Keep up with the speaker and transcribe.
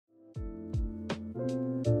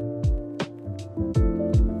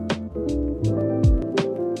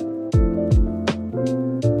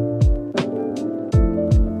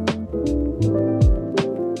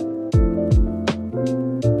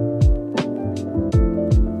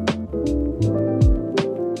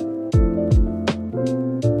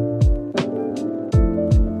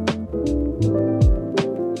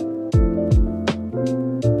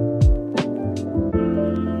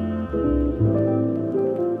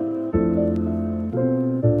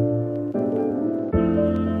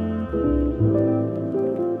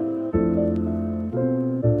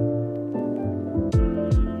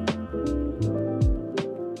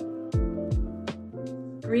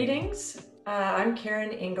I'm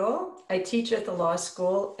Karen Engel. I teach at the law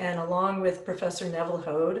school and along with Professor Neville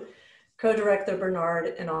Hode, co-direct the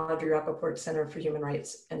Bernard and Audrey Rappaport Center for Human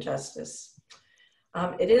Rights and Justice.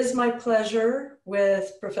 It is my pleasure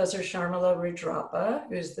with Professor Sharmila Rudrappa,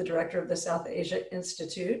 who's the director of the South Asia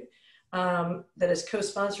Institute that is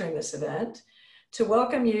co-sponsoring this event, to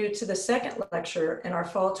welcome you to the second lecture in our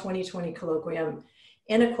Fall 2020 colloquium,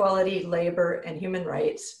 Inequality, Labor, and Human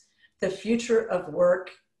Rights, the Future of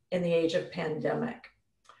Work in the Age of Pandemic.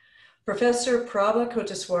 Professor Prabha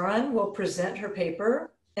Kotiswaran will present her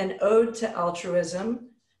paper, An Ode to Altruism,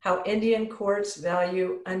 How Indian Courts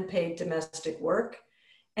Value Unpaid Domestic Work,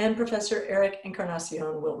 and Professor Eric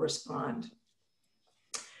Encarnacion will respond.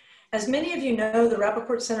 As many of you know, the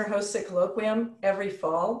Rappaport Center hosts a colloquium every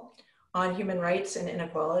fall on human rights and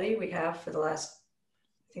inequality. We have for the last,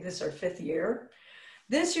 I think this is our 5th year.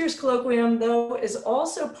 This year's colloquium, though, is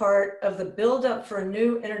also part of the build-up for a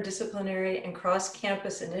new interdisciplinary and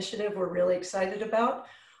cross-campus initiative we're really excited about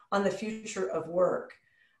on the future of work.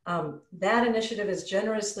 That initiative is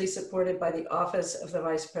generously supported by the Office of the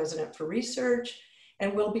Vice President for Research,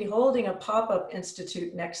 and we'll be holding a pop-up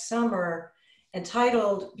institute next summer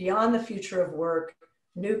entitled Beyond the Future of Work,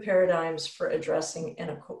 New Paradigms for Addressing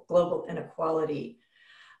Global Inequality.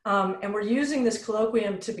 And we're using this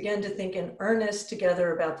colloquium to begin to think in earnest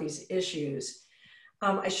together about these issues.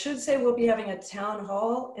 I should say we'll be having a town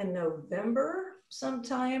hall in November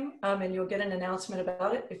sometime, and you'll get an announcement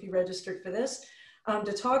about it if you registered for this,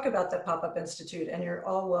 to talk about the Pop-Up Institute, and you're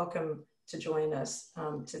all welcome to join us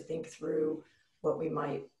to think through what we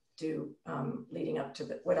might do leading up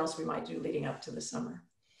to what else we might do leading up to the summer.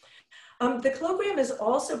 The colloquium is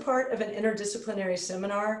also part of an interdisciplinary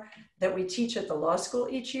seminar that we teach at the law school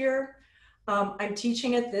each year. I'm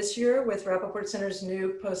teaching it this year with Rappaport Center's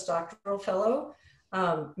new postdoctoral fellow,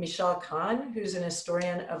 Michelle Kahn, who's an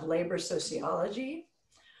historian of labor sociology.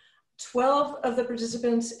 12 of the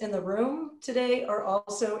participants in the room today are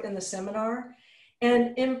also in the seminar.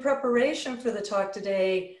 And in preparation for the talk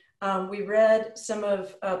today, we read some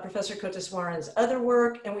of Professor Kotiswaran's other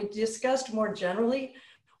work, and we discussed more generally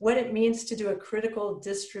what it means to do a critical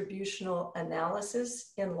distributional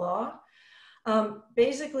analysis in law.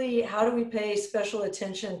 Basically, how do we pay special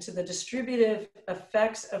attention to the distributive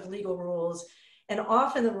effects of legal rules, and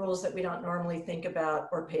often the rules that we don't normally think about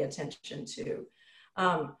or pay attention to.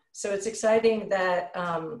 So it's exciting that,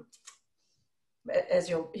 as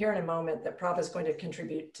you'll hear in a moment, that Prabha is going to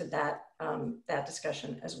contribute to that, that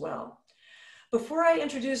discussion as well. Before I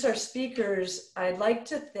introduce our speakers, I'd like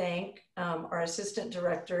to thank our Assistant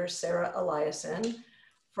Director, Sarah Eliason,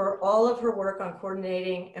 for all of her work on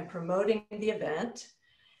coordinating and promoting the event,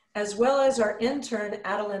 as well as our intern,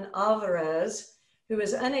 Adeline Alvarez, who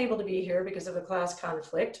is unable to be here because of a class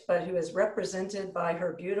conflict, but who is represented by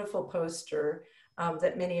her beautiful poster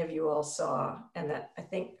that many of you all saw, and that I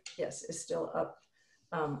think, yes, is still up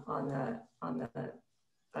on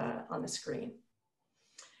the screen.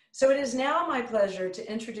 So it is now my pleasure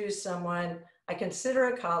to introduce someone I consider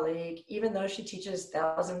a colleague, even though she teaches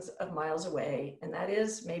thousands of miles away, and that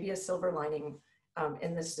is maybe a silver lining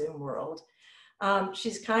in this Zoom world.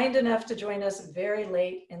 She's kind enough to join us very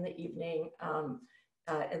late in the evening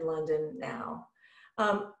in London now.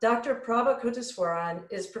 Dr. Prabha Kotiswaran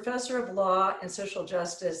is Professor of Law and Social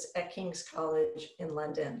Justice at King's College in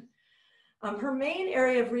London. Her main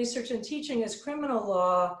area of research and teaching is criminal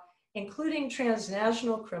law, including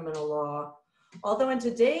transnational criminal law, although in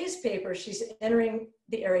today's paper, she's entering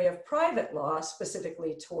the area of private law,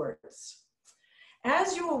 specifically torts.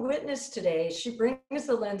 As you will witness today, she brings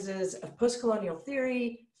the lenses of post-colonial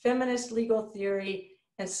theory, feminist legal theory,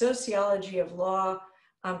 and sociology of law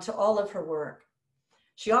to all of her work.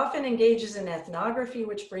 She often engages in ethnography,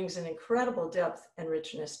 which brings an incredible depth and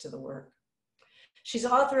richness to the work. She's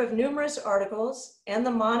author of numerous articles and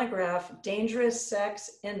the monograph, Dangerous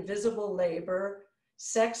Sex, Invisible Labor,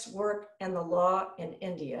 Sex Work and the Law in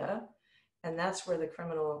India. And that's where the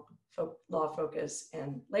criminal law focus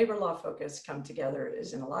and labor law focus come together,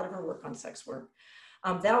 is in a lot of her work on sex work.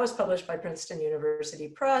 That was published by Princeton University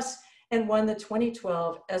Press and won the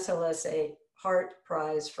 2012 SLSA Hart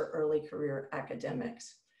Prize for Early Career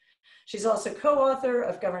Academics. She's also co-author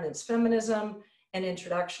of Governance Feminism and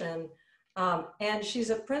Introduction, and she's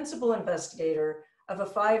a principal investigator of a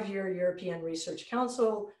 5-year European Research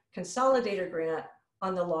Council Consolidator grant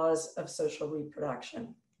on the laws of social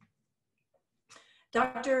reproduction.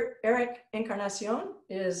 Dr. Eric Encarnacion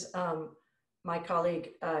is my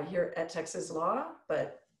colleague here at Texas Law,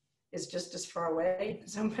 but is just as far away in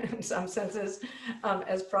some senses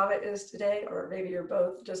as Prabha is today, or maybe you're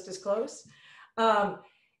both just as close.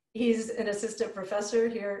 He's an assistant professor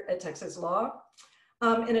here at Texas Law.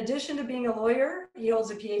 In addition to being a lawyer, he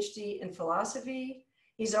holds a PhD in philosophy.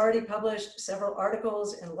 He's already published several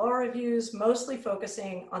articles in law reviews, mostly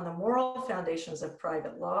focusing on the moral foundations of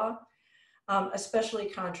private law, especially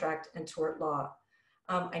contract and tort law.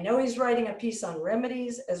 I know he's writing a piece on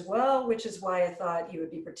remedies as well, which is why I thought he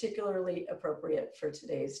would be particularly appropriate for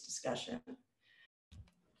today's discussion.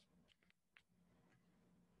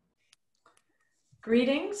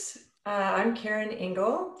 Greetings, I'm Karen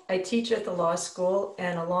Engel. I teach at the law school,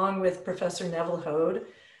 and along with Professor Neville Hode,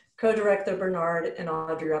 co-direct the Bernard and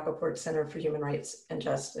Audrey Rappaport Center for Human Rights and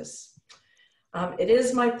Justice. It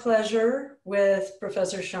is my pleasure with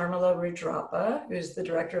Professor Sharmila Rudrappa, who's the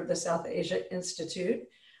director of the South Asia Institute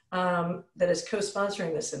that is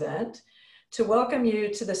co-sponsoring this event, to welcome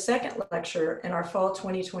you to the second lecture in our Fall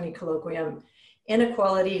 2020 colloquium,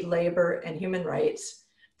 Inequality, Labor, and Human Rights,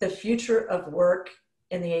 the Future of Work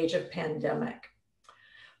in the Age of Pandemic.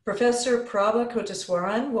 Professor Prabha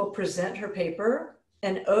Kotiswaran will present her paper,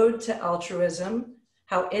 An Ode to Altruism,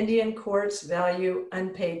 How Indian Courts Value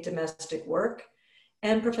Unpaid Domestic Work,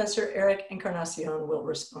 and Professor Eric Encarnacion will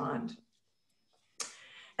respond.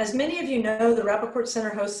 As many of you know, the Rappaport Center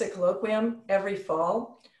hosts a colloquium every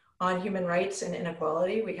fall on human rights and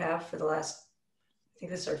inequality. We have for the last, I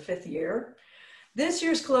think this is our 5th year. This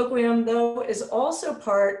year's colloquium, though, is also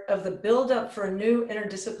part of the build-up for a new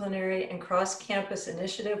interdisciplinary and cross-campus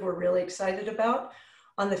initiative we're really excited about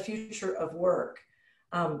on the future of work.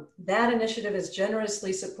 That initiative is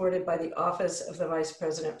generously supported by the Office of the Vice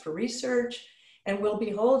President for Research, and we'll be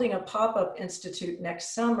holding a pop-up institute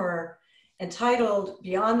next summer entitled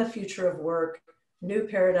Beyond the Future of Work, New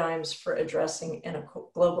Paradigms for Addressing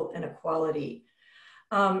Global Inequality.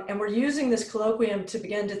 And we're using this colloquium to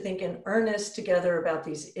begin to think in earnest together about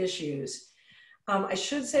these issues. I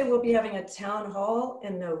should say we'll be having a town hall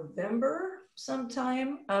in November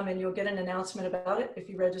sometime, and you'll get an announcement about it if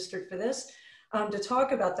you registered for this, to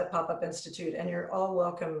talk about the Pop-Up Institute, and you're all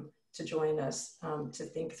welcome to join us to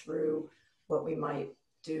think through what we might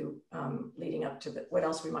do leading up to what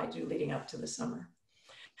else we might do leading up to the summer.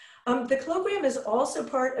 The colloquium is also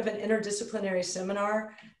part of an interdisciplinary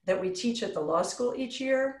seminar that we teach at the law school each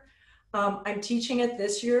year. I'm teaching it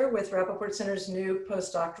this year with Rappaport Center's new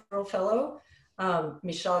postdoctoral fellow,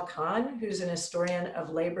 Michelle Kahn, who's an historian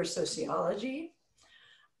of labor sociology.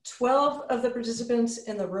 12 of the participants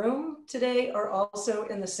in the room today are also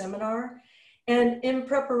in the seminar. And in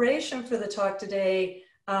preparation for the talk today,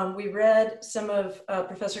 we read some of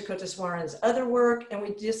Professor Kotiswaran's other work, and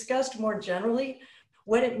we discussed more generally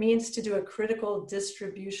what it means to do a critical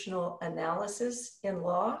distributional analysis in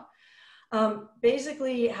law.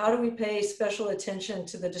 Basically, how do we pay special attention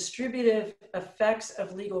to the distributive effects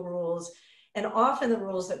of legal rules, and often the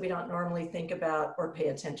rules that we don't normally think about or pay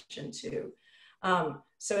attention to.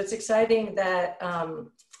 So it's exciting that,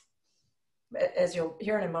 as you'll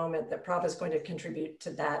hear in a moment, that Prabha is going to contribute to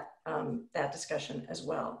that, that discussion as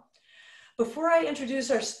well. Before I introduce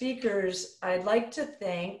our speakers, I'd like to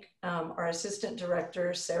thank our Assistant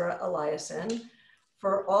Director, Sarah Eliason,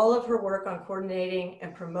 for all of her work on coordinating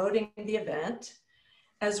and promoting the event,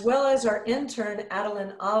 as well as our intern,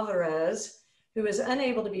 Adeline Alvarez, who is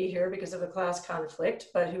unable to be here because of a class conflict,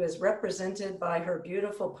 but who is represented by her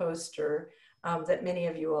beautiful poster that many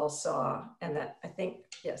of you all saw, and that I think,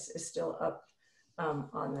 yes, is still up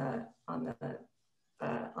on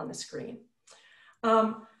the screen.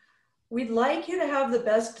 We'd like you to have the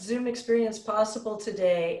best Zoom experience possible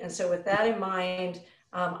today. And so with that in mind,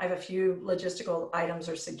 I have a few logistical items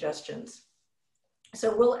or suggestions.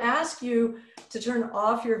 So we'll ask you to turn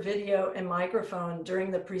off your video and microphone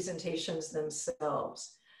during the presentations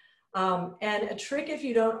themselves. And a trick, if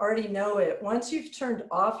you don't already know it, once you've turned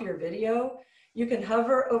off your video, you can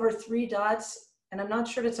hover over 3 dots, and I'm not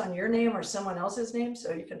sure if it's on your name or someone else's name,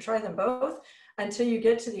 so you can try them both, until you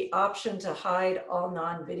get to the option to hide all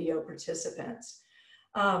non-video participants.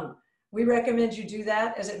 We recommend you do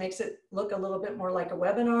that as it makes it look a little bit more like a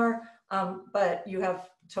webinar, but you have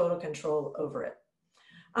total control over it.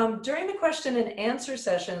 During the question and answer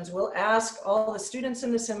sessions, we'll ask all the students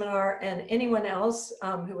in the seminar and anyone else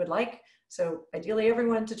who would like, so ideally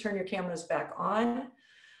everyone, to turn your cameras back on.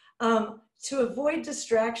 To avoid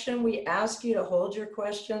distraction, we ask you to hold your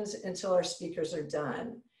questions until our speakers are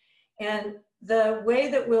done. And the way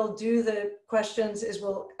that we'll do the questions is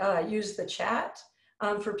we'll use the chat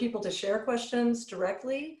for people to share questions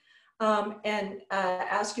directly and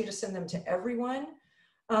ask you to send them to everyone.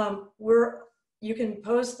 You can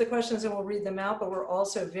post the questions and we'll read them out, but we're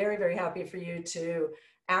also very, very happy for you to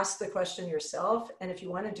ask the question yourself. And if you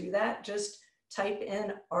want to do that, just type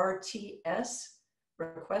in RTS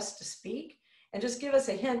request to speak and just give us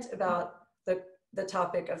a hint about the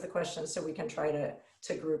topic of the question so we can try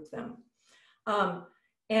to group them.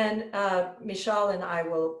 Michelle and I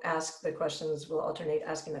will ask the questions, we'll alternate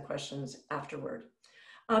asking the questions afterward.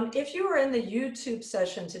 If you were in the YouTube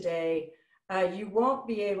session today, you won't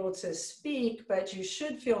be able to speak, but you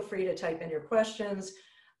should feel free to type in your questions.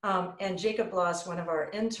 And Jacob Bloss, one of our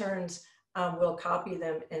interns, will copy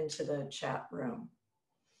them into the chat room.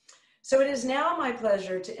 So it is now my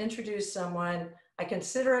pleasure to introduce someone I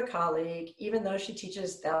consider a colleague, even though she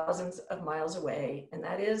teaches thousands of miles away, and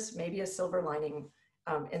that is maybe a silver lining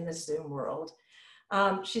in this Zoom world.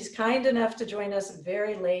 She's kind enough to join us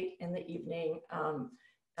very late in the evening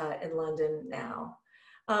in London now.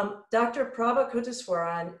 Dr. Prabha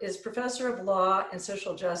Kotiswaran is Professor of Law and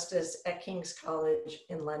Social Justice at King's College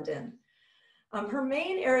in London. Her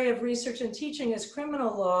main area of research and teaching is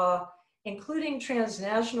criminal law, including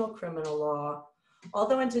transnational criminal law,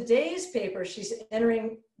 although in today's paper, she's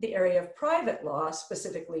entering the area of private law,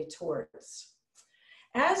 specifically torts.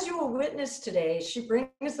 As you will witness today, she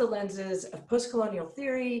brings the lenses of postcolonial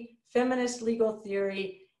theory, feminist legal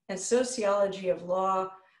theory, and sociology of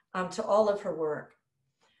law to all of her work.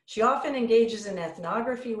 She often engages in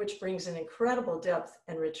ethnography, which brings an incredible depth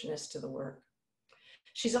and richness to the work.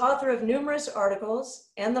 She's author of numerous articles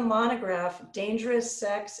and the monograph, Dangerous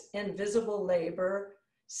Sex, Invisible Labor,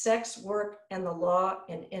 Sex Work and the Law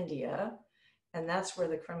in India. And that's where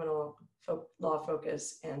the criminal law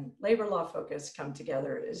focus and labor law focus come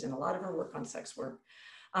together, is in a lot of her work on sex work.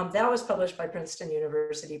 That was published by Princeton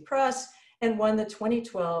University Press and won the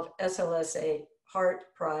 2012 SLSA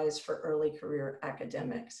Hart Prize for Early Career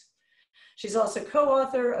Academics. She's also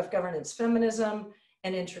co-author of Governance Feminism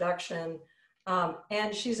and Introduction,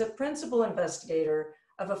 and she's a principal investigator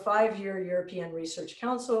of a 5-year European Research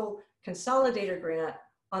Council Consolidator grant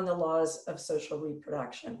on the laws of social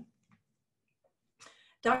reproduction.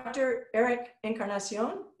 Dr. Eric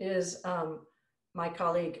Encarnacion is my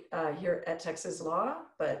colleague here at Texas Law,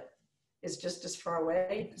 but is just as far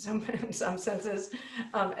away in some senses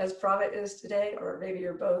as Prabha is today, or maybe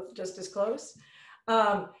you're both just as close.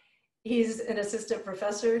 He's an assistant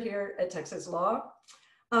professor here at Texas Law.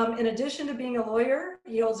 In addition to being a lawyer,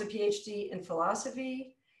 he holds a PhD in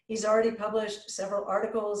philosophy. He's already published several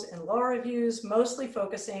articles in law reviews, mostly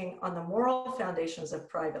focusing on the moral foundations of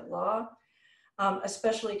private law,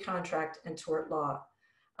 especially contract and tort law.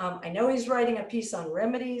 I know he's writing a piece on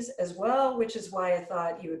remedies as well, which is why I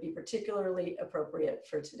thought he would be particularly appropriate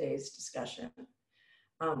for today's discussion.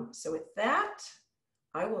 So with that,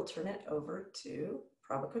 I will turn it over to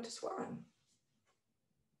Prabha Kotiswaran.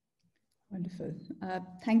 Wonderful.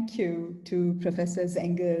 Thank you to Professors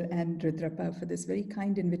Engel and Rudrappa for this very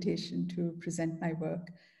kind invitation to present my work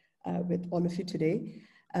with all of you today.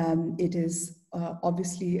 It is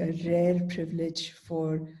obviously a rare privilege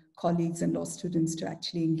for colleagues and law students to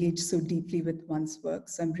actually engage so deeply with one's work.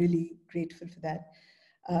 So I'm really grateful for that.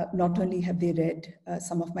 Not only have they read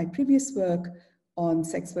some of my previous work on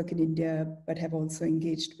sex work in India, but have also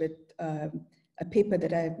engaged with a paper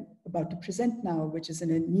that I'm about to present now, which is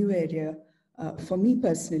in a new area for me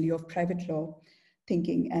personally of private law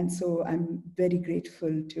thinking. And so I'm very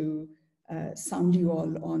grateful to sound you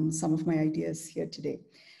all on some of my ideas here today.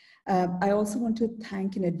 I also want to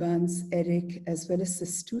thank in advance Eric, as well as the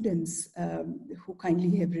students who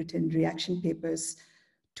kindly have written reaction papers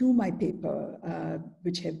to my paper,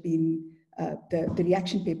 which have been, the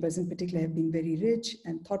reaction papers in particular have been very rich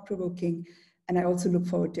and thought-provoking. And I also look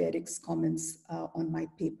forward to Eric's comments on my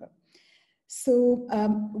paper. So,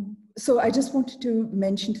 so I just wanted to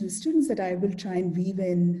mention to the students that I will try and weave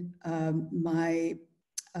in my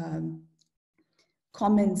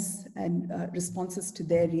comments and responses to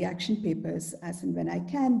their reaction papers as and when I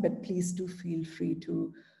can, but please do feel free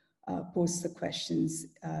to post the questions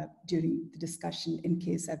during the discussion in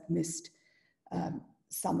case I've missed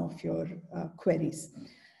some of your queries.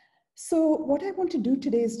 So what I want to do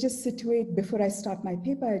today is just situate, before I start my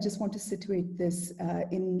paper, I just want to situate this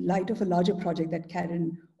in light of a larger project that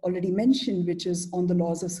Karen already mentioned, which is on the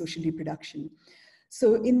laws of social reproduction.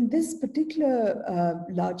 So in this particular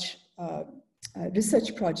large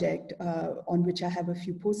research project on which I have a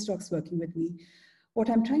few postdocs working with me, what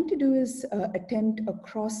I'm trying to do is attempt a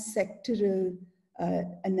cross-sectoral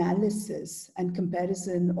analysis and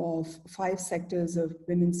comparison of 5 sectors of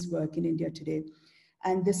women's work in India today.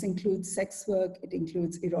 And this includes sex work, it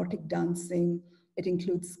includes erotic dancing, it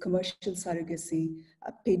includes commercial surrogacy,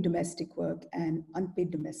 paid domestic work, and unpaid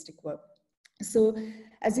domestic work. So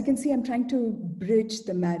as you can see, I'm trying to bridge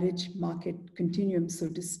the marriage market continuum, so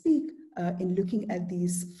to speak, in looking at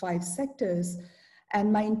these 5 sectors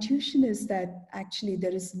And my intuition is that actually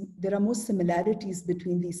there are more similarities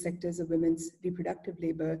between these sectors of women's reproductive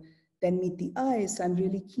labor than meet the eye. So I'm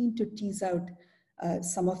really keen to tease out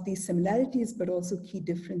some of these similarities, but also key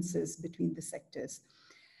differences between the sectors.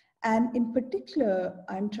 And in particular,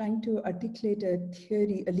 I'm trying to articulate a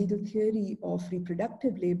theory, a legal theory of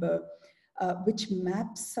reproductive labor, which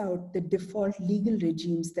maps out the default legal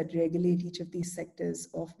regimes that regulate each of these sectors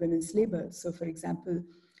of women's labor. So for example,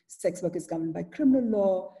 sex work is governed by criminal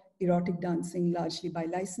law, erotic dancing largely by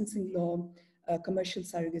licensing law, commercial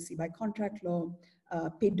surrogacy by contract law,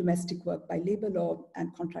 paid domestic work by labor law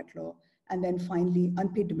and contract law, and then finally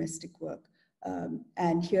unpaid domestic work.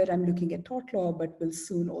 And here I'm looking at tort law, but will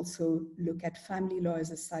soon also look at family law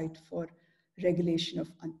as a site for regulation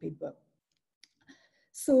of unpaid work.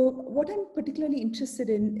 So what I'm particularly interested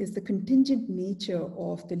in is the contingent nature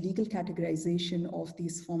of the legal categorization of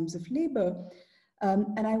these forms of labor.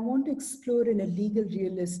 And I want to explore in a legal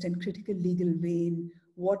realist and critical legal vein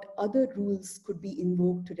what other rules could be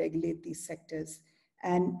invoked to regulate these sectors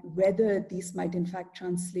and whether these might in fact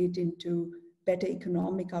translate into better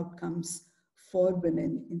economic outcomes for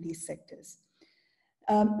women in these sectors.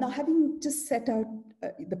 Now, having just set out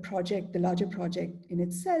the project, the larger project in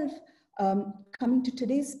itself, coming to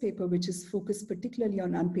today's paper, which is focused particularly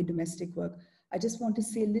on unpaid domestic work, I just want to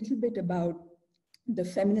say a little bit about the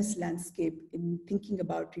feminist landscape in thinking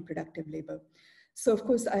about reproductive labor. So of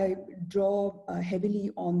course, I draw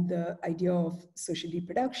heavily on the idea of social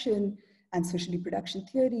reproduction and social reproduction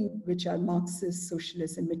theory, which are Marxist,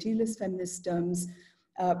 socialist, and materialist feminist terms.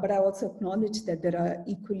 But I also acknowledge that there are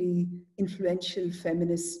equally influential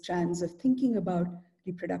feminist strands of thinking about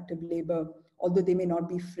reproductive labor, although they may not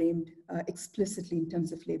be framed explicitly in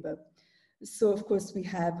terms of labor. So of course, we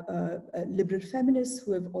have liberal feminists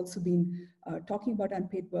who have also been talking about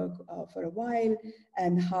unpaid work for a while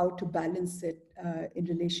and how to balance it in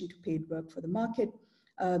relation to paid work for the market.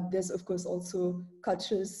 There's of course also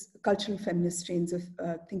cultural feminist strains of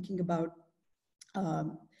thinking about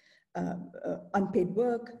unpaid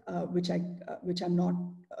work, which I'm not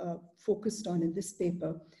focused on in this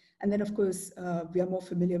paper. And then of course, we are more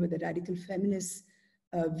familiar with the radical feminist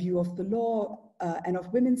view of the law and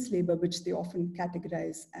of women's labor, which they often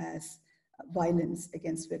categorize as violence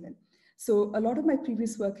against women. So a lot of my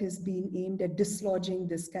previous work has been aimed at dislodging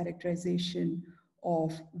this characterization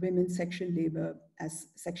of women's sexual labor as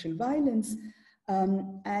sexual violence.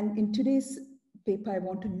 And in today's paper, I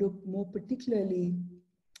want to look more particularly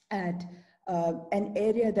at an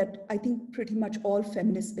area that I think pretty much all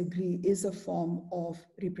feminists agree is a form of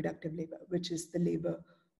reproductive labor, which is the labor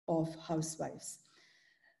of housewives.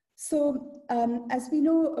 So as we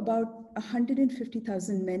know, about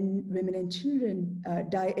 150,000 men, women, and children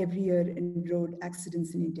die every year in road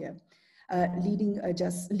accidents in India, leading a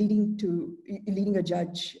judge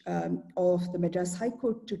of the Madras High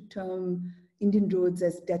Court to term Indian roads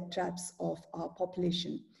as death traps of our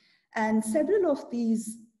population. And several of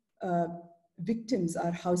these victims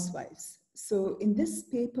are housewives. So in this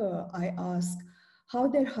paper, I ask how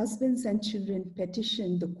their husbands and children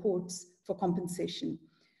petition the courts for compensation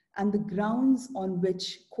and the grounds on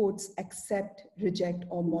which courts accept, reject,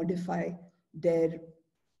 or modify their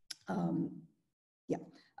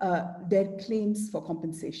claims for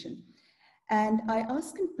compensation. And I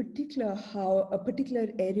ask in particular how a particular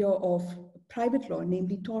area of private law,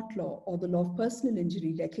 namely tort law or the law of personal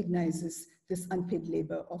injury, recognizes this unpaid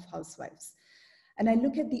labor of housewives. And I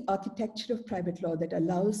look at the architecture of private law that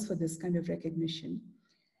allows for this kind of recognition.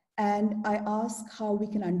 And I ask how we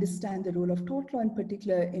can understand the role of tort law in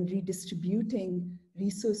particular in redistributing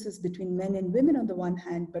resources between men and women on the one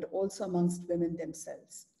hand, but also amongst women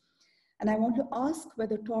themselves. And I want to ask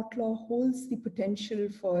whether tort law holds the potential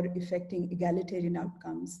for effecting egalitarian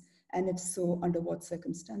outcomes, and if so, under what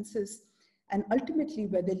circumstances, and ultimately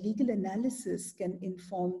whether legal analysis can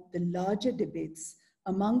inform the larger debates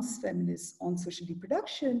amongst feminists on social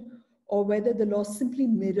reproduction, or whether the law simply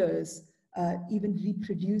mirrors, even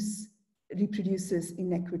reproduces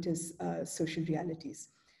inequitous social realities.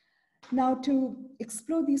 Now, to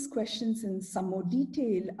explore these questions in some more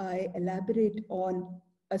detail, I elaborate on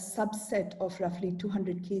a subset of roughly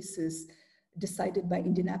 200 cases decided by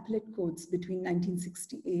Indian appellate courts between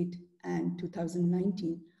 1968 and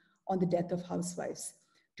 2019 on the death of housewives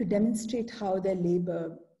to demonstrate how their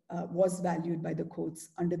labor was valued by the courts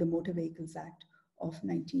under the Motor Vehicles Act of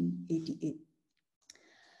 1988.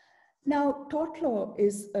 Now, tort law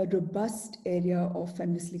is a robust area of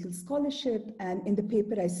feminist legal scholarship, and in the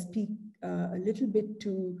paper I speak a little bit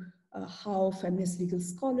to how feminist legal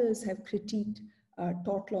scholars have critiqued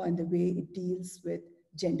tort law and the way it deals with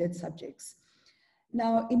gendered subjects.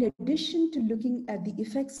 Now, in addition to looking at the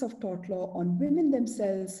effects of tort law on women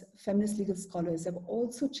themselves, feminist legal scholars have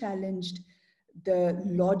also challenged the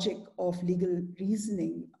logic of legal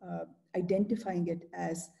reasoning, identifying it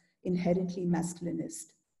as inherently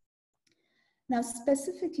masculinist. Now,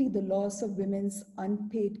 specifically, the loss of women's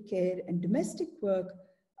unpaid care and domestic work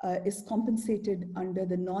is compensated under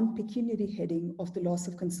the non-pecuniary heading of the loss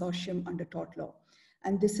of consortium under tort law.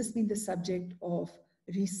 And this has been the subject of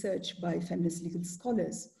research by feminist legal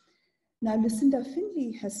scholars. Now, Lucinda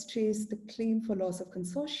Findlay has traced the claim for loss of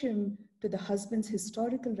consortium to the husband's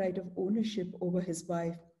historical right of ownership over his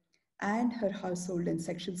wife and her household and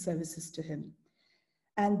sexual services to him.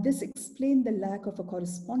 And this explained the lack of a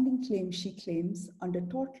corresponding claim, she claims, under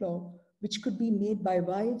tort law, which could be made by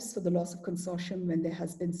wives for the loss of consortium when their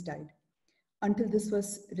husbands died, until this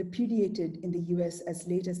was repudiated in the US as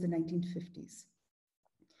late as the 1950s.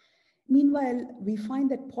 Meanwhile, we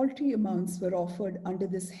find that paltry amounts were offered under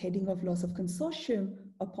this heading of loss of consortium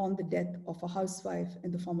upon the death of a housewife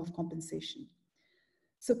in the form of compensation.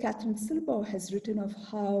 So Catherine Silbaugh has written of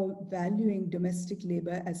how valuing domestic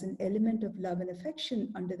labor as an element of love and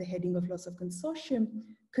affection under the heading of loss of consortium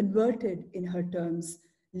converted, in her terms,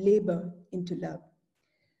 labor into love.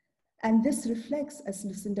 And this reflects, as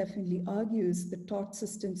Lucinda Findlay argues, the tort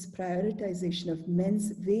system's prioritization of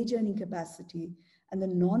men's wage earning capacity and the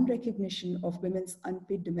non-recognition of women's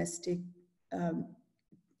unpaid domestic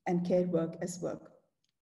and care work as work.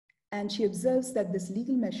 And she observes that this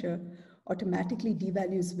legal measure automatically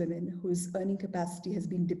devalues women whose earning capacity has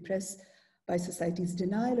been depressed by society's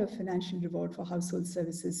denial of financial reward for household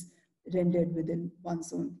services rendered within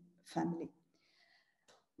one's own family.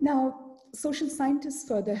 Now, social scientists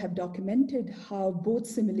further have documented how both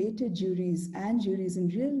simulated juries and juries in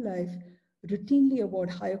real life routinely award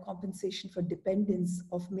higher compensation for dependents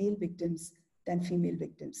of male victims than female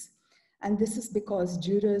victims. And this is because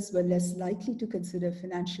jurors were less likely to consider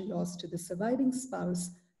financial loss to the surviving spouse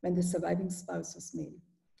when the surviving spouse was male.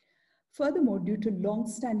 Furthermore, due to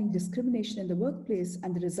long-standing discrimination in the workplace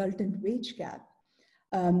and the resultant wage gap,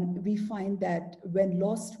 we find that when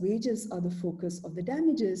lost wages are the focus of the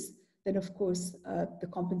damages, then of course the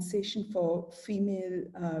compensation for female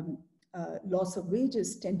loss of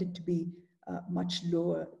wages tended to be much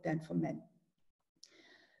lower than for men.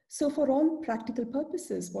 So for all practical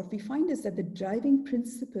purposes, what we find is that the driving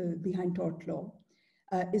principle behind tort law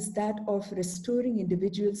is that of restoring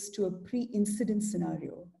individuals to a pre-incident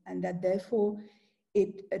scenario, and that therefore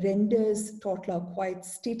it renders tort law quite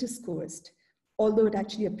status quoist, although it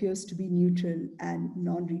actually appears to be neutral and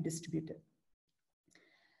non-redistributive.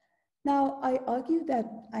 Now, I argue that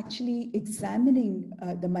actually examining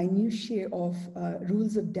the minutiae of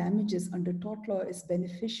rules of damages under tort law is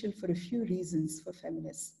beneficial for a few reasons for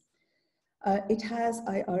feminists. It has,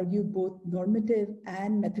 I argue, both normative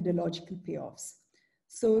and methodological payoffs.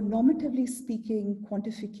 So normatively speaking,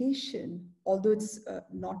 quantification, although it's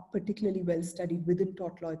not particularly well studied within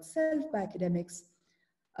tort law itself by academics,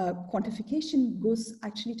 quantification goes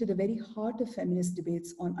actually to the very heart of feminist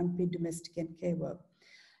debates on unpaid domestic and care work,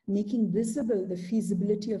 making visible the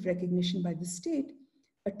feasibility of recognition by the state,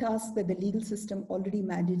 a task that the legal system already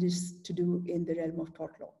manages to do in the realm of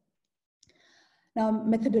tort law. Now,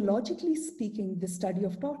 methodologically speaking, the study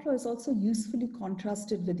of tort law is also usefully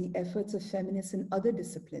contrasted with the efforts of feminists in other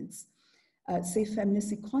disciplines, say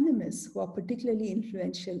feminist economists who are particularly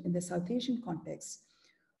influential in the South Asian context,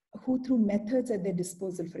 who through methods at their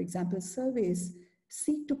disposal, for example, surveys,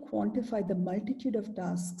 seek to quantify the multitude of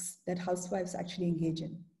tasks that housewives actually engage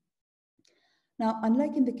in. Now,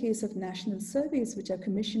 unlike in the case of national surveys, which are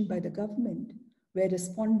commissioned by the government, where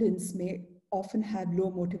respondents may often have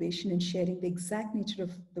low motivation in sharing the exact nature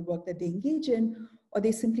of the work that they engage in, or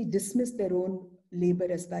they simply dismiss their own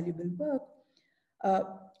labor as valuable work,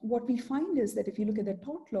 what we find is that if you look at the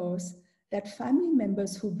tort laws, that family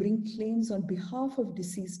members who bring claims on behalf of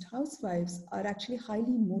deceased housewives are actually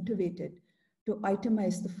highly motivated to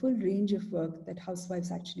itemize the full range of work that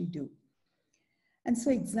housewives actually do. And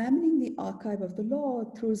so examining the archive of the law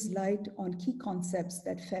throws light on key concepts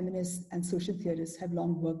that feminists and social theorists have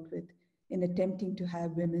long worked with in attempting to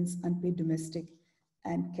have women's unpaid domestic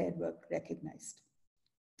and care work recognized.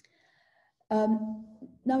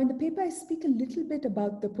 Now in the paper, I speak a little bit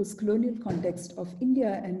about the post-colonial context of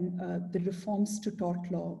India and the reforms to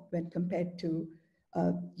tort law when compared to,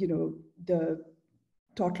 the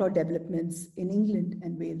tort law developments in England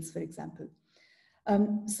and Wales, for example.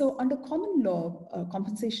 So under common law,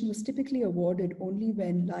 compensation was typically awarded only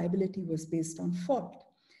when liability was based on fault.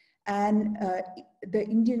 And the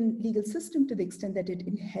Indian legal system, to the extent that it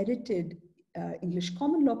inherited English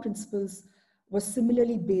common law principles, was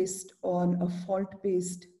similarly based on a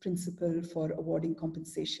fault-based principle for awarding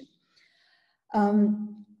compensation.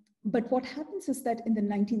 But what happens is that in the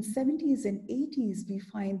 1970s and 80s, we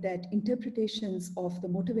find that interpretations of the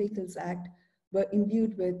Motor Vehicles Act were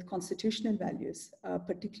imbued with constitutional values,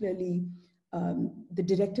 particularly the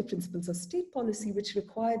directive principles of state policy, which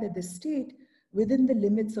require that the state, within the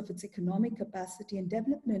limits of its economic capacity and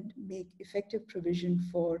development, make effective provision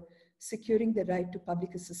for securing the right to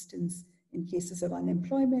public assistance in cases of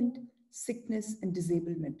unemployment, sickness, and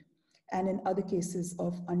disablement, and in other cases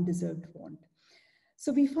of undeserved want.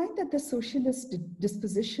 So we find that the socialist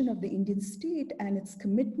disposition of the Indian state and its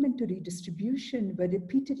commitment to redistribution were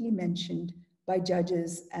repeatedly mentioned by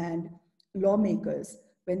judges and lawmakers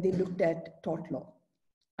when they looked at tort law.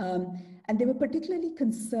 And they were particularly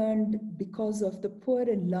concerned because of the poor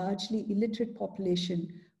and largely illiterate population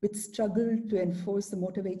which struggled to enforce the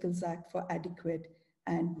Motor Vehicles Act for adequate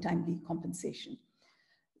and timely compensation.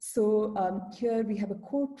 So here we have a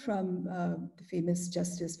quote from the famous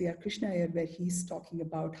Justice V.R. Krishna Iyer, where he's talking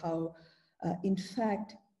about how, in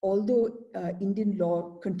fact, although Indian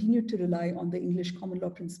law continued to rely on the English common law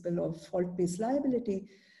principle of fault-based liability,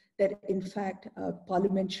 that in fact,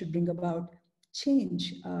 Parliament should bring about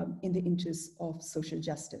change in the interests of social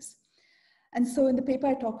justice. And so in the paper,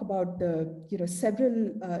 I talk about the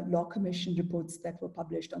several Law Commission reports that were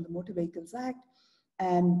published on the Motor Vehicles Act.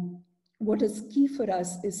 And what is key for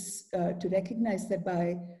us is to recognize that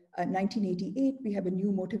by 1988, we have a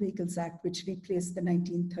new Motor Vehicles Act, which replaced the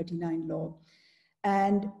 1939 law.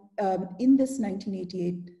 And in this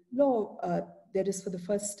 1988 law, there is for the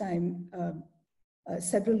first time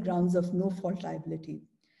several grounds of no fault liability,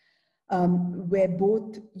 where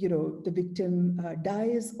both the victim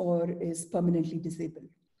dies or is permanently disabled.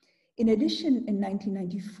 In addition, in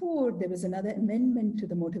 1994, there was another amendment to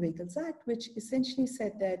the Motor Vehicles Act, which essentially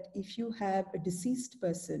said that if you have a deceased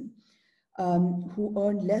person who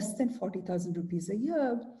earned less than 40,000 rupees a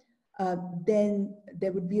year, then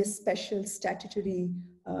there would be a special statutory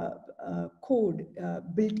code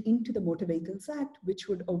built into the Motor Vehicles Act, which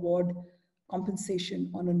would award compensation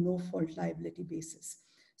on a no-fault liability basis.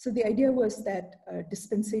 So the idea was that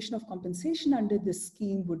dispensation of compensation under this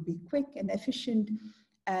scheme would be quick and efficient,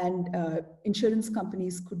 and insurance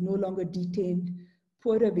companies could no longer detain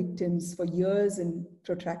poorer victims for years in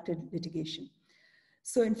protracted litigation.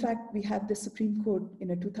 So in fact, we have the Supreme Court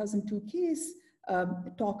in a 2002 case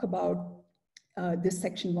talk about this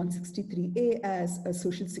section 163A as a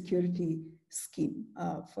social security scheme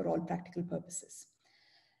for all practical purposes.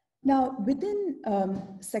 Now, within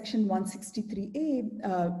section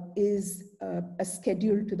 163A is a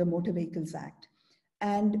schedule to the Motor Vehicles Act.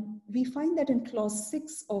 And we find that in clause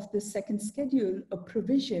 6 of the second schedule, a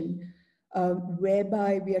provision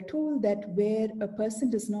whereby we are told that where a person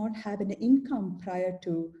does not have an income prior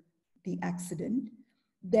to the accident,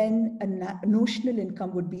 then a notional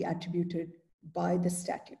income would be attributed by the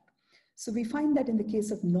statute. So we find that in the case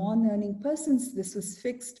of non-earning persons, this was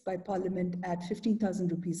fixed by Parliament at 15,000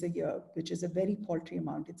 rupees a year, which is a very paltry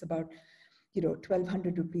amount. It's about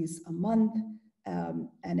 1,200 rupees a month.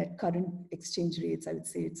 And at current exchange rates, I would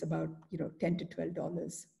say it's about $10 to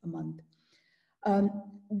 $12 a month.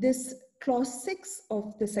 This clause 6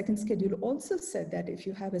 of the second schedule also said that if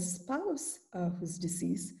you have a spouse who's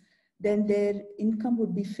deceased, then their income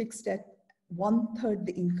would be fixed at 1/3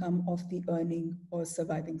 the income of the earning or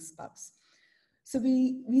surviving spouse. So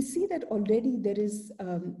we see that already there is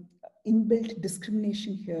inbuilt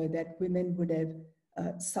discrimination here that women would have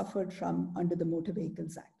suffered from under the Motor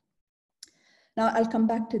Vehicles Act. Now, I'll come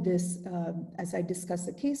back to this as I discuss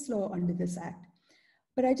the case law under this act.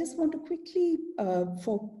 But I just want to quickly,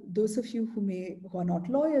 for those of you who are not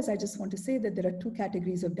lawyers, I just want to say that there are two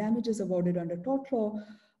categories of damages awarded under tort law.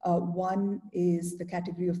 One is the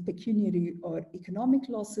category of pecuniary or economic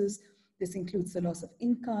losses. This includes the loss of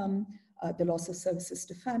income, the loss of services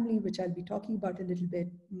to family, which I'll be talking about a little bit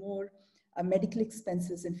more, medical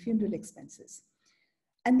expenses and funeral expenses.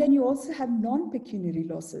 And then you also have non-pecuniary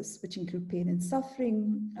losses, which include pain and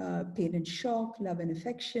suffering, pain and shock, love and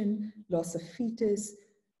affection, loss of fetus,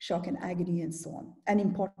 shock and agony, and so on. And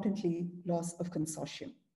importantly, loss of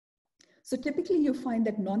consortium. So typically you find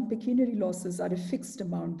that non-pecuniary losses are a fixed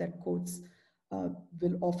amount that courts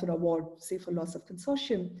will often award, say for loss of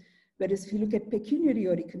consortium. Whereas if you look at pecuniary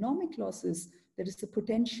or economic losses, there is the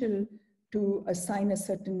potential to assign a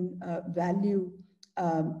certain value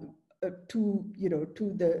to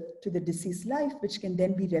the deceased life, which can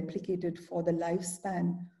then be replicated for the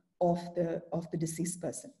lifespan of the deceased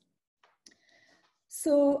person.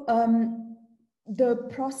 So the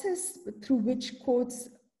process through which courts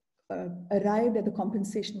arrived at the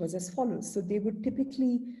compensation was as follows. So they would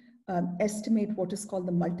typically estimate what is called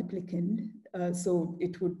the multiplicand. So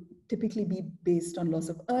it would typically be based on loss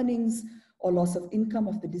of earnings or loss of income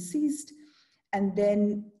of the deceased. And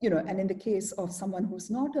then, and in the case of someone who's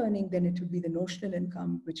not earning, then it would be the notional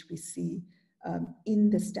income, which we see in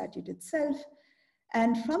the statute itself.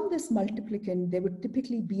 And from this multiplicand, there would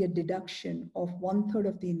typically be a deduction of 1/3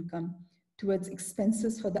 of the income towards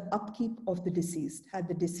expenses for the upkeep of the deceased, had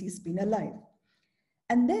the deceased been alive.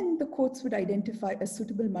 And then the courts would identify a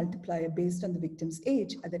suitable multiplier based on the victim's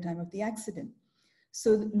age at the time of the accident.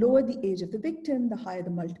 So the lower the age of the victim, the higher the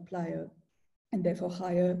multiplier, and therefore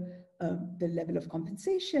higher the level of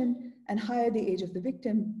compensation, and higher the age of the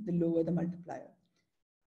victim, the lower the multiplier.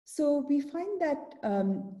 So we find that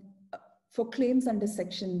for claims under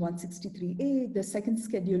Section 163A, the second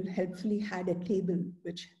schedule helpfully had a table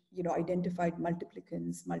which identified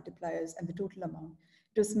multiplicands, multipliers, and the total amount.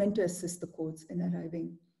 It was meant to assist the courts in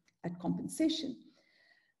arriving at compensation.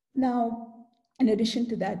 Now, in addition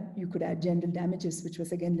to that, you could add general damages, which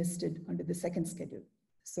was again listed under the second schedule.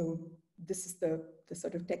 So this is the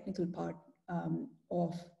sort of technical part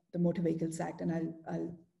of the Motor Vehicles Act, and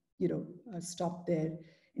I'll stop there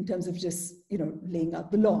in terms of just laying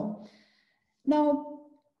out the law.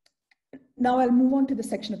 Now I'll move on to the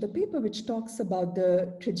section of the paper which talks about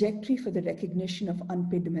the trajectory for the recognition of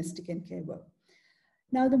unpaid domestic and care work.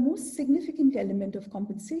 Now, the most significant element of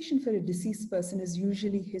compensation for a deceased person is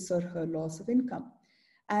usually his or her loss of income.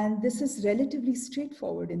 And this is relatively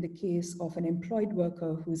straightforward in the case of an employed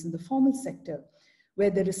worker who is in the formal sector, where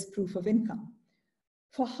there is proof of income.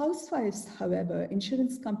 For housewives, however,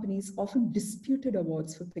 insurance companies often disputed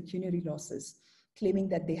awards for pecuniary losses, claiming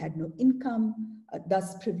that they had no income,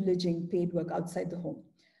 thus privileging paid work outside the home.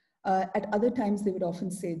 At other times, they would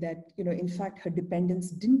often say that, in fact, her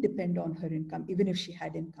dependents didn't depend on her income, even if she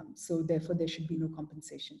had income. So therefore, there should be no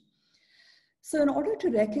compensation. So in order to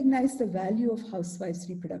recognize the value of housewives'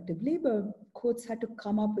 reproductive labor, courts had to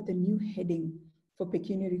come up with a new heading for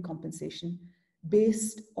pecuniary compensation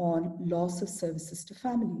based on loss of services to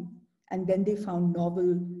family. And then they found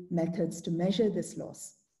novel methods to measure this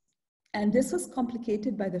loss. And this was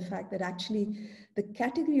complicated by the fact that actually the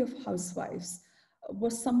category of housewives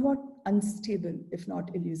was somewhat unstable, if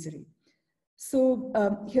not illusory. So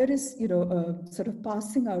here is, sort of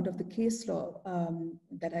passing out of the case law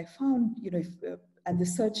that I found, and the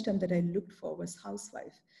search term that I looked for was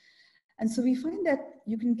housewife. And so we find that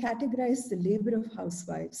you can categorize the labor of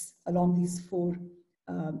housewives along these four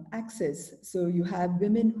axes. So you have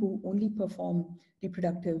women who only perform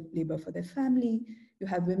reproductive labor for their family. You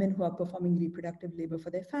have women who are performing reproductive labor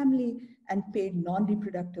for their family and paid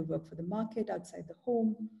non-reproductive work for the market outside the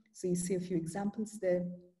home. So you see a few examples there.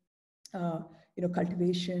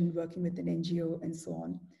 Cultivation, working with an NGO, and so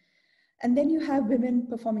on. And then you have women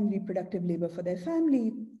performing reproductive labor for their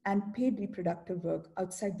family and paid reproductive work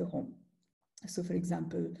outside the home. So for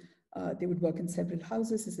example, they would work in several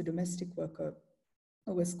houses as a domestic worker,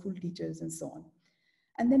 or as school teachers, and so on.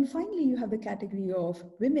 And then finally, you have the category of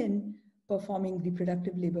women performing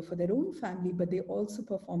reproductive labor for their own family, but they also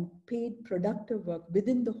perform paid productive work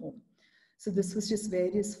within the home. So this was just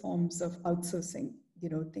various forms of outsourcing,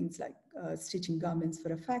 things like stitching garments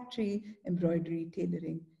for a factory, embroidery,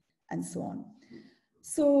 tailoring, and so on.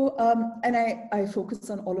 So, and I focus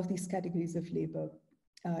on all of these categories of labor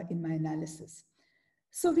in my analysis.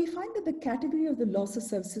 So we find that the category of the loss of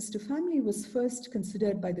services to family was first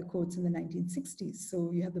considered by the courts in the 1960s.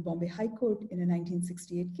 So you have the Bombay High Court in a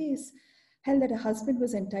 1968 case held that a husband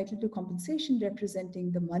was entitled to compensation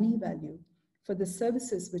representing the money value for the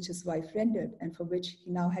services which his wife rendered and for which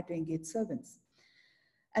he now had to engage servants.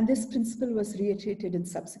 And this principle was reiterated in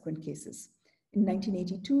subsequent cases. In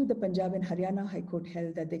 1982, the Punjab and Haryana High Court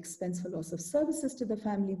held that the expense for loss of services to the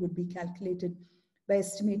family would be calculated by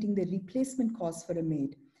estimating the replacement cost for a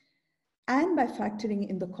maid and by factoring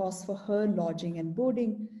in the cost for her lodging and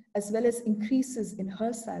boarding, as well as increases in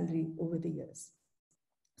her salary over the years.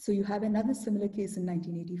 So you have another similar case in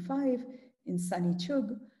 1985 in Sunny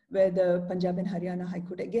Chugh, where the Punjab and Haryana High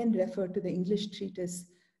Court again referred to the English treatise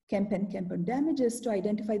Kemp and Kemp on damages to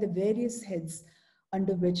identify the various heads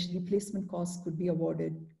under which replacement costs could be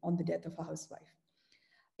awarded on the death of a housewife.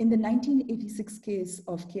 In the 1986 case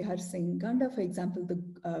of Kehar Singh Ganda, for example,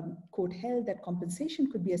 the court held that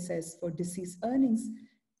compensation could be assessed for deceased earnings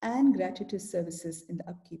and gratuitous services in the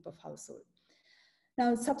upkeep of household.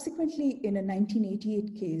 Now, subsequently, in a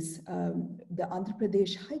 1988 case, the Andhra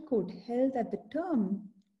Pradesh High Court held that the term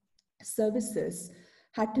services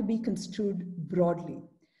had to be construed broadly.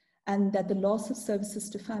 and that the loss of services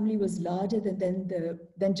to family was larger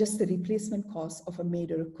than just the replacement cost of a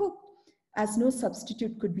maid or a cook, as no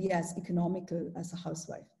substitute could be as economical as a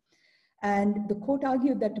housewife. And the court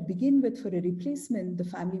argued that to begin with, for a replacement, the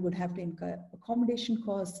family would have to incur accommodation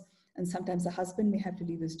costs, and sometimes the husband may have to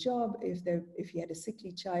leave his job if he had a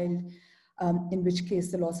sickly child, in which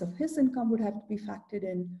case the loss of his income would have to be factored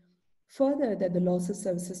in. Further, that the loss of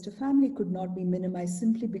services to family could not be minimized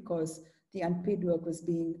simply because the unpaid work was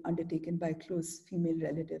being undertaken by close female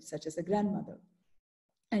relatives, such as a grandmother.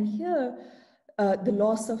 And here, the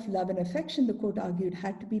loss of love and affection, the court argued,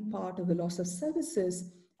 had to be part of the loss of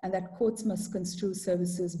services, and that courts must construe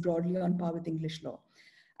services broadly on par with English law.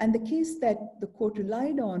 And the case that the court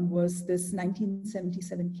relied on was this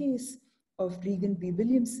 1977 case of Regan v.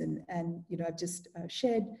 Williamson. And I've just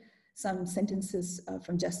shared some sentences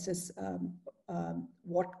from Justice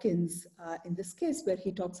Watkins in this case, where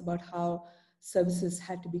he talks about how services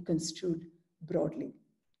had to be construed broadly.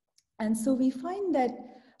 And so we find that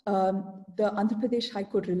the Andhra Pradesh High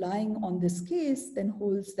Court, relying on this case, then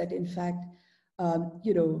holds that in fact,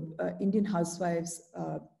 Indian housewives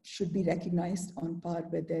should be recognized on par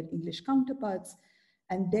with their English counterparts,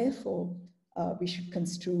 and therefore we should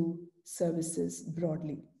construe services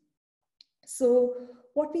broadly. So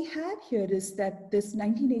what we have here is that this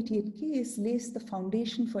 1988 case lays the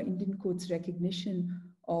foundation for Indian courts' recognition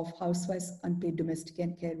of housewives' unpaid domestic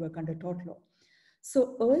and care work under tort law.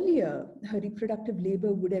 So earlier, her reproductive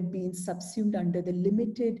labor would have been subsumed under the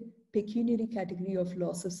limited pecuniary category of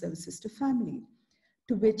loss of services to family,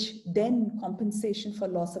 to which then compensation for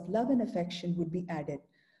loss of love and affection would be added.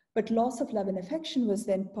 But loss of love and affection was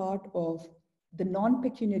then part of the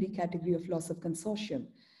non-pecuniary category of loss of consortium.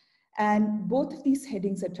 And both of these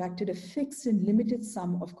headings attracted a fixed and limited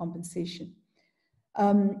sum of compensation.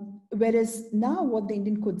 Whereas now what the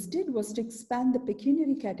Indian courts did was to expand the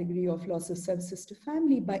pecuniary category of loss of services to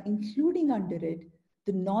family by including under it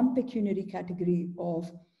the non-pecuniary category of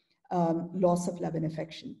loss of love and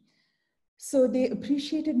affection. So they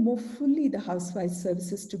appreciated more fully the housewife's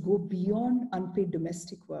services to go beyond unpaid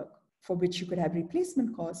domestic work, for which you could have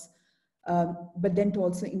replacement costs, but then to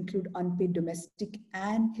also include unpaid domestic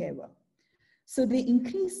and care work. So they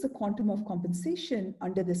increased the quantum of compensation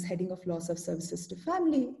under this heading of loss of services to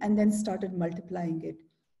family, and then started multiplying it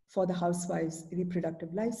for the housewife's reproductive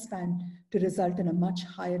lifespan to result in a much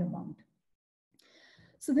higher amount.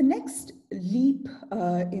 So the next leap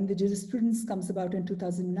in the jurisprudence comes about in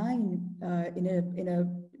 2009 in a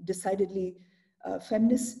decidedly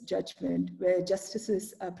feminist judgment where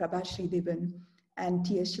Justices Prabha and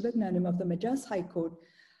T.S. Shivagnanam of the Madras High Court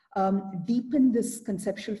deepened this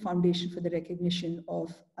conceptual foundation for the recognition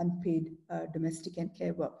of unpaid domestic and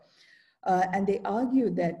care work. And they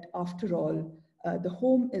argue that after all, the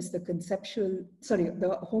home is the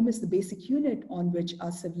home is the basic unit on which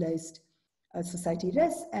our civilized society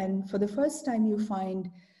rests. And for the first time, you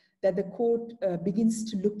find that the court begins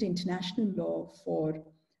to look to international law for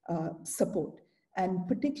support. And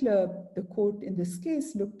particular, the court in this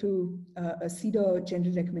case looked to a CEDAW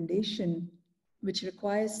general recommendation, which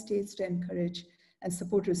requires states to encourage and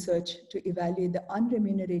support research to evaluate the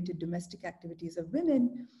unremunerated domestic activities of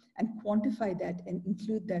women and quantify that and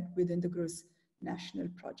include that within the gross national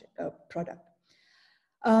product.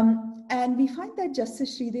 And we find that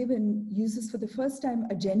Justice Sridevan uses for the first time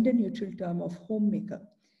a gender-neutral term of homemaker.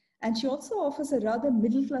 And she also offers a rather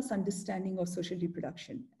middle-class understanding of social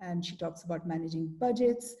reproduction. And she talks about managing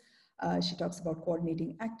budgets, she talks about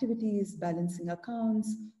coordinating activities, balancing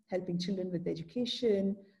accounts, helping children with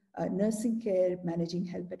education, nursing care, managing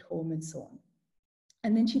help at home, and so on.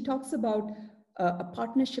 And then she talks about a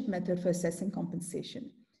partnership method for assessing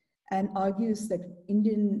compensation and argues that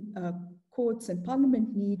Indian courts and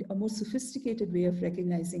parliament need a more sophisticated way of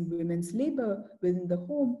recognizing women's labor within the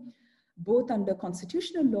home, both under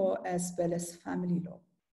constitutional law as well as family law.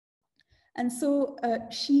 And so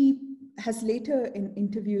she has later in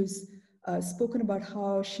interviews spoken about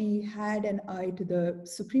how she had an eye to the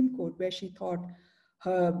Supreme Court, where she thought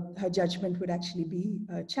her judgment would actually be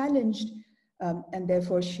challenged, and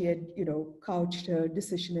therefore she had couched her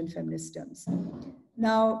decision in feminist terms.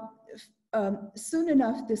 Now, soon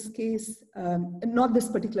enough, this case, not this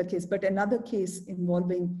particular case, but another case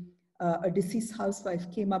involving a deceased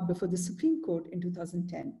housewife came up before the Supreme Court in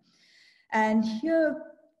 2010. And here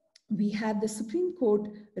we have the Supreme Court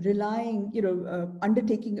relying,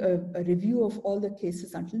 undertaking a review of all the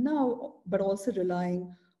cases until now, but also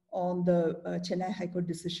relying on the Chennai High Court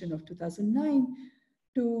decision of 2009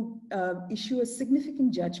 to issue a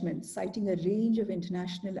significant judgment, citing a range of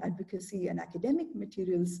international advocacy and academic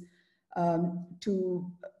materials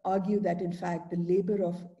to argue that, in fact, the labor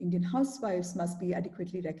of Indian housewives must be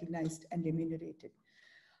adequately recognized and remunerated.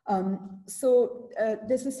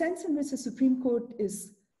 There's a sense in which the Supreme Court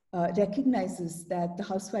recognizes that the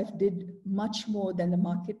housewife did much more than the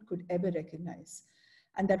market could ever recognize,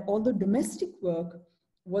 and that although domestic work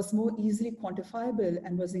was more easily quantifiable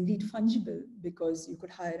and was indeed fungible because you could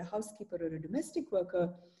hire a housekeeper or a domestic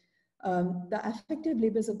worker, the affective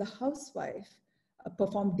labors of the housewife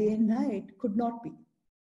performed day and night could not be,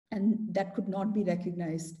 and that could not be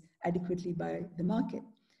recognized adequately by the market.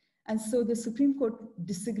 And so the Supreme Court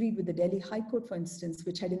disagreed with the Delhi High Court, for instance,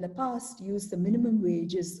 which had in the past used the minimum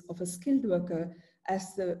wages of a skilled worker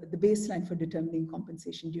as the baseline for determining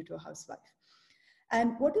compensation due to a housewife.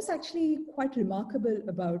 And what is actually quite remarkable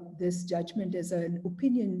about this judgment is an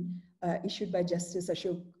opinion issued by Justice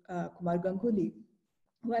Ashok Kumar Ganguly,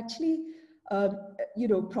 who actually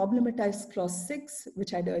problematized Clause 6,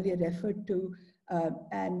 which I'd earlier referred to,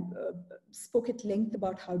 and spoke at length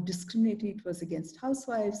about how discriminatory it was against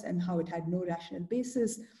housewives and how it had no rational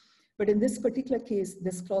basis. But in this particular case,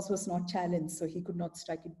 this clause was not challenged, so he could not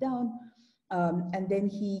strike it down. And then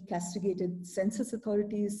he castigated census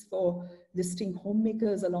authorities for listing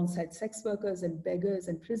homemakers alongside sex workers and beggars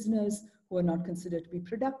and prisoners who are not considered to be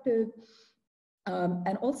productive.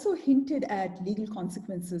 And also hinted at legal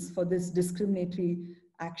consequences for this discriminatory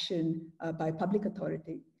action by public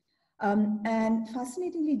authority. And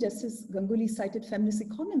fascinatingly, Justice Ganguly cited feminist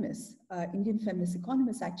economists, Indian feminist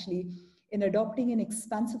economists actually, in adopting an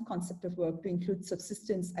expansive concept of work to include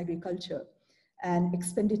subsistence agriculture and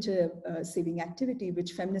expenditure saving activity,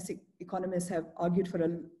 which feminist economists have argued for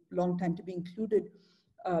a long time to be included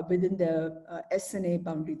within the SNA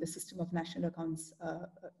boundary, the System of National Accounts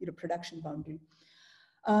production boundary.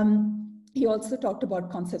 He also talked about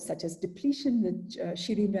concepts such as depletion, which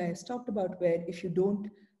Shireen Rai has talked about, where if you don't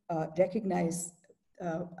recognize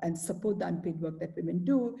and support the unpaid work that women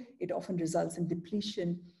do, it often results in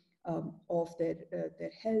depletion of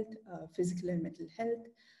their health, physical and mental health.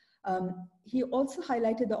 He also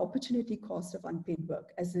highlighted the opportunity cost of unpaid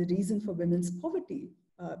work as a reason for women's poverty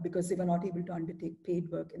because they were not able to undertake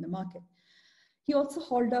paid work in the market. He also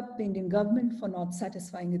hauled up the Indian government for not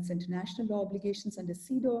satisfying its international law obligations under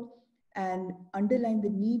CEDAW and underlined the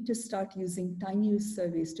need to start using time use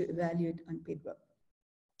surveys to evaluate unpaid work.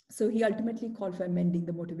 So he ultimately called for amending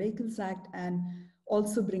the Motor Vehicles Act and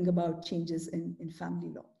also bring about changes in family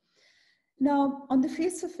law. Now, on the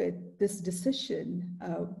face of it, this decision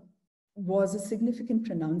was a significant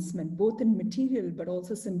pronouncement, both in material but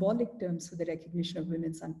also symbolic terms for the recognition of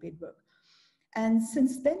women's unpaid work. And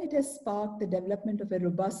since then, it has sparked the development of a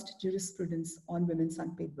robust jurisprudence on women's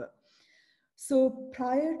unpaid work. So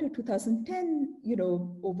prior to 2010,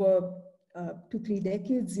 over 2-3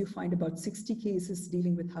 decades, you find about 60 cases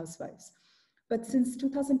dealing with housewives. But since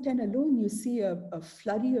 2010 alone, you see a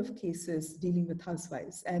flurry of cases dealing with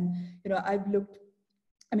housewives. And I've looked,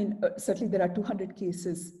 certainly there are 200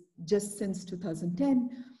 cases just since 2010,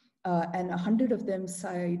 and 100 of them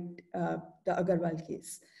cite the Agarwal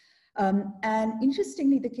case. And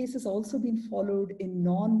interestingly, the case has also been followed in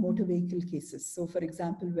non-motor vehicle cases. So for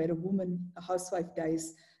example, where a housewife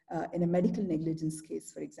dies in a medical negligence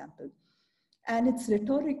case, for example. And its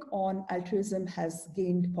rhetoric on altruism has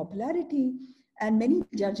gained popularity, and many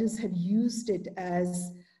judges have used it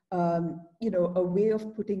as a way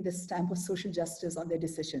of putting the stamp of social justice on their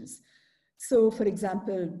decisions. So for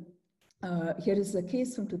example, here is a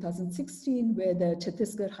case from 2016 where the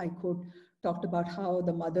Chhattisgarh High Court talked about how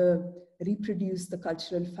the mother reproduced the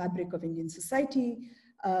cultural fabric of Indian society.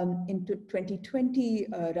 In 2020,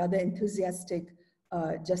 rather enthusiastic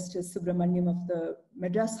Justice Subramaniam of the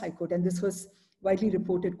Madras High Court, and this was widely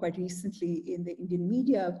reported quite recently in the Indian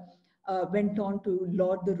media, went on to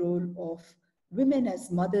laud the role of women as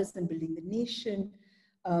mothers in building the nation.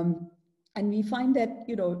 And we find that,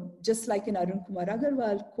 just like in Arun Kumar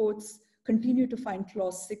Agarwal, courts continue to find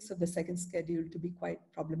Clause 6 of the second schedule to be quite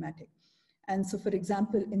problematic. And so, for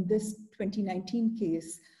example, in this 2019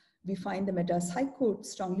 case, we find the Madras High Court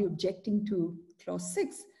strongly objecting to Clause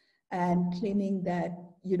 6 and claiming that,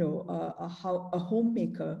 a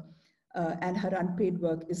homemaker and her unpaid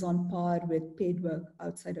work is on par with paid work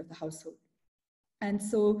outside of the household. And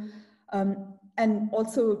so, and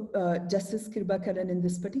also Justice Kirbakaran in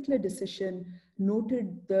this particular decision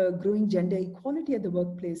noted the growing gender equality at the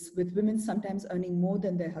workplace, with women sometimes earning more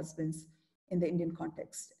than their husbands in the Indian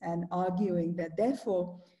context, and arguing that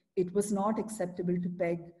therefore it was not acceptable to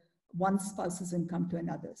peg one spouse's income to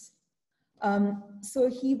another's. So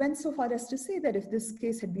he went so far as to say that if this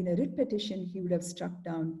case had been a writ petition, he would have struck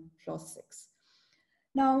down Clause 6.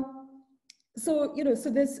 Now, So, so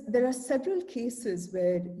there are several cases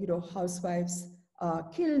where, housewives are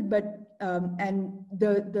killed, but, and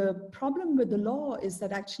the problem with the law is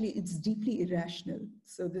that actually it's deeply irrational.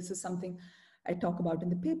 So this is something I talk about in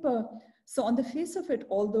the paper. So on the face of it,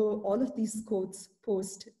 although all of these courts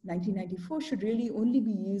post 1994 should really only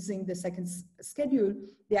be using the second schedule,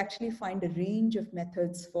 they actually find a range of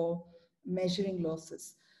methods for measuring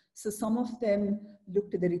losses. So some of them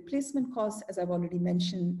looked at the replacement cost, as I've already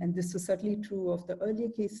mentioned, and this was certainly true of the earlier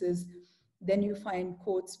cases. Then you find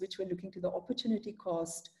courts which were looking to the opportunity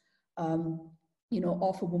cost,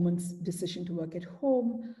 of a woman's decision to work at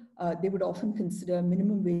home. They would often consider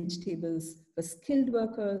minimum wage tables for skilled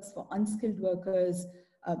workers, for unskilled workers.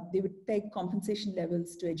 They would peg compensation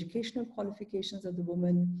levels to educational qualifications of the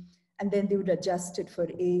woman, and then they would adjust it for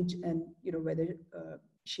age and whether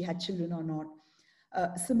she had children or not.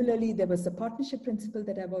 Similarly, there was the partnership principle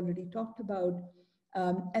that I've already talked about.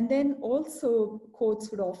 And then also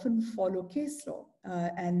courts would often follow case law.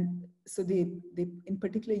 And so they in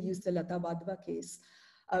particular used the Lata Vadva case,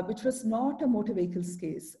 which was not a motor vehicles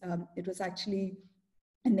case. It was actually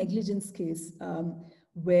a negligence case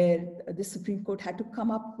where the Supreme Court had to come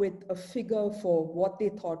up with a figure for what they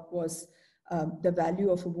thought was the value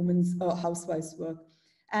of a woman's housewife's work.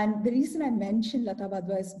 And the reason I mentioned Lata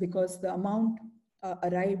Vadva is because the amount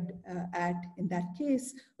arrived at in that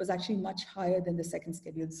case was actually much higher than the second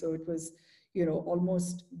schedule. So it was,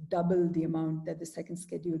 almost double the amount that the second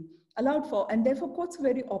schedule allowed for. And therefore courts were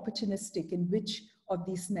very opportunistic in which of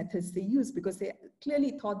these methods they used, because they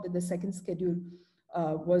clearly thought that the second schedule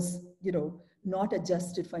was, not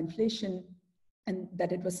adjusted for inflation and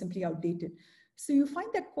that it was simply outdated. So you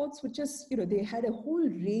find that courts would just, they had a whole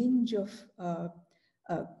range of,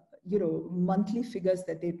 monthly figures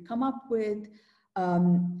that they'd come up with.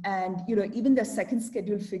 And even the second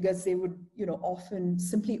schedule figures, they would often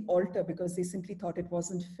simply alter because they simply thought it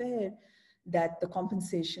wasn't fair that the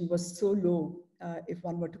compensation was so low if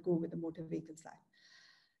one were to go with the Motor Vehicles Act.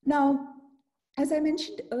 Now, as I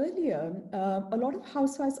mentioned earlier, a lot of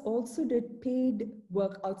housewives also did paid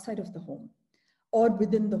work outside of the home or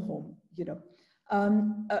within the home,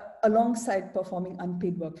 alongside performing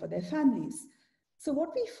unpaid work for their families. So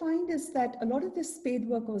what we find is that a lot of this paid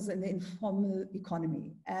work was in the informal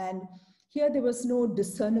economy. And here there was no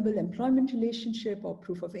discernible employment relationship or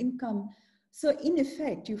proof of income. So in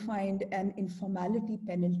effect, you find an informality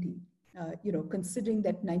penalty, considering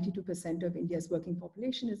that 92% of India's working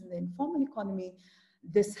population is in the informal economy.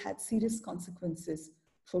 This had serious consequences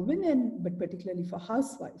for women, but particularly for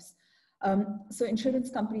housewives. So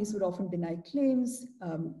insurance companies would often deny claims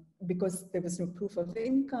because there was no proof of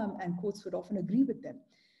income, and courts would often agree with them.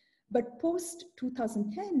 But post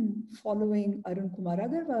 2010, following Arun Kumar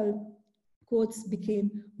Agarwal, courts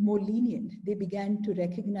became more lenient. They began to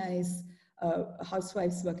recognize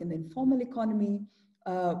housewives' work in the informal economy.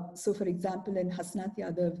 So for example, in Hasnat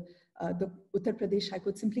Yadav, the Uttar Pradesh High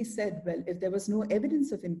Court simply said, well, if there was no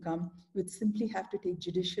evidence of income, we'd simply have to take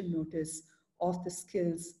judicial notice of the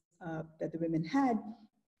skills that the women had.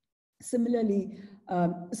 Similarly,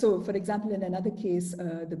 so for example, in another case,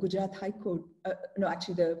 the Gujarat High Court,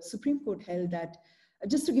 the Supreme Court held that,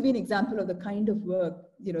 just to give you an example of the kind of work,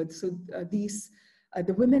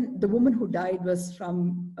 the woman who died was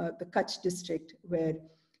from the Kutch district, where,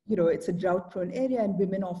 it's a drought-prone area, and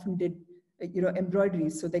women often did, embroidery.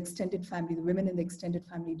 So the women in the extended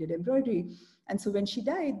family did embroidery. And so when she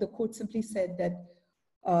died, the court simply said that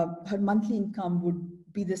her monthly income would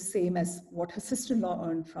be the same as what her sister-in-law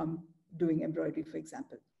earned from doing embroidery, for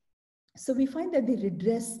example. So we find that they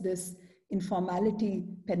redress this informality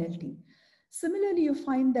penalty. Similarly, you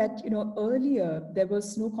find that earlier there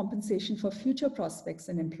was no compensation for future prospects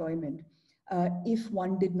in employment if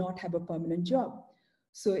one did not have a permanent job.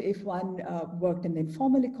 So if one worked in the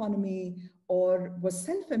informal economy or was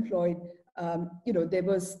self-employed, there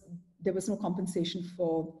was no compensation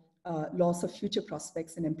for loss of future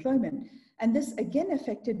prospects in employment. And this again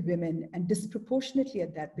affected women, and disproportionately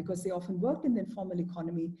at that, because they often worked in the informal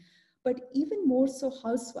economy, but even more so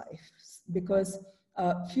housewives, because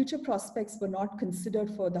future prospects were not considered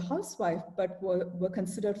for the housewife, but were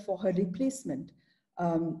considered for her replacement,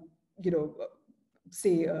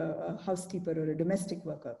 say a housekeeper or a domestic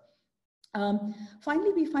worker.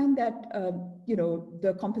 Finally, we find that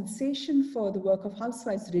the compensation for the work of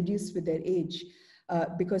housewives reduced with their age,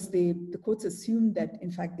 because the courts assumed that, in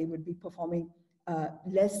fact, they would be performing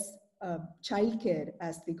less childcare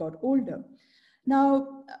as they got older.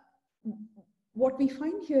 Now, what we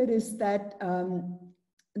find here is that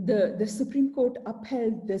the Supreme Court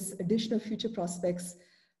upheld this additional future prospects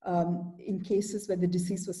in cases where the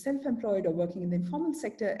deceased was self-employed or working in the informal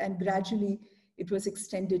sector, and gradually it was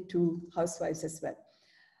extended to housewives as well.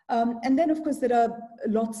 And then, of course, there are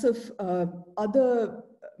lots of other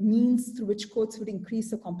means through which courts would increase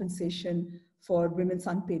the compensation for women's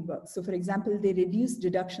unpaid work. So, for example, they reduced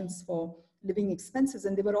deductions for living expenses,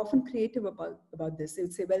 and they were often creative about this. They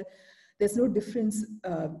would say, well, there's no difference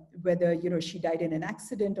whether she died in an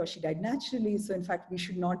accident or she died naturally. So, in fact, we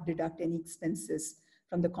should not deduct any expenses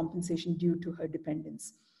from the compensation due to her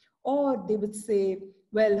dependents. Or they would say,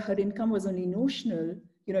 well, her income was only notional.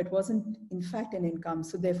 It wasn't in fact an income,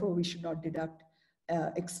 so therefore we should not deduct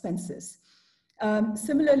expenses.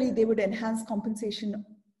 Similarly, they would enhance compensation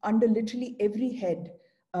under literally every head,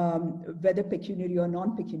 whether pecuniary or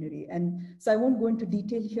non-pecuniary. And so I won't go into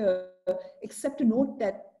detail here, except to note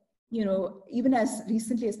that, even as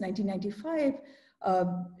recently as 1995,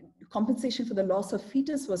 compensation for the loss of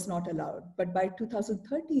fetus was not allowed. But by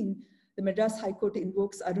 2013, the Madras High Court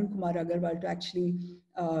invokes Arun Kumar Agarwal to actually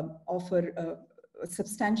offer a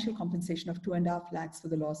substantial compensation of 2.5 lakhs for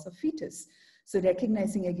the loss of fetus. So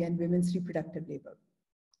recognizing again women's reproductive labor.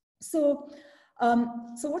 So,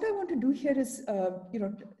 so what I want to do here is,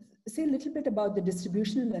 say a little bit about the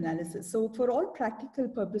distributional analysis. So for all practical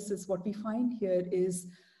purposes, what we find here is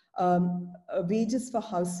a wages for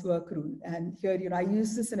housework rule. And here, I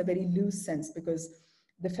use this in a very loose sense because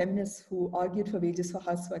the feminists who argued for wages for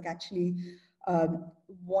housework actually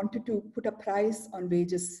wanted to put a price on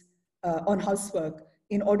wages on housework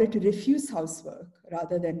in order to refuse housework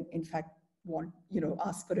rather than, in fact,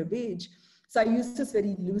 ask for a wage. So I use this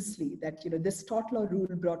very loosely that, this tort law rule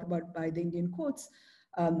brought about by the Indian courts,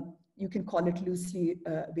 you can call it loosely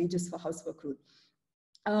wages for housework rule.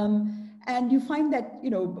 And you find that,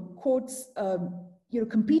 courts,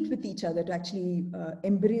 compete with each other to actually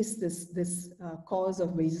embrace this cause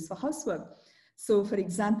of wages for housework. So for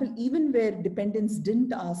example, even where dependents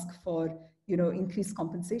didn't ask for, increased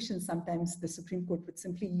compensation, sometimes the Supreme Court would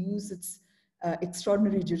simply use its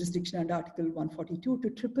extraordinary jurisdiction under Article 142 to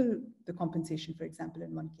triple the compensation, for example,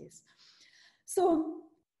 in one case. So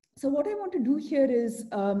what I want to do here is,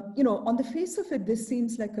 on the face of it, this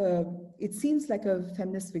seems like it seems like a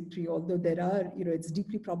feminist victory, although there are, it's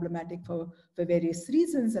deeply problematic for various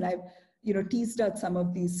reasons. And I've, teased out some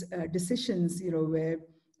of these decisions, where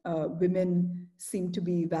women seem to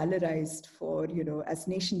be valorized for, as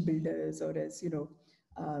nation builders or as,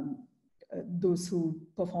 those who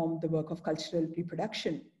perform the work of cultural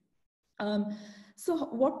reproduction. So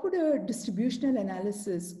what would a distributional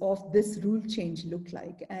analysis of this rule change look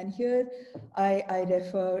like? And here I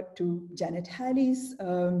refer to Janet Halley's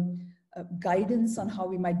guidance on how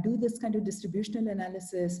we might do this kind of distributional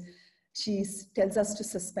analysis. She tells us to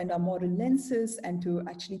suspend our moral lenses and to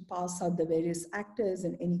actually pass out the various actors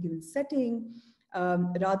in any given setting.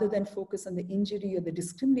 Rather than focus on the injury or the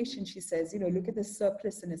discrimination, she says, look at the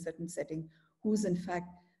surplus in a certain setting, who's in fact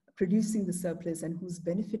producing the surplus and who's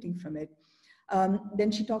benefiting from it.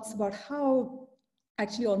 Then she talks about how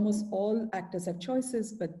actually almost all actors have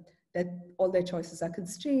choices, but that all their choices are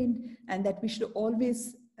constrained, and that we should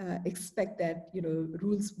always expect that,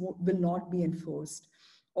 rules will not be enforced,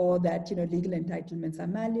 or that, legal entitlements are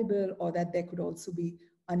malleable, or that there could also be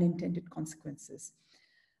unintended consequences.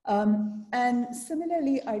 And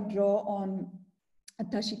similarly, I draw on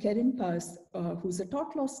Tashi Kerinpas, who's a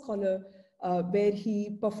tort law scholar, where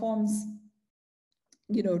he performs,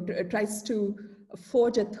 tries to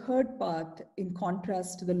forge a third path in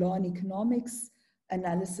contrast to the law and economics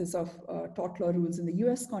analysis of tort law rules in the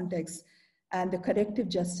US context and the corrective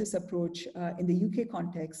justice approach in the UK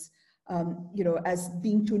context, as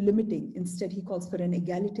being too limiting. Instead, he calls for an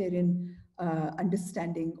egalitarian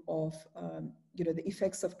understanding of the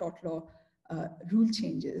effects of tort law rule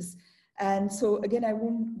changes. And so again, I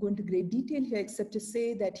won't go into great detail here, except to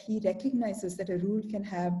say that he recognizes that a rule can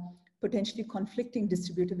have potentially conflicting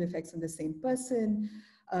distributive effects on the same person.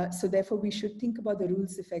 So therefore, we should think about the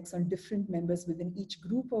rule's effects on different members within each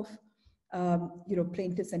group of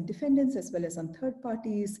plaintiffs and defendants, as well as on third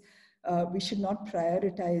parties. We should not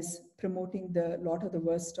prioritize promoting the lot or the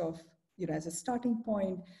worst of, as a starting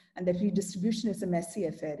point, and that redistribution is a messy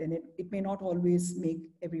affair, and it may not always make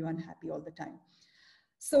everyone happy all the time.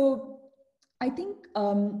 So I think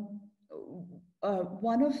one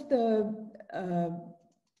of the,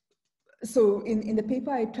 so in the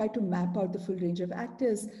paper, I try to map out the full range of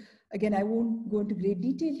actors. Again, I won't go into great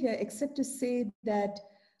detail here, except to say that,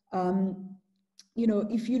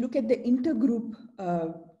 if you look at the intergroup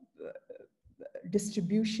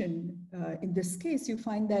distribution in this case, you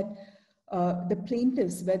find that the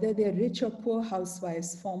plaintiffs, whether they're rich or poor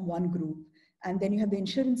housewives, form one group, And then you have the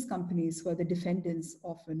insurance companies who are the defendants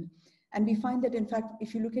often. And we find that, in fact,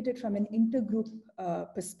 if you look at it from an intergroup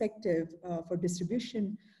perspective for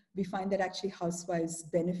distribution, we find that actually housewives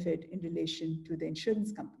benefit in relation to the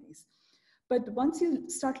insurance companies. But once you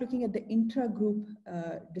start looking at the intra-group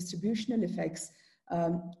distributional effects,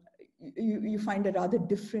 you find a rather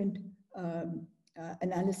different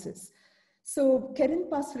analysis. So Karen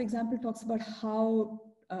Pass, for example, talks about how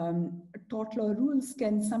tort law rules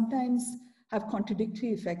can sometimes have contradictory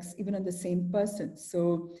effects even on the same person.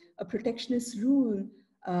 So a protectionist rule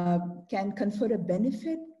can confer a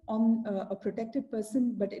benefit on a protected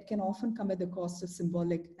person, but it can often come at the cost of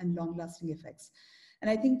symbolic and long-lasting effects. And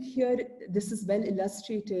I think here, this is well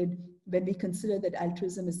illustrated when we consider that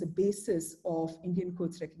altruism is the basis of Indian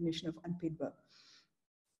court's recognition of unpaid work.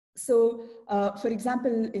 So, for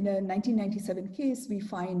example, in a 1997 case, we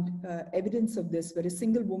find evidence of this where a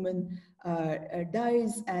single woman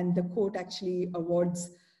dies and the court actually awards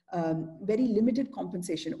very limited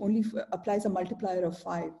compensation, only applies a multiplier of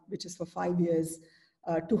 5, which is for 5 years,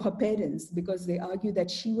 to her parents, because they argue that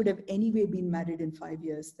she would have anyway been married in 5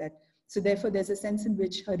 years. So therefore, there's a sense in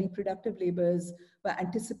which her reproductive labors were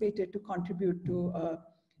anticipated to contribute to her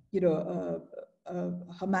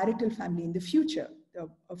marital family in the future,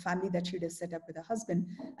 a family that she'd have set up with her husband,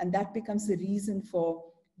 and that becomes the reason for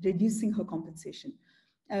reducing her compensation.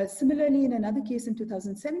 Similarly, in another case in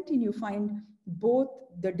 2017, you find both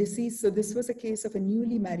the deceased, so this was a case of a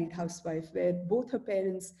newly married housewife where both her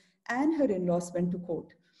parents and her in-laws went to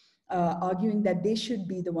court, arguing that they should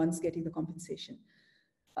be the ones getting the compensation.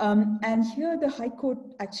 And here the High Court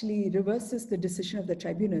actually reverses the decision of the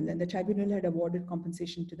tribunal, and the tribunal had awarded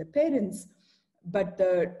compensation to the parents, but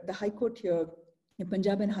the High Court here, the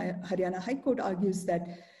Punjab and Haryana High Court argues that,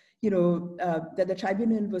 that the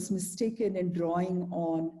tribunal was mistaken in drawing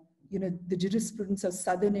on, the jurisprudence of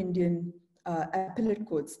Southern Indian appellate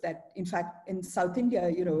courts, that in fact in South India,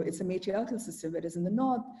 it's a matriarchal system, whereas in the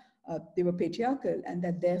North, they were patriarchal, and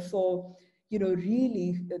that therefore,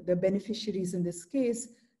 really the beneficiaries in this case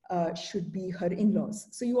should be her in-laws.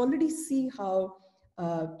 So you already see how,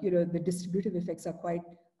 the distributive effects are quite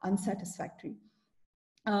unsatisfactory.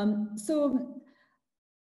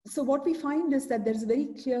 So what we find is that there's a very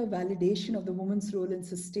clear validation of the woman's role in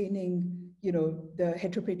sustaining, the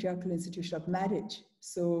heteropatriarchal institution of marriage.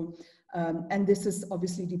 So, and this is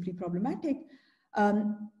obviously deeply problematic.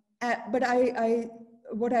 But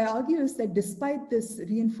what I argue is that despite this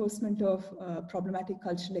reinforcement of problematic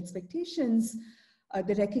cultural expectations,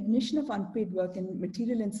 the recognition of unpaid work in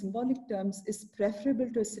material and symbolic terms is preferable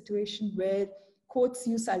to a situation where courts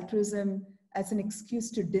use altruism as an excuse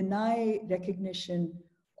to deny recognition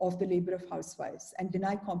of the labor of housewives and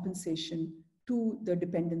deny compensation to the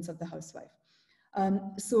dependents of the housewife.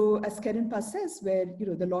 So as Karen Pass says, where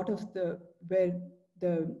where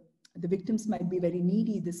the victims might be very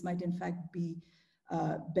needy, this might in fact be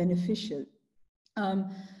beneficial.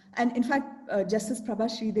 And in fact, Justice Prabha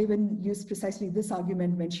Sridevan used precisely this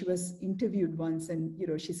argument when she was interviewed once, and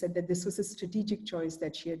she said that this was a strategic choice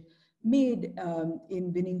that she had made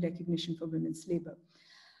in winning recognition for women's labor.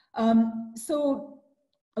 So,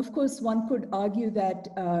 of course, one could argue that,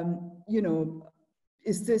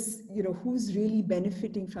 is this, who's really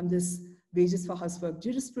benefiting from this wages for housework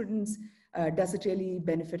jurisprudence? Does it really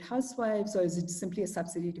benefit housewives, or is it simply a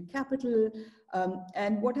subsidy to capital?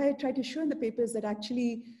 And what I try to show in the paper is that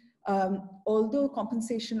actually, although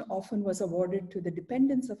compensation often was awarded to the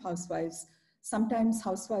dependents of housewives, sometimes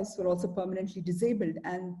housewives were also permanently disabled,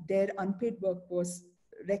 and their unpaid work was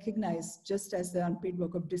recognized just as the unpaid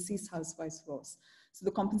work of deceased housewives was. So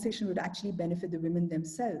the compensation would actually benefit the women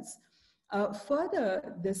themselves.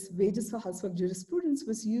 Further, this wages for housework jurisprudence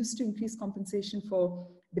was used to increase compensation for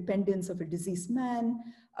dependents of a deceased man,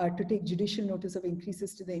 to take judicial notice of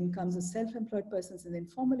increases to the incomes of self-employed persons in the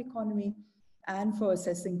informal economy, and for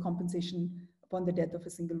assessing compensation upon the death of a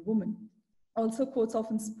single woman. Also, courts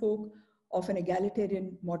often spoke of an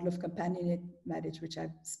egalitarian model of companionate marriage, which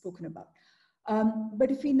I've spoken about.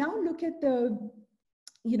 But if we now look at the,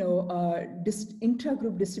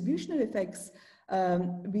 intra-group distributional effects,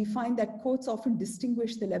 we find that courts often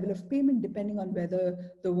distinguish the level of payment depending on whether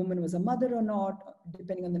the woman was a mother or not,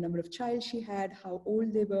 depending on the number of child she had, how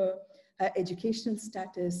old they were, her educational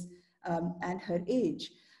status, and her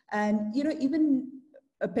age. And, even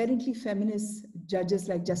apparently feminist judges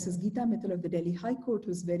like Justice Geeta Mittal of the Delhi High Court,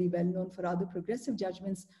 who's very well known for other progressive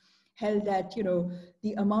judgments, held that,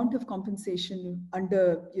 the amount of compensation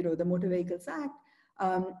under, the Motor Vehicles Act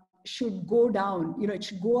should go down. It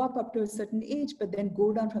should go up to a certain age, but then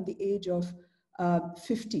go down from the age of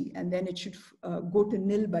 50, and then it should go to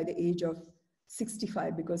nil by the age of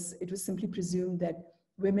 65, because it was simply presumed that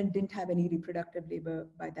women didn't have any reproductive labor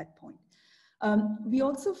by that point. We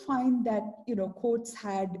also find that, courts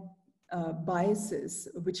had biases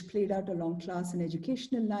which played out along class and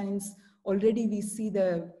educational lines. Already we see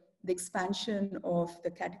the expansion of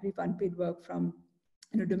the category of unpaid work from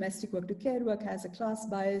domestic work to care work has a class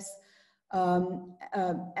bias.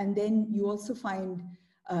 And then you also find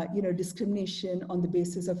discrimination on the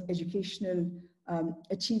basis of educational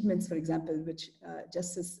achievements, for example, which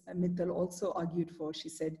Justice Mittal also argued for. She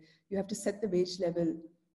said, you have to set the wage level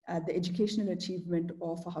at the educational achievement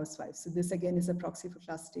of a housewife. So this again is a proxy for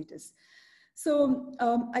class status. So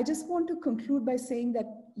I just want to conclude by saying that,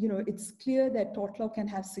 it's clear that tort law can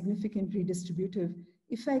have significant redistributive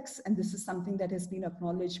effects. And this is something that has been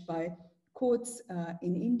acknowledged by courts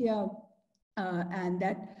in India, and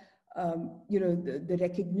that the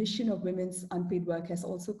recognition of women's unpaid work has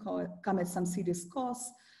also come at some serious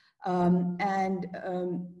costs.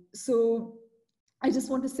 So I just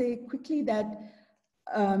want to say quickly that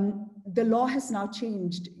the law has now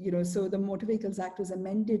changed, so the Motor Vehicles Act was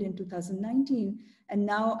amended in 2019, and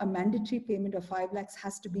now a mandatory payment of 5 lakhs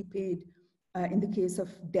has to be paid in the case of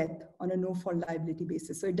death on a no-fault liability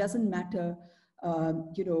basis. So it doesn't matter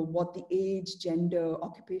what the age, gender,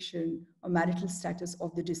 occupation, or marital status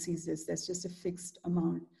of the deceased is. There's just a fixed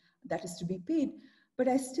amount that is to be paid. But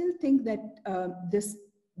I still think that this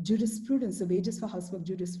jurisprudence, the wages for housework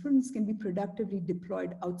jurisprudence, can be productively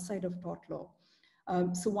deployed outside of tort law.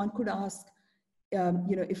 So one could ask,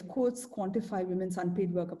 if courts quantify women's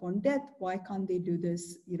unpaid work upon death, why can't they do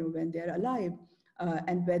this, when they're alive?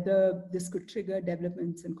 And whether this could trigger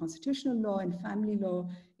developments in constitutional law and family law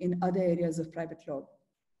in other areas of private law.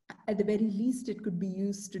 At the very least, it could be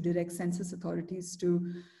used to direct census authorities to,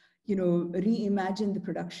 reimagine the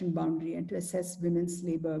production boundary and to assess women's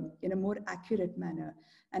labor in a more accurate manner.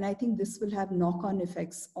 And I think this will have knock-on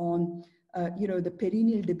effects on, the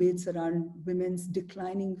perennial debates around women's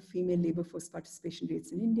declining female labor force participation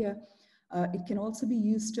rates in India. It can also be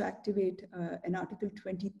used to activate an Article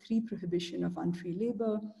 23 prohibition of unfree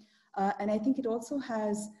labor. And I think it also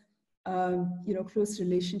has, close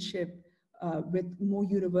relationship with more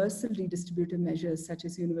universal redistributive measures such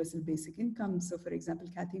as universal basic income. So for example,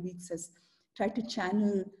 Kathy Weeks has tried to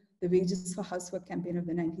channel the wages for housework campaign of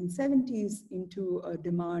the 1970s into a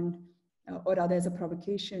demand, or rather as a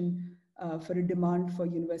provocation for a demand for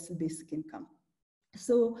universal basic income.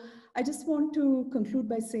 So I just want to conclude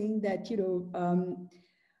by saying that,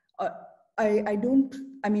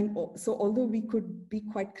 so although we could be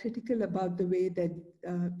quite critical about the way that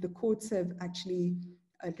the courts have actually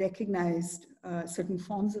recognized certain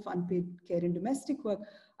forms of unpaid care in domestic work,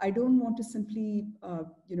 I don't want to simply,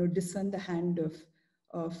 discern the hand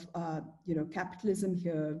of capitalism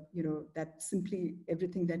here, that simply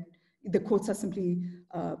everything that the courts are simply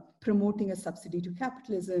promoting a subsidy to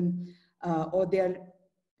capitalism, or they are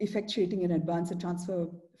effectuating an advance transfer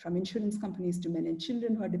from insurance companies to men and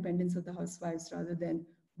children who are dependents of the housewives rather than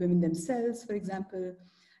women themselves, for example.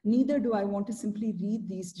 Neither do I want to simply read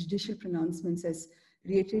these judicial pronouncements as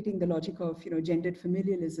reiterating the logic of gendered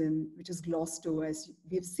familialism, which is glossed over, as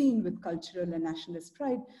we've seen with cultural and nationalist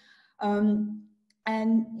pride.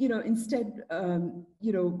 Instead,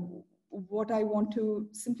 what I want to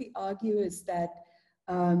simply argue is that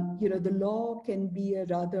the law can be a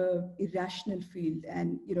rather irrational field.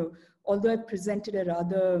 And, although I presented a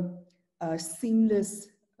rather seamless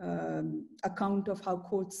account of how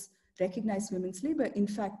courts recognize women's labor, in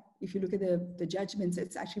fact, if you look at the judgments,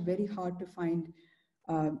 it's actually very hard to find,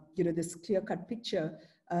 this clear-cut picture.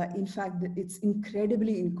 In fact, it's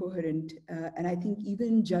incredibly incoherent. And I think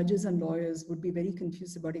even judges and lawyers would be very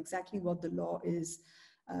confused about exactly what the law is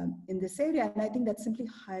in this area. And I think that simply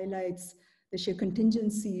highlights the sheer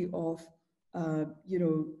contingency of,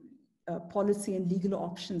 policy and legal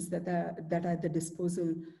options that are at the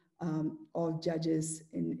disposal of judges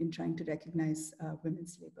in trying to recognize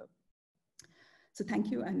women's labor. So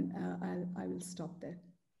thank you, and I will stop there.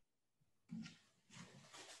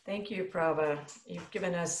 Thank you, Prabha. You've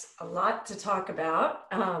given us a lot to talk about,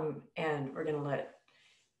 and we're going to let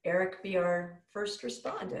Eric be our first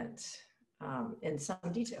respondent in some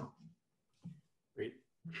detail. Great.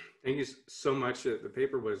 Thank you so much. The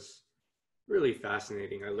paper was really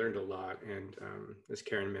fascinating. I learned a lot. And as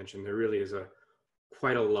Karen mentioned, there really is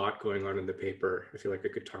quite a lot going on in the paper. I feel like I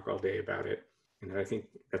could talk all day about it. And I think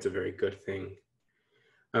that's a very good thing.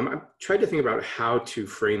 I tried to think about how to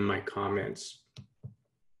frame my comments.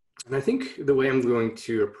 And I think the way I'm going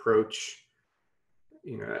to approach,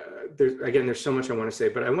 there's so much I want to say,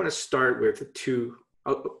 but I want to start with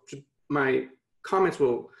my comments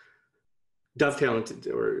will dovetail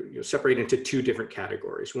into, or separate into two different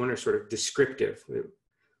categories. One are sort of descriptive,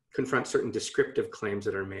 confront certain descriptive claims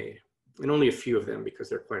that are made, and only a few of them because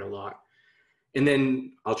they're quite a lot. And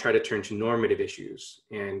then I'll try to turn to normative issues.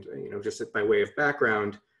 And just by way of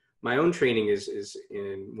background, my own training is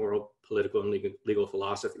in moral, political, and legal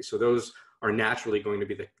philosophy. So those are naturally going to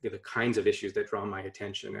be the kinds of issues that draw my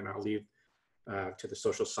attention. And I'll leave to the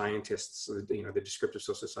social scientists, the descriptive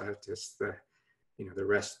social scientists, the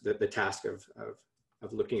rest, the task of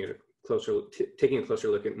looking at taking a closer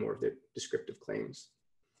look at more of the descriptive claims.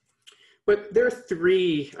 But there are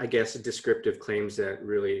three, I guess, descriptive claims that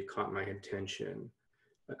really caught my attention.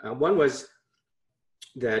 One was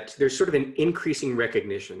that there's sort of an increasing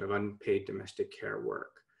recognition of unpaid domestic care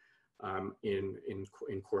work in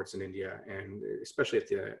courts in India, and especially at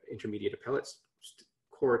the intermediate appellate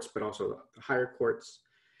courts, but also the higher courts.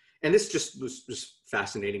 And this just was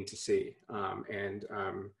fascinating to see.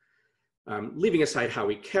 Leaving aside how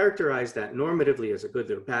we characterize that normatively as a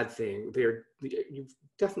good or bad thing, you've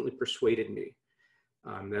definitely persuaded me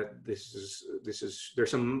that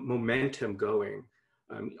there's some momentum going,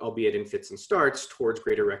 albeit in fits and starts, towards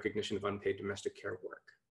greater recognition of unpaid domestic care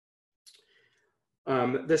work.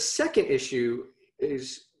 The second issue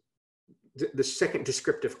is, the second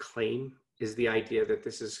descriptive claim is the idea that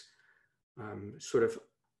this is sort of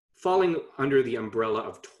falling under the umbrella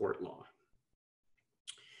of tort law.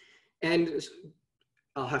 And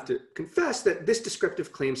I'll have to confess that this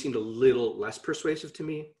descriptive claim seemed a little less persuasive to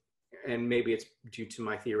me, and maybe it's due to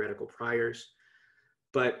my theoretical priors.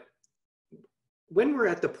 But when we're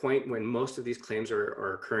at the point when most of these claims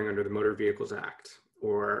are occurring under the Motor Vehicles Act,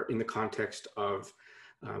 or in the context of,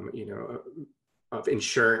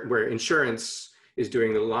 where insurance is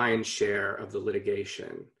doing the lion's share of the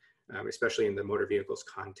litigation, especially in the motor vehicles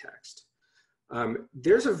context,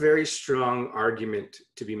 there's a very strong argument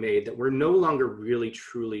to be made that we're no longer really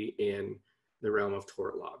truly in the realm of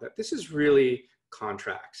tort law, that this is really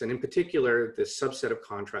contracts, and in particular, this subset of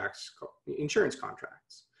contracts called insurance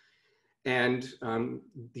contracts. And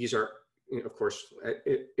these are, of course,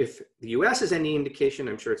 if the US is any indication,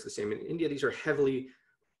 I'm sure it's the same in India, these are heavily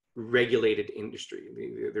regulated industry,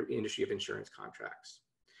 the industry of insurance contracts.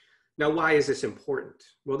 Now, why is this important?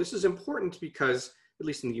 Well, this is important because, at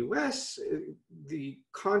least in the US, the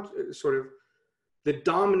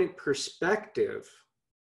dominant perspective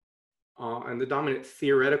and the dominant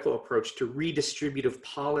theoretical approach to redistributive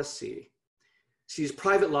policy sees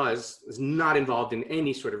private law as not involved in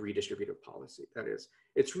any sort of redistributive policy. That is,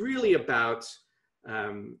 it's really about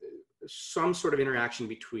some sort of interaction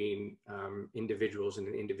between individuals in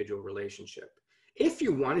an individual relationship. If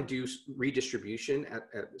you want to do redistribution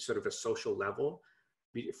at sort of a social level,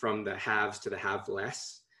 from the haves to the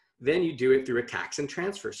have-less, then you do it through a tax and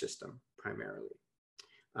transfer system primarily.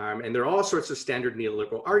 And there are all sorts of standard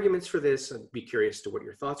neoliberal arguments for this. I'd be curious to what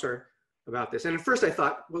your thoughts are about this. And at first I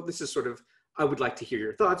thought, well, this is sort of, I would like to hear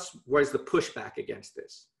your thoughts. What is the pushback against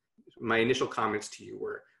this? My initial comments to you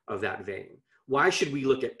were of that vein. Why should we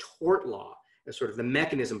look at tort law as sort of the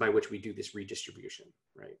mechanism by which we do this redistribution,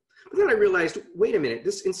 right? But then I realized, wait a minute,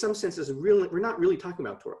 this in some sense is we're not really talking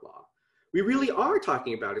about tort law. We really are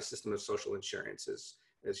talking about a system of social insurance, as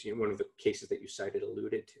one of the cases that you cited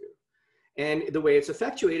alluded to. And the way it's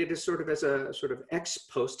effectuated is sort of as a sort of ex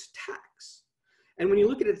post tax. And when you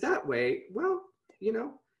look at it that way, well,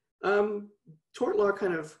 tort law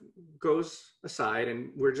kind of goes aside,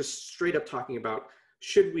 and we're just straight up talking about,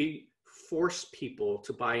 should we force people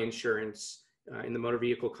to buy insurance in the motor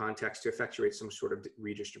vehicle context to effectuate some sort of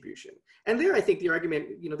redistribution? And there, I think the argument,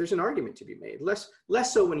 there's an argument to be made,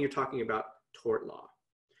 less so when you're talking about tort law.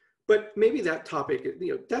 But maybe that topic,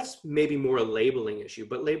 that's maybe more a labeling issue,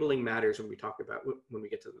 but labeling matters when we talk about, when we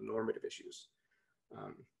get to the normative issues.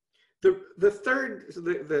 The third,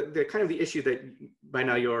 the kind of the issue that by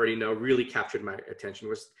now you already know really captured my attention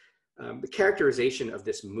was the characterization of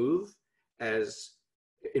this move as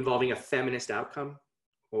involving a feminist outcome,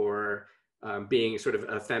 or being sort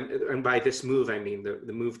of and by this move, I mean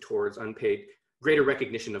the move towards greater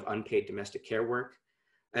recognition of unpaid domestic care work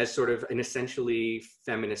as sort of an essentially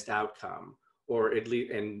feminist outcome, or at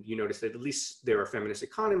least, and you notice that at least there are feminist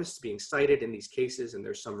economists being cited in these cases, and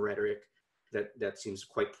there's some rhetoric that seems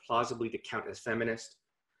quite plausibly to count as feminist.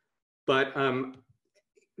 But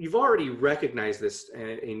you've already recognized this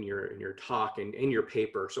in your talk and in your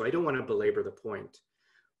paper, so I don't want to belabor the point.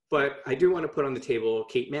 But I do want to put on the table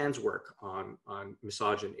Kate Mann's work on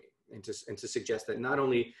misogyny, and to suggest that not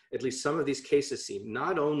only, at least some of these cases seem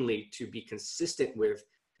not only to be consistent with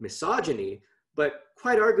misogyny, but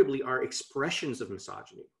quite arguably are expressions of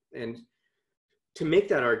misogyny. And to make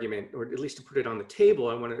that argument, or at least to put it on the table,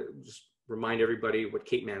 I want to just remind everybody what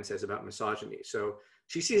Kate Mann says about misogyny. So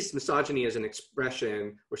she sees misogyny as an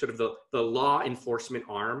expression or sort of the law enforcement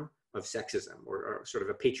arm of sexism, or sort of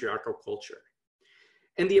a patriarchal culture.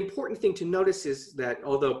 And the important thing to notice is that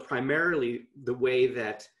although primarily the way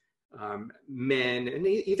that men and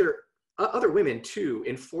either other women too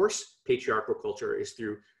enforce patriarchal culture is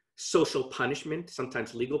through social punishment,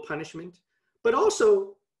 sometimes legal punishment, but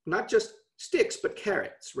also not just sticks, but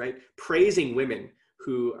carrots, right? Praising women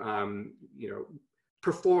who,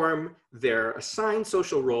 perform their assigned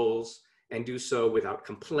social roles and do so without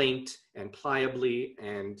complaint and pliably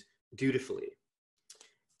and dutifully.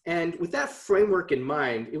 And with that framework in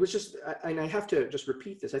mind, it was just, and I have to just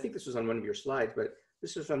repeat this, I think this was on one of your slides, but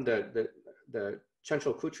this is from the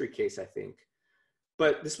Chanchal Kutri case, I think.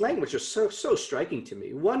 But this language is so striking to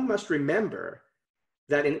me. One must remember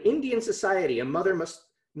that in Indian society, a mother must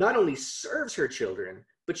not only serves her children,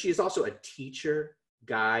 but she is also a teacher,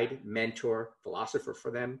 guide, mentor, philosopher for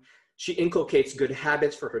them. She inculcates good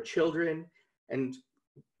habits for her children, and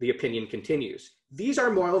the opinion continues. These are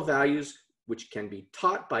moral values which can be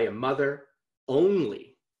taught by a mother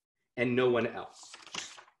only and no one else.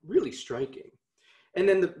 Really striking. And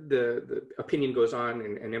then the opinion goes on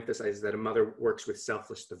and emphasizes that a mother works with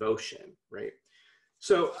selfless devotion, right?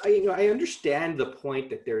 So I understand the point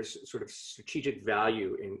that there's sort of strategic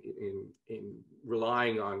value in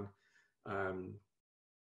relying on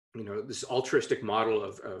this altruistic model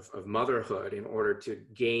of motherhood in order to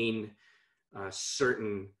gain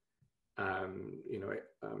certain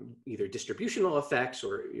either distributional effects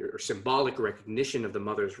or symbolic recognition of the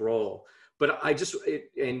mother's role. But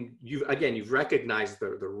you've recognized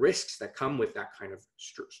the risks that come with that kind of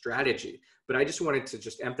strategy. But I just wanted to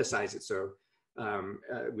just emphasize it so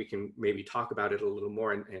we can maybe talk about it a little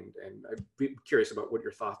more, and I'd be curious about what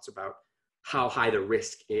your thoughts about how high the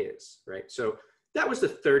risk is, right? So that was the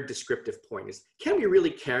third descriptive point, is can we really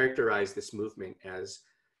characterize this movement as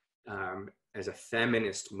a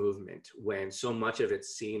feminist movement when so much of it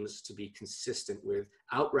seems to be consistent with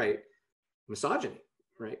outright misogyny,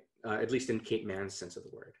 right? At least in Kate Mann's sense of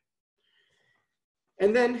the word.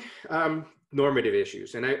 And then normative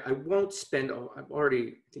issues. And I won't spend, I've already,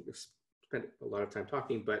 I think we've spent a lot of time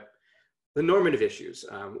talking, but the normative issues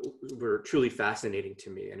were truly fascinating to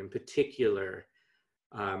me. And in particular,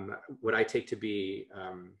 what I take to be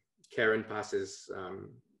Karen Pass's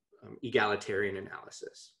egalitarian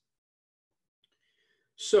analysis.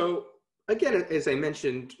 So again, as I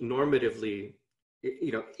mentioned, normatively,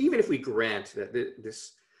 even if we grant that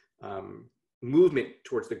this movement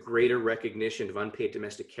towards the greater recognition of unpaid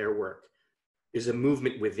domestic care work is a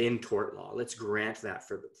movement within tort law, let's grant that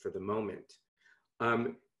for the moment.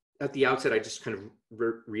 At the outset, I just kind of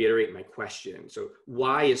reiterate my question. So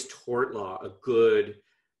why is tort law a good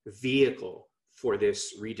vehicle for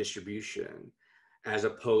this redistribution, as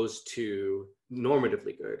opposed to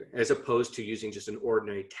normatively good, as opposed to using just an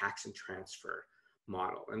ordinary tax and transfer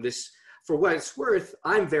model? And this, for what it's worth,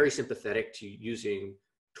 I'm very sympathetic to using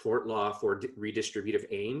tort law for redistributive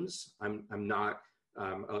aims. I'm not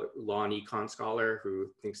a law and econ scholar who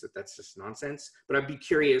thinks that that's just nonsense, but I'd be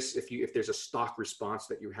curious if there's a stock response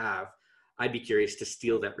that you have, I'd be curious to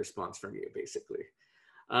steal that response from you, basically.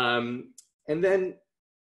 And then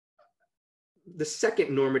the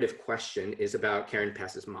second normative question is about Karen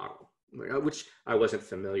Pass's model, which I wasn't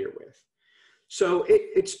familiar with. So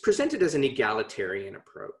it's presented as an egalitarian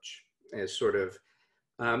approach, as sort of,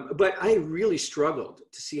 but I really struggled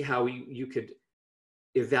to see how you could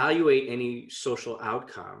evaluate any social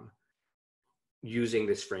outcome using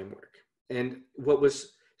this framework. And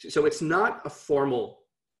so it's not a formal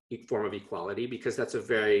form of equality, because that's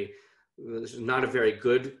not a very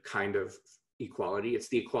good kind of equality. It's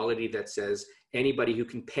the equality that says anybody who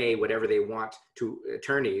can pay whatever they want to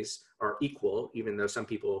attorneys are equal, even though some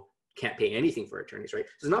people can't pay anything for attorneys, right?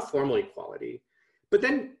 So it's not formal equality. But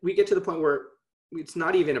then we get to the point where it's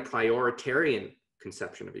not even a prioritarian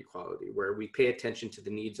conception of equality, where we pay attention to the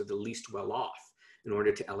needs of the least well-off in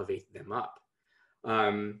order to elevate them up.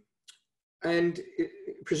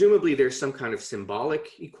 Presumably there's some kind of symbolic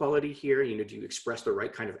equality here. Do you express the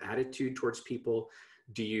right kind of attitude towards people?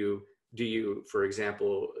 Do you, for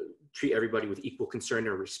example, treat everybody with equal concern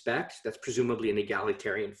or respect? That's presumably an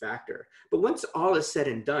egalitarian factor. But once all is said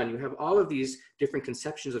and done, you have all of these different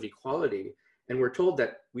conceptions of equality, and we're told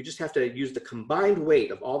that we just have to use the combined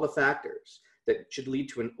weight of all the factors that should lead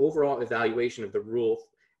to an overall evaluation of the rule.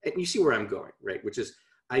 And you see where I'm going, right? Which is,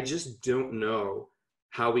 I just don't know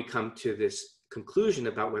how we come to this conclusion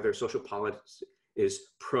about whether social politics is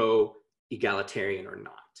pro-egalitarian or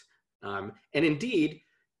not. And indeed,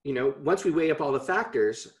 once we weigh up all the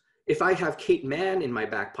factors, if I have Kate Mann in my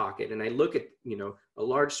back pocket and I look at, you know, a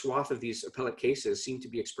large swath of these appellate cases seem to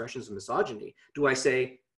be expressions of misogyny, do I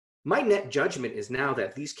say, my net judgment is now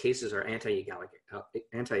that these cases are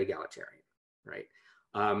anti-egalitarian, right?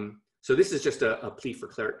 So this is just a plea for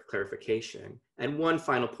clarification. And one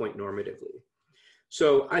final point normatively.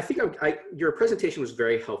 So I think your presentation was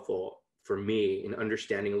very helpful for me in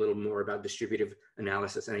understanding a little more about distributive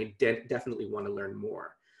analysis, and I definitely want to learn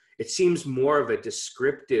more. It seems more of a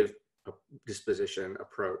descriptive disposition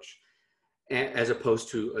approach as opposed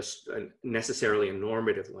to necessarily a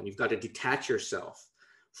normative one. You've got to detach yourself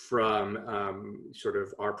from sort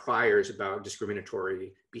of our priors about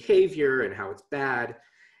discriminatory behavior and how it's bad,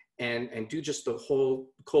 and do just the whole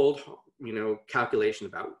cold, you know, calculation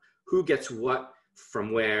about who gets what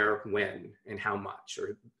from where, when, and how much.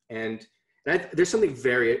 And there's something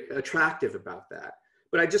very attractive about that.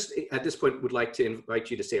 But I just, at this point, would like to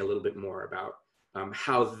invite you to say a little bit more about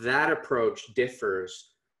how that approach differs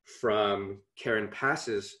from Karen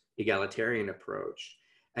Pass's egalitarian approach,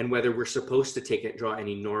 and whether we're supposed to draw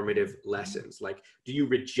any normative lessons. Like, do you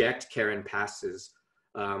reject Karen Pass's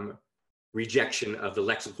rejection of the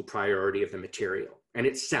lexical priority of the material? And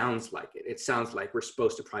it sounds like it. It sounds like we're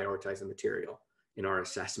supposed to prioritize the material in our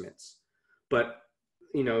assessments. But,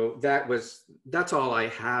 you know, that's all I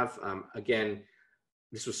have. Again,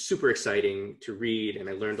 this was super exciting to read, and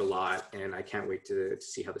I learned a lot, and I can't wait to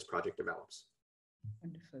see how this project develops.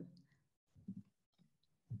 Wonderful.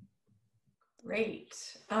 Great.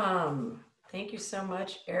 Thank you so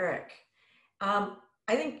much, Eric. I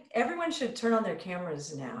think everyone should turn on their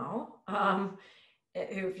cameras now,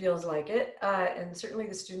 who feels like it, and certainly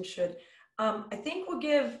the students should. I think we'll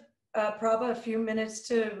give Prabha a few minutes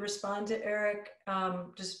to respond to Eric,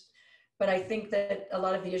 but I think that a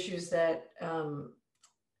lot of the issues that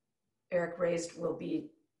Eric raised will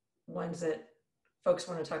be ones that folks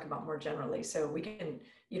want to talk about more generally. So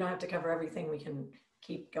you don't have to cover everything. We can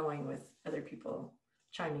keep going with other people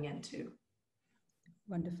chiming in too.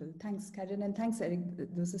 Wonderful. Thanks, Karen, and thanks, Eric.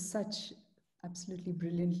 Those are such absolutely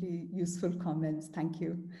brilliantly useful comments. Thank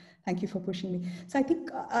you. Thank you for pushing me. So I think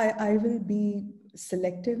I will be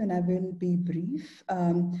selective and I will be brief.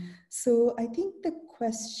 So I think the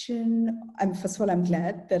question, first of all, I'm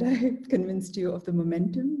glad that I convinced you of the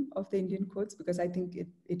momentum of the Indian courts, because I think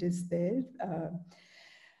it is there,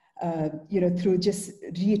 you know, through just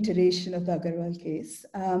reiteration of the Agarwal case.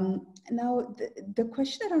 Now, the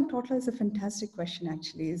question around tort law is a fantastic question,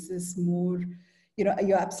 actually. Is this more, you know,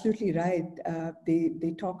 you're absolutely right.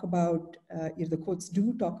 They talk about, you know, the courts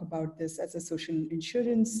do talk about this as a social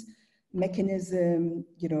insurance mechanism,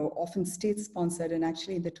 you know, often state-sponsored, and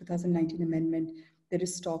actually in the 2019 amendment, there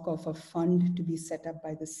is talk of a fund to be set up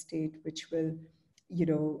by the state, which will, you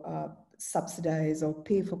know, subsidize or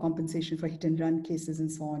pay for compensation for hit-and-run cases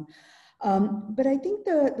and so on. But I think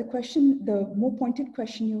the question, the more pointed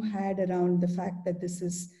question you had around the fact that this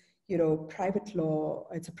is, you know, private law,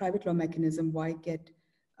 it's a private law mechanism, why get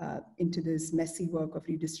into this messy work of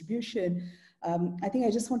redistribution? I think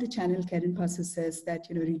I just want to channel Karen Pass, who says that,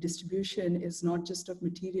 you know, redistribution is not just of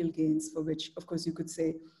material gains, for which, of course, you could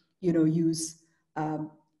say, you know, use,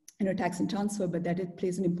 you know, tax and transfer, but that it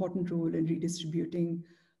plays an important role in redistributing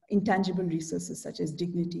intangible resources such as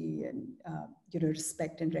dignity and, you know,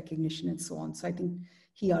 respect and recognition and so on. So I think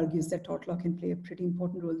he argues that tort law can play a pretty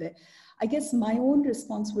important role there. I guess my own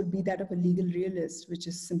response would be that of a legal realist, which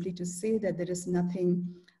is simply to say that there is nothing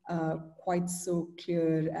quite so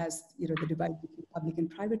clear as, you know, the divide between public and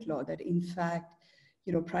private law, that in fact,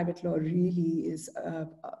 you know, private law really is,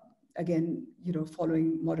 again, you know,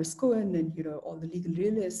 following Morris Cohen and, you know, all the legal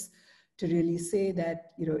realists, to really say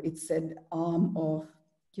that, you know, it's an arm of,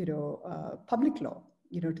 you know, public law,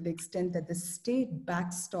 you know, to the extent that the state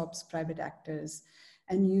backstops private actors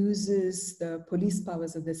and uses the police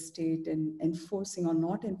powers of the state in enforcing or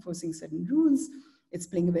not enforcing certain rules. It's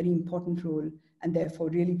playing a very important role, and therefore,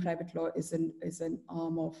 really, private law is an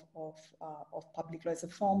arm of public law. It's a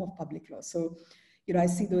form of public law. So, you know, I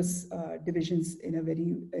see those divisions in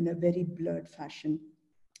a very blurred fashion.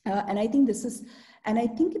 And I think this is, and I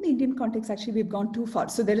think in the Indian context, actually, we've gone too far.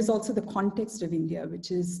 So there is also the context of India,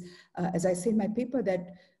 which is, as I say in my paper,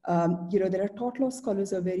 that, you know, there are tort law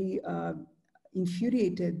scholars who are very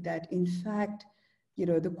infuriated that, in fact, you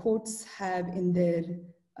know, the courts have in their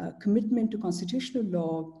commitment to constitutional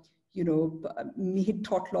law, you know, made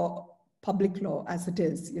tort law public law as it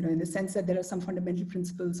is, you know, in the sense that there are some fundamental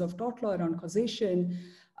principles of tort law around causation,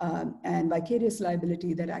 and vicarious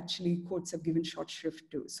liability that actually courts have given short shrift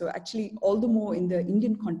to. So actually, all the more in the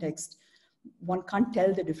Indian context, one can't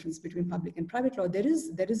tell the difference between public and private law. There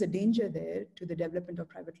is a danger there to the development of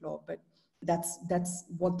private law, but that's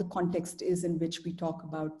what the context is in which we talk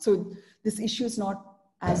about. So this issue is not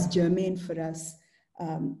as germane for us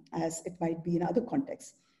as it might be in other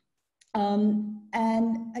contexts. And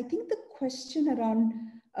I think the question around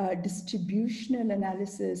distributional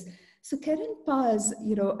analysis. So Karen Paz,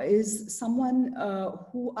 is someone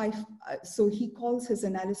who so he calls his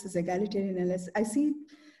analysis egalitarian analysis. I see it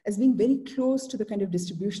as being very close to the kind of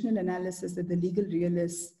distributional analysis that the legal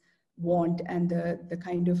realists want, and the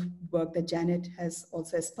kind of work that Janet has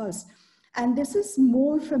also espoused. And this is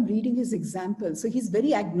more from reading his examples. So he's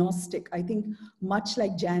very agnostic. I think much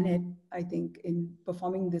like Janet, I think in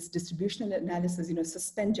performing this distributional analysis,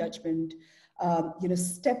 suspend judgment,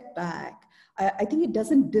 step back. I think it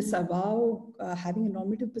doesn't disavow having a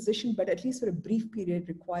normative position, but at least for a brief period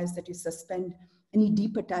requires that you suspend any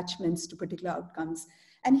deep attachments to particular outcomes.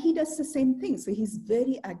 And he does the same thing. So he's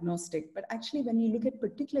very agnostic. But actually, when you look at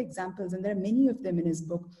particular examples, and there are many of them in his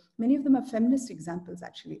book, many of them are feminist examples,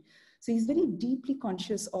 actually. So he's very deeply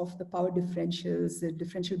conscious of the power differentials, the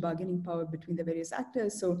differential bargaining power between the various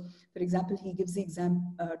actors. So, for example, he gives the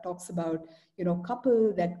talks about,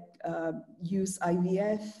 couple that use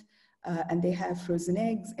IVF, and they have frozen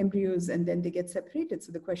eggs, embryos, and then they get separated.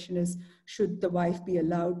 So the question is, should the wife be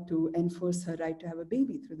allowed to enforce her right to have a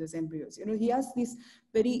baby through those embryos? He asks these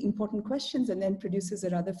very important questions and then produces a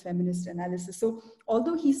rather feminist analysis. So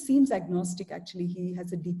although he seems agnostic, actually, he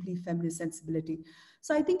has a deeply feminist sensibility.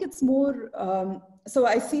 So I think it's more, so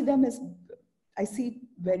I see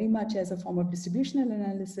very much as a form of distributional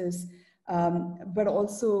analysis, but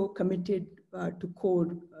also committed to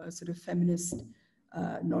core sort of feminist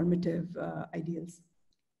normative ideals.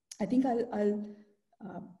 I think I'll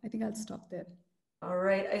stop there. All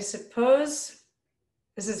right. I suppose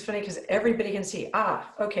this is funny because everybody can see.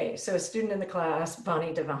 Okay. So a student in the class,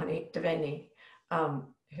 Vani Devani,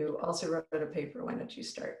 who also wrote a paper. Why don't you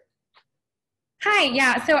start? Hi.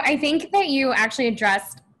 Yeah. So I think that you actually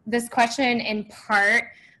addressed this question in part.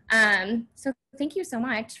 So thank you so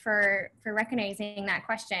much for recognizing that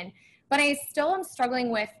question. But I still am struggling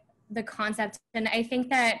with the concept. And I think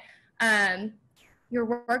that your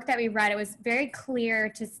work that we read, it was very clear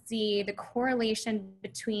to see the correlation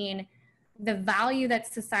between the value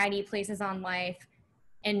that society places on life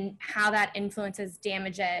and how that influences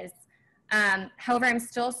damages. However, I'm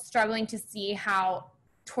still struggling to see how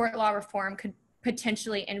tort law reform could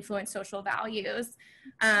potentially influence social values.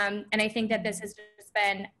 And I think that this has just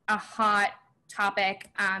been a hot topic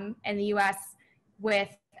in the US with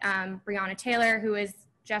Breonna Taylor, who is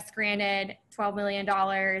just granted $12 million.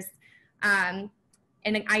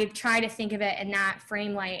 And I try to think of it in that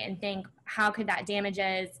frame light and think, how could that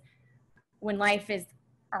damages when life is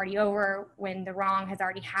already over, when the wrong has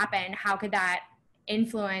already happened, how could that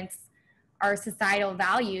influence our societal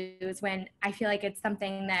values when I feel like it's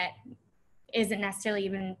something that isn't necessarily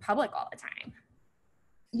even public all the time?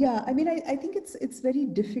 Yeah, I mean, I think it's very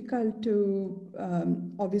difficult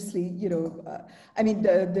to obviously, I mean,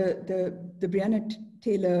 the Breonna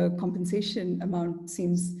Taylor compensation amount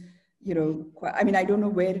seems, I mean, I don't know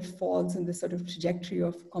where it falls in the sort of trajectory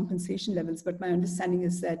of compensation levels, but my understanding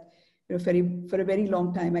is that, for a very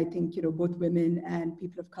long time, I think, both women and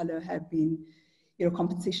people of color have been,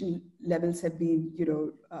 compensation levels have been,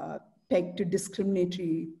 pegged to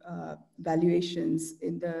discriminatory valuations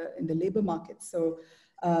in the labor market. So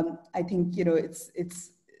I think, it's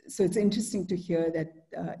interesting to hear that,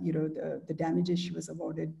 the damages she was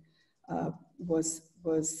awarded was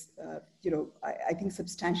I think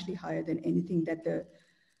substantially higher than anything that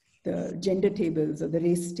the gender tables or the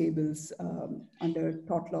race tables under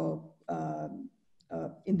tort law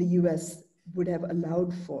in the US would have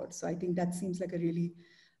allowed for. So I think that seems like a really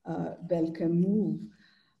welcome move.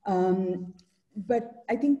 But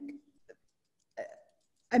I think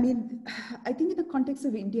in the context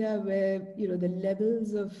of India, where the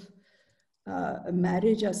levels of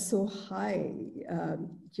marriage are so high,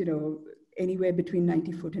 anywhere between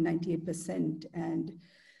 94 to 98%, and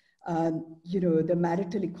the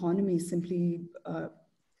marital economy simply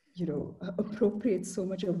appropriates so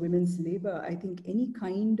much of women's labor. I think any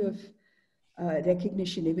kind of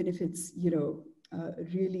recognition, even if it's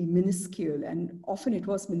really minuscule, and often it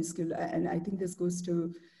was minuscule, and I think this goes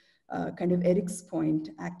to kind of Eric's point,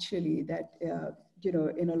 actually, that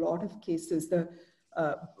in a lot of cases,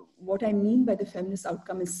 what I mean by the feminist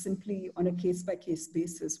outcome is simply on a case-by-case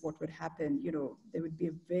basis what would happen. There would be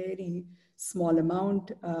a very small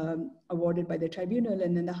amount awarded by the tribunal,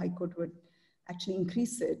 and then the High Court would actually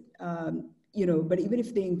increase it. But even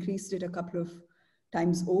if they increased it a couple of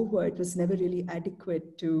times over, it was never really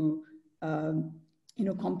adequate to you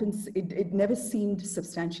know, it never seemed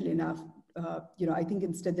substantial enough. You know, I think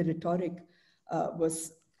instead the rhetoric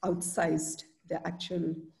was outsized the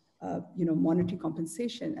actual, you know, monetary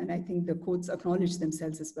compensation. And I think the courts acknowledged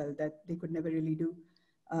themselves as well that they could never really do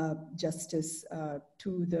justice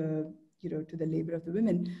to the, you know, to the labor of the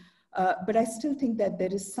women. But I still think that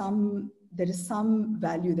there is some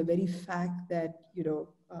value, the very fact that, you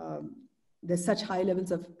know, there's such high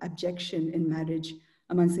levels of abjection in marriage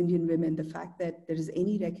amongst Indian women, the fact that there is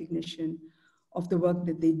any recognition of the work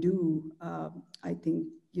that they do, I think,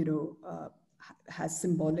 you know, has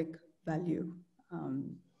symbolic value.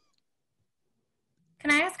 Can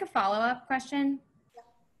I ask a follow-up question? Yeah.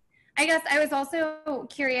 I guess I was also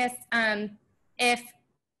curious if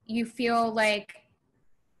you feel like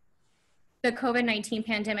the COVID-19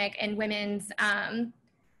 pandemic and women's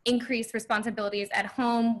increased responsibilities at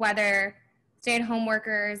home, whether stay-at-home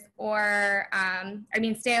workers or,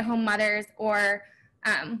 stay-at-home mothers or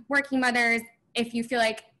working mothers, if you feel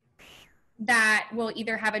like that will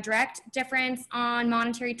either have a direct difference on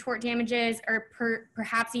monetary tort damages or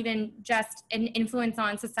perhaps even just an influence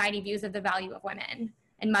on society views of the value of women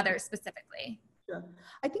and mothers specifically. Sure.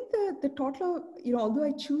 I think the tort law, you know, although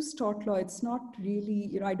I choose tort law, it's not really,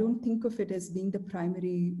 you know, I don't think of it as being the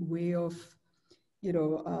primary way of, you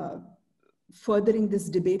know, furthering this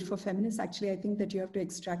debate for feminists. Actually, I think that you have to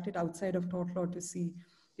extract it outside of tort law to see,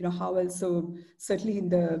 you know, how else. So certainly in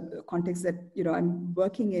the context that, you know, I'm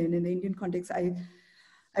working in the Indian context,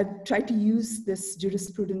 I've tried to use this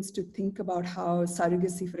jurisprudence to think about how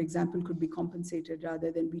surrogacy, for example, could be compensated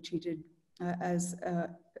rather than be treated as,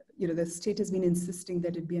 you know, the state has been insisting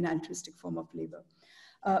that it be an altruistic form of labor.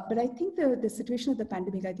 But I think the situation of the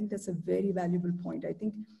pandemic, I think that's a very valuable point. I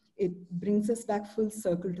think it brings us back full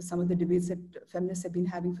circle to some of the debates that feminists have been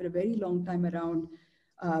having for a very long time around,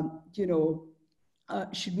 you know,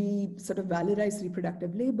 should we sort of valorize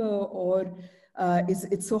reproductive labor, or is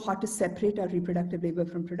it so hard to separate our reproductive labor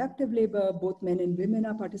from productive labor? Both men and women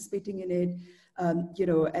are participating in it. You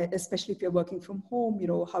know, especially if you're working from home, you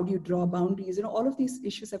know, how do you draw boundaries? You know, all of these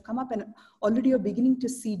issues have come up, and already you're beginning to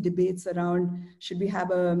see debates around, should we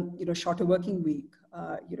have a, you know, shorter working week?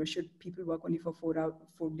 You know, should people work only for 4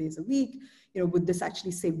 days a week? You know, would this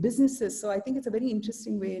actually save businesses? So I think it's a very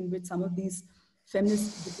interesting way in which some of these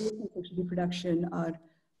feminist debates on social reproduction are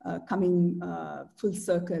coming full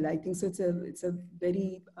circle. I think so. It's a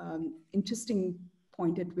very interesting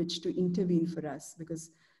point at which to intervene for us, because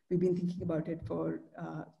we've been thinking about it for,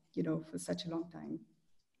 you know, for such a long time.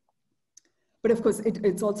 But of course,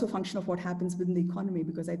 it's also a function of what happens within the economy,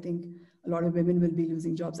 because I think a lot of women will be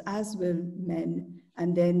losing jobs, as will men.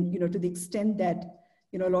 And then, you know, to the extent that,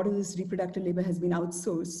 you know, a lot of this reproductive labor has been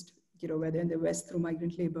outsourced, you know, whether in the West through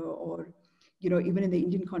migrant labor or, you know, even in the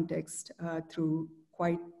Indian context through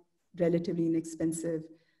quite relatively inexpensive,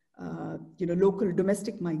 you know, local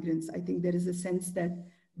domestic migrants, I think there is a sense that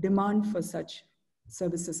demand for such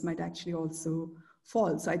services might actually also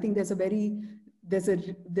fall. So I think there's a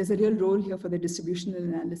real role here for the distributional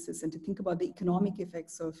analysis and to think about the economic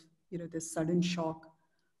effects of, you know, this sudden shock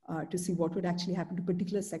to see what would actually happen to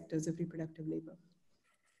particular sectors of reproductive labor.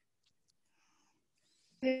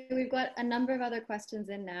 We've got a number of other questions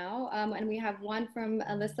in now, and we have one from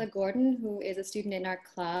Alyssa Gordon, who is a student in our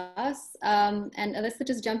class. And Alyssa,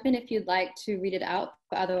 just jump in if you'd like to read it out,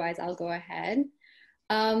 but otherwise I'll go ahead.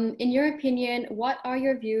 In your opinion, what are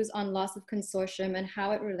your views on loss of consortium and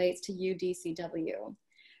how it relates to UDCW?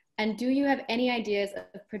 And do you have any ideas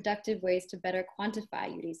of productive ways to better quantify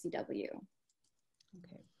UDCW?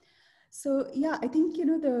 Okay, so yeah, I think, you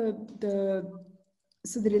know, the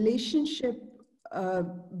relationship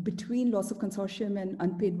between loss of consortium and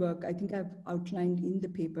unpaid work, I think I've outlined in the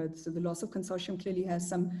paper. So the loss of consortium clearly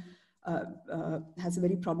has has a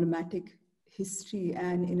very problematic history,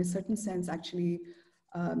 and in a certain sense, actually,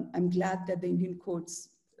 I'm glad that the Indian courts,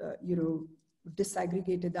 you know,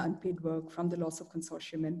 disaggregated the unpaid work from the loss of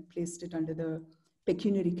consortium and placed it under the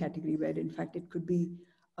pecuniary category, where in fact it could be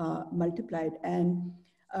multiplied. And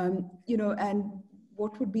you know, and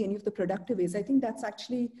what would be any of the productive ways? I think that's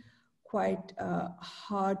actually quite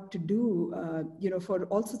hard to do, you know, for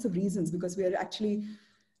all sorts of reasons, because we are actually,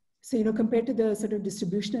 so, you know, compared to the sort of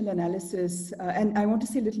distributional analysis, and I want to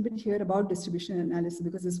say a little bit here about distributional analysis,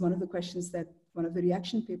 because it's one of the questions that one of the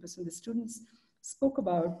reaction papers from the students spoke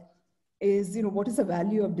about is, you know, what is the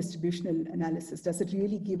value of distributional analysis? Does it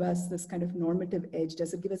really give us this kind of normative edge?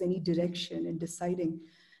 Does it give us any direction in deciding?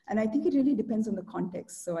 And I think it really depends on the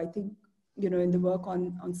context. So I think, you know, in the work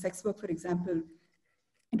on sex work, for example,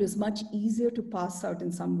 it was much easier to pass out in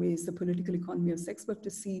some ways the political economy of sex work to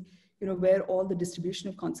see, you know, where all the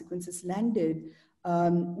distributional consequences landed,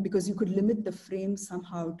 because you could limit the frame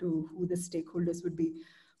somehow to who the stakeholders would be.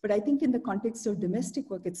 But I think in the context of domestic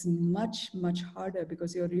work, it's much, much harder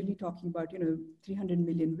because you're really talking about, 300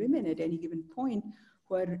 million women at any given point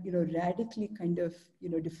who are, radically kind of,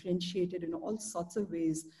 differentiated in all sorts of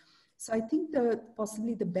ways. So I think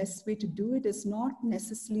possibly the best way to do it is not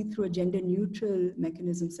necessarily through a gender neutral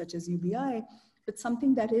mechanism such as UBI, but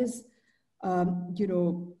something that is,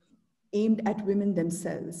 aimed at women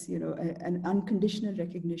themselves, an unconditional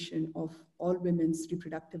recognition of all women's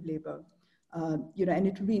reproductive labor. And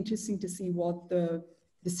it would be interesting to see what the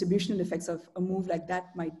distributional effects of a move like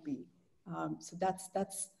that might be. So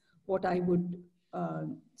that's what I would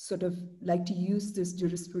sort of like to use this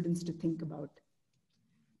jurisprudence to think about.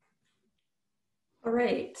 All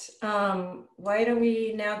right. Why don't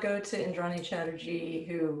we now go to Indrani Chatterjee,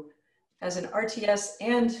 who has an RTS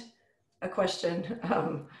and a question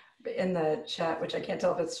in the chat, which I can't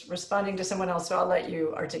tell if it's responding to someone else, so I'll let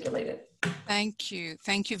you articulate it. Thank you.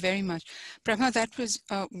 Thank you very much. Prabha, that was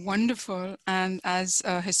wonderful. And as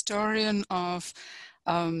a historian of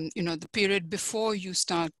the period before you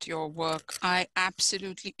start your work, I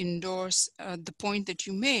absolutely endorse the point that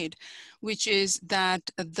you made, which is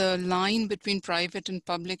that the line between private and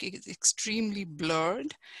public is extremely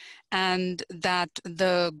blurred, and that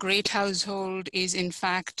the great household is in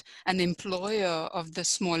fact an employer of the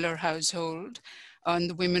smaller household and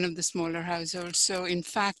the women of the smaller household. So in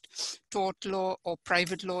fact, tort law or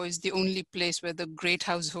private law is the only place where the great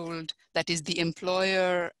household, that is the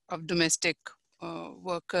employer of domestic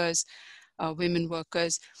workers, women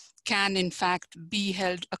workers, can in fact be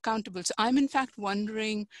held accountable. So I'm in fact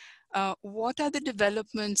wondering, what are the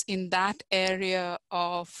developments in that area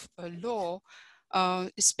of law,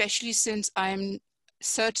 especially since I'm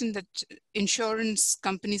certain that insurance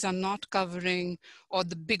companies are not covering, or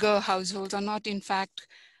the bigger households are not in fact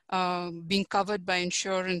being covered by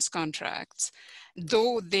insurance contracts,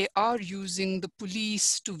 though they are using the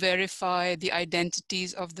police to verify the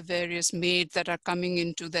identities of the various maids that are coming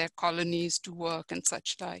into their colonies to work and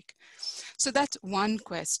such like. So that's one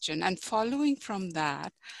question. And following from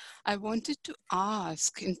that, I wanted to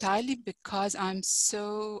ask, entirely because I'm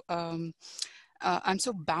so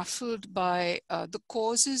baffled by the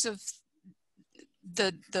causes of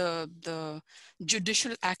the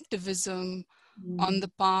judicial activism on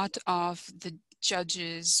the part of the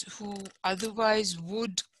judges who otherwise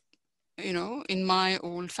would, in my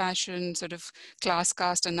old-fashioned sort of class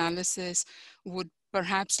caste analysis, would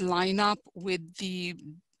perhaps line up with the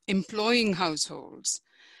employing households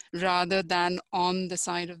rather than on the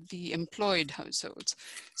side of the employed households.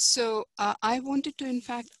 So I wanted to in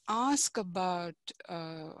fact ask about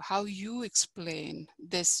how you explain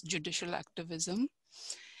this judicial activism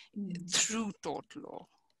through tort law.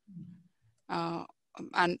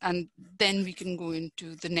 And then we can go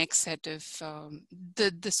into the next set of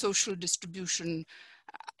the social distribution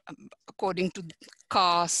according to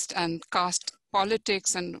caste and caste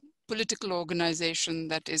politics and political organization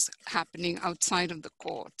that is happening outside of the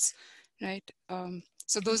courts, right?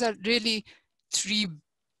 So those are really three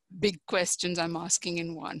big questions I'm asking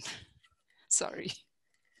in one. Sorry.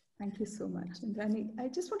 Thank you so much. And Rani, I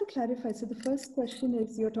just want to clarify. So the first question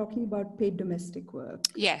is, you're talking about paid domestic work.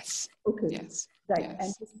 Yes. Okay. Yes. Right. Yes.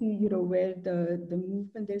 And to see, where the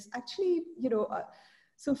movement, there's actually,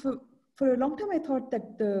 so for a long time, I thought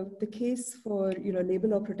that the case for, labor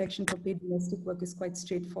law protection for paid domestic work is quite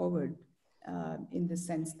straightforward, in the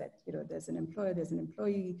sense that, there's an employer, there's an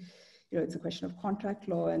employee, it's a question of contract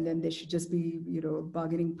law, and then there should just be,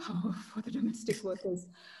 bargaining power for the domestic workers.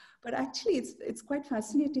 But actually, it's quite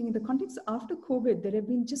fascinating. In the context after COVID, there have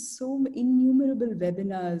been just so innumerable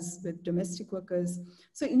webinars with domestic workers.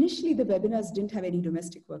 So initially, the webinars didn't have any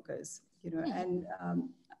domestic workers,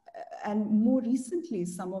 and more recently,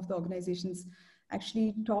 some of the organizations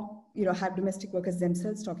actually have domestic workers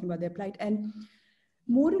themselves talking about their plight. And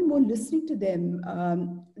more listening to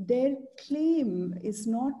them, their claim is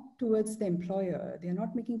not towards the employer. They're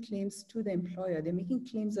not making claims to the employer. They're making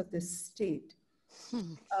claims of the state.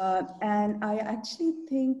 And I actually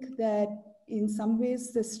think that in some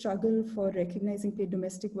ways, the struggle for recognizing paid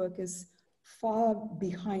domestic work is far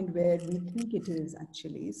behind where we think it is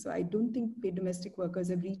actually. So I don't think paid domestic workers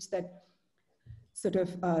have reached that sort of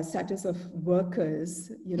status of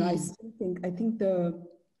workers. I think the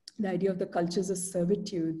idea of the cultures of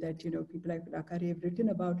servitude that, people like Rakari have written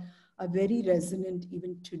about are very resonant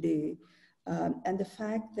even today. And the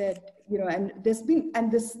fact that, and there's been,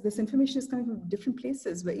 and this information is coming from different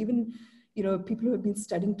places where even, people who have been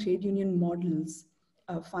studying trade union models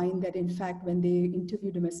find that in fact, when they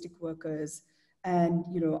interview domestic workers, and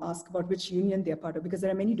ask about which union they're part of, because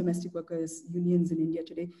there are many domestic workers unions in India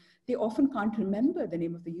today. They often can't remember the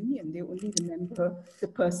name of the union. They only remember the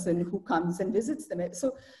person who comes and visits them.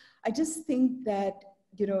 So I just think that,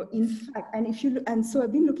 in fact, and so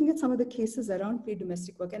I've been looking at some of the cases around paid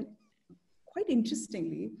domestic work, and quite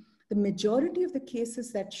interestingly, the majority of the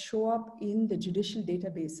cases that show up in the judicial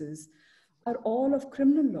databases are all of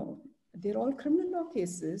criminal law. They're all criminal law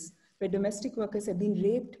cases where domestic workers have been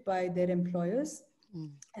raped by their employers,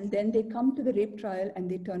 and then they come to the rape trial and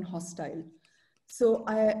they turn hostile. So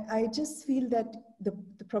I just feel that the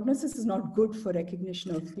prognosis is not good for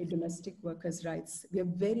recognition of the domestic workers' rights. We are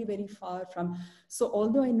very, very far from. So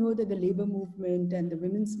although I know that the labor movement and the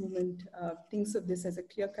women's movement thinks of this as a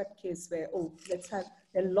clear-cut case where,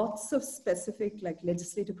 there are lots of specific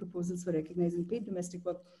legislative proposals for recognizing paid domestic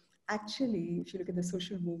work. Actually, if you look at the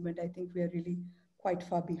social movement, I think we are really quite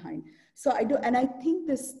far behind. So and I think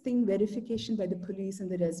this verification by the police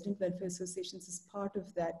and the resident welfare associations is part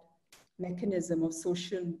of that mechanism of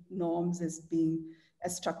social norms as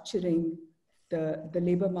structuring the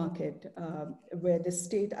labor market, where the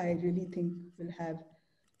state, I really think, will have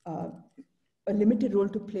a limited role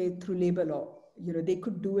to play through labor law. They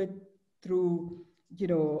could do it through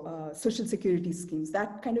social security schemes,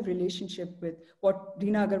 that kind of relationship with what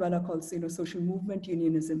Reena Agarwala calls, social movement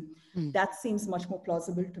unionism. That seems much more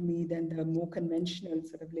plausible to me than the more conventional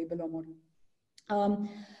sort of labor law model.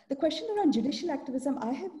 The question around judicial activism,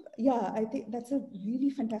 I think that's a really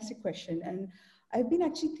fantastic question. And I've been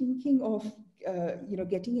actually thinking of,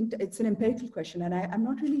 getting into, it's an empirical question, and I'm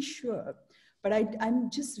not really sure, but I'm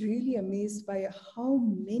just really amazed by how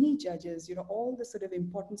many judges, all the sort of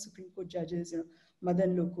important Supreme Court judges,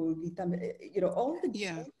 Madan Lokul, Geeta,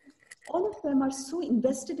 all of them are so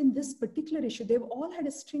invested in this particular issue. They've all had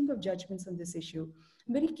a string of judgments on this issue.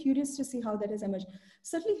 I'm very curious to see how that has emerged.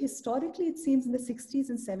 Certainly, historically, it seems in the 60s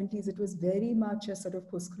and 70s, it was very much a sort of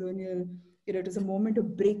post-colonial, it was a moment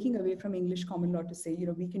of breaking away from English common law to say,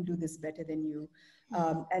 we can do this better than you.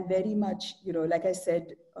 And very much, like I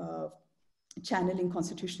said, channeling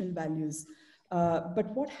constitutional values. But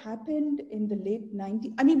what happened in the late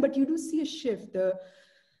 90s, but you do see a shift,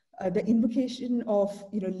 the invocation of,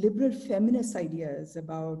 liberal feminist ideas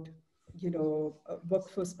about,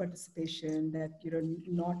 workforce participation, that,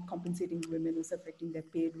 not compensating women is affecting their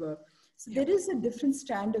paid work. So there is a different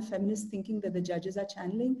strand of feminist thinking that the judges are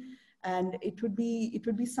channeling, and it would be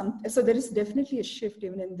so there is definitely a shift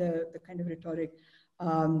even in the kind of rhetoric.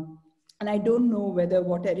 And I don't know whether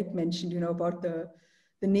what Eric mentioned, about the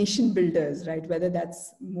nation builders, right? Whether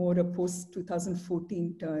that's more a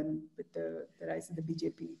post-2014 turn with the rise of the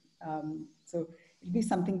BJP. So it'll be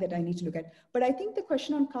something that I need to look at. But I think the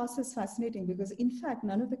question on caste is fascinating because, in fact,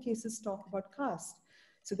 none of the cases talk about caste.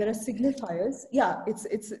 So there are signifiers. Yeah,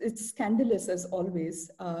 it's scandalous as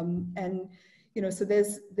always. And so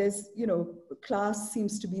there's class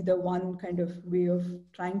seems to be the one kind of way of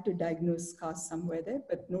trying to diagnose caste somewhere there,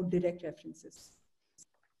 but no direct references.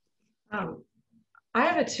 I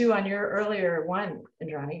have a 2 on your earlier one,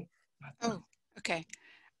 Indrani. Oh, okay.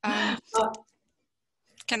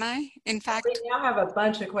 Can I, in fact? We now have a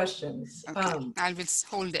bunch of questions. Okay, I will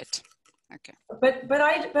hold it. Okay. But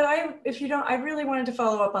I, if you don't, I really wanted to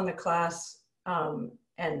follow up on the class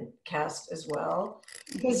and caste as well,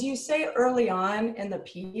 because you say early on in the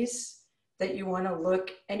piece that you want to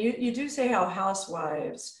look, and you do say how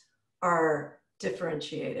housewives are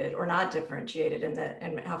differentiated or not differentiated,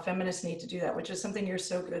 and how feminists need to do that, which is something you're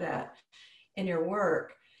so good at in your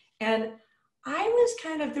work. And I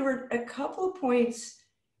was there were a couple of points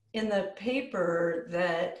in the paper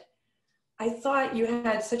that I thought you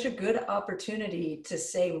had such a good opportunity to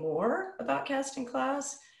say more about caste and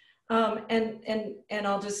class. And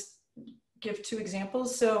I'll just give 2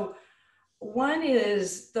 examples. So one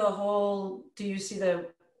is the whole, do you see the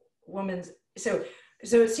woman's, so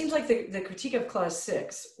it seems like the critique of clause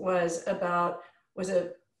 6 was a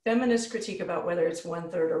feminist critique about whether it's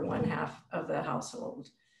 1/3 or 1/2 of the household,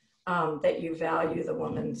 that you value the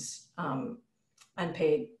woman's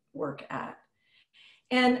unpaid work at.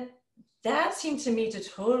 And that seemed to me to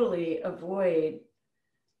totally avoid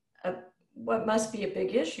what must be a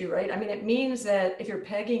big issue, right? I mean, it means that if you're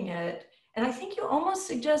pegging it, and I think you almost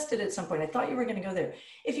suggested at some point, I thought you were going to go there.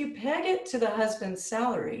 If you peg it to the husband's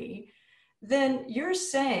salary, then you're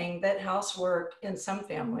saying that housework in some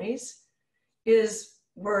families is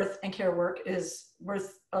worth, and care work is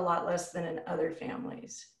worth a lot less than in other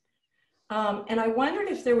families. And I wondered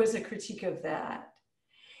if there was a critique of that.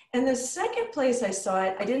 And the second place I saw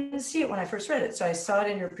it, I didn't see it when I first read it. So I saw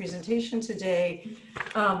it in your presentation today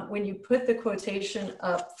when you put the quotation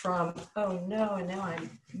up from, oh no, and now I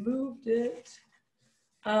moved it.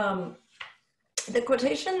 the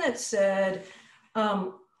quotation that said,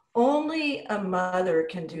 only a mother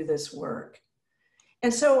can do this work.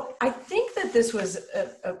 And so I think that this was,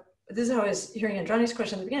 this is how I was hearing Andrani's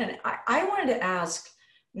question at the beginning. I wanted to ask,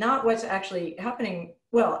 not what's actually happening.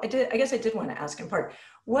 Well, I guess I did want to ask in part,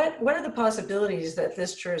 what are the possibilities that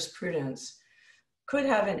this jurisprudence could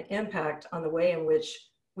have an impact on the way in which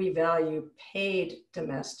we value paid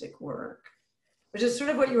domestic work, which is sort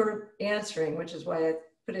of what you were answering, which is why I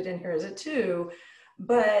put it in here as a 2.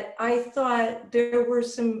 But I thought there were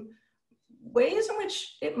some ways in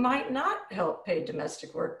which it might not help paid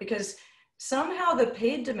domestic work, because somehow the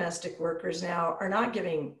paid domestic workers now are not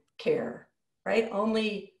giving care, right?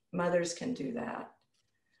 Only mothers can do that.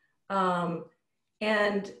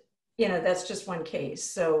 And, you know, that's just one case.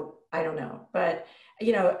 So I don't know. But,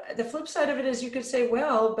 you know, the flip side of it is you could say,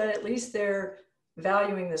 well, but at least they're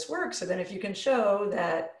valuing this work. So then if you can show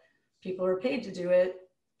that people are paid to do it,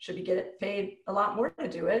 should be get paid a lot more to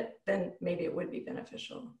do it, then maybe it would be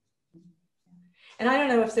beneficial. And I don't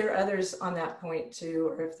know if there are others on that point too,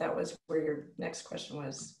 or if that was where your next question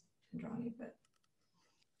was, Andrani, but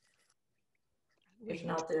if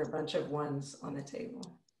not, there are a bunch of ones on the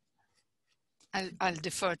table. I'll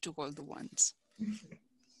defer to all the ones.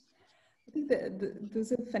 I think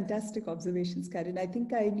those are fantastic observations, Karen. I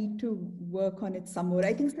think I need to work on it some more.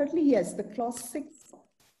 I think certainly, yes, the clause 6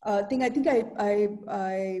 thing, I think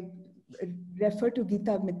I refer to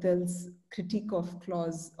Geeta Mittal's critique of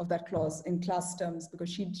that clause in class terms, because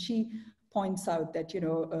she points out that, you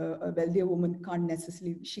know, a wealthier woman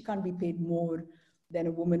she can't be paid more than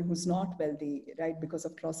a woman who's not wealthy, right, because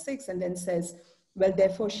of clause 6, and then says, well,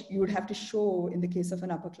 therefore you would have to show in the case of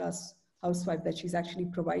an upper class housewife that she's actually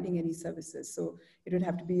providing any services. So it would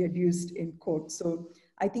have to be adduced in court. So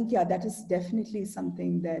I think, yeah, that is definitely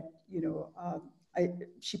something that, you know,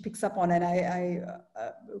 she picks up on, and I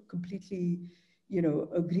completely, you know,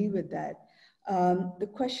 agree with that. The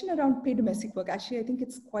question around paid domestic work, actually, I think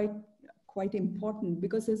it's quite important,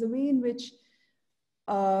 because there's a way in which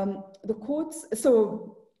the courts,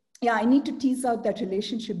 so yeah, I need to tease out that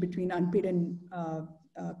relationship between unpaid and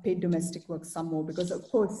paid domestic work some more, because of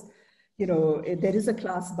course, you know, there is a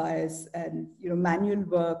class bias, and, you know, manual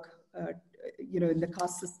work, you know, in the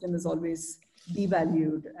caste system is always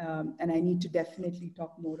devalued, and I need to definitely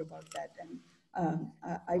talk more about that, and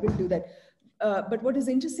I will do that. But what is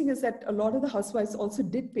interesting is that a lot of the housewives also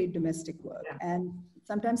did paid domestic work, and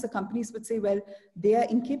sometimes the companies would say, well, they are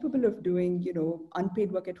incapable of doing, you know,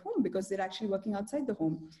 unpaid work at home because they're actually working outside the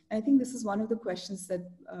home. And I think this is one of the questions that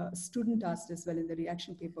a student asked as well in the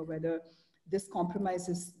reaction paper, whether this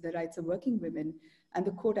compromises the rights of working women. And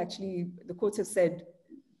the courts have said,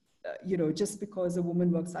 you know, just because a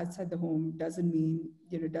woman works outside the home doesn't mean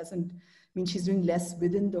she's doing less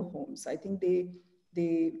within the home. So I think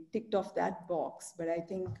they ticked off that box, but I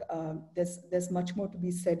think there's much more to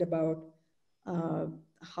be said about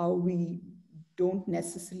how we don't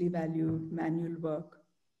necessarily value manual work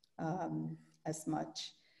as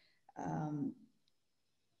much.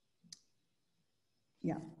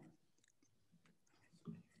 Yeah.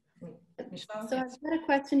 So I've got a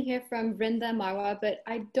question here from Vrinda Marwa, but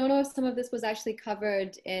I don't know if some of this was actually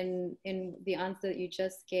covered in the answer that you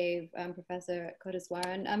just gave, Professor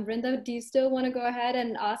Kotiswaran. Vrinda, do you still want to go ahead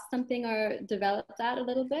and ask something or develop that a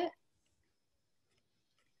little bit?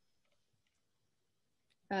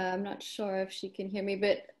 I'm not sure if she can hear me,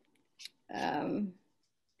 but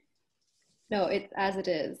no, it's as it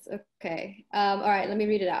is. Okay. All right, let me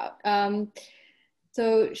read it out.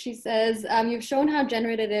 So she says, you've shown how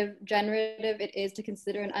generative it is to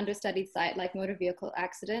consider an understudied site like motor vehicle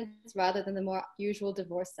accidents rather than the more usual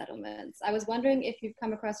divorce settlements. I was wondering if you've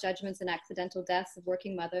come across judgments in accidental deaths of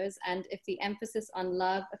working mothers, and if the emphasis on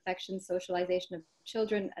love, affection, socialization of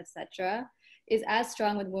children, etc., is as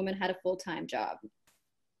strong when a woman had a full-time job.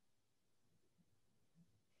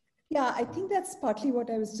 Yeah, I think that's partly what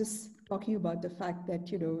I was just talking about, the fact that,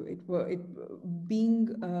 you know,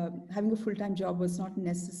 having a full-time job was not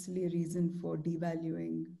necessarily a reason for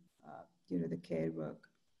devaluing, you know, the care work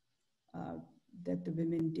that the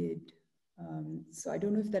women did. So I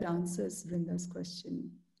don't know if that answers Vrinda's question,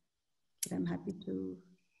 but I'm happy to.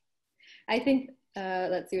 I think,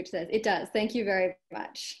 let's see what it says. It does. Thank you very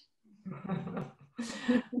much.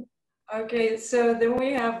 Okay, so then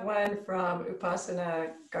we have one from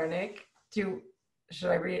Upasana Garnik. Should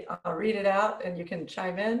I read? I'll read it out and you can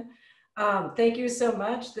chime in. Thank you so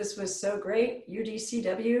much. This was so great.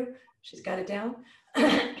 UDCW, she's got it down.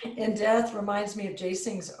 In death reminds me of Jay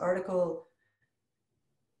Singh's article,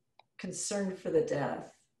 Concern for the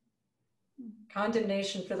Death.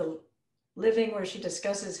 Condemnation for the Living, where she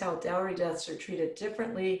discusses how dowry deaths are treated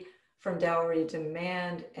differently from dowry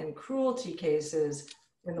demand and cruelty cases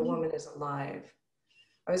when the woman is alive.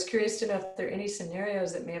 I was curious to know if there are any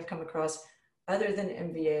scenarios that may have come across other than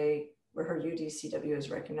MVA where her UDCW is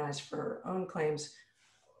recognized for her own claims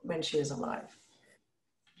when she is alive.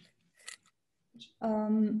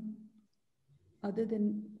 Other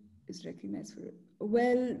than is recognized for it.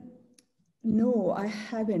 Well, no, I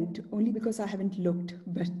haven't, only because I haven't looked,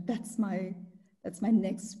 but that's my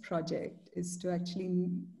next project, is to actually,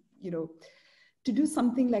 to do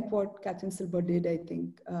something like what Catherine Silber did, I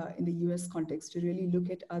think, in the US context, to really look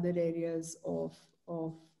at other areas of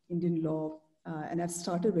Indian law. And I've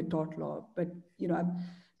started with tort law, but,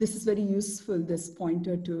 this is very useful, this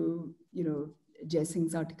pointer to, Jai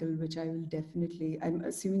Singh's article, which I will definitely, I'm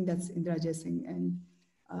assuming that's Indra Jai Singh, and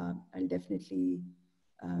I'll definitely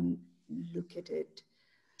look at it.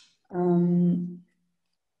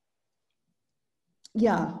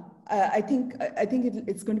 Yeah, I think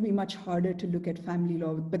it's going to be much harder to look at family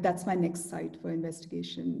law, but that's my next site for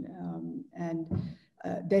investigation.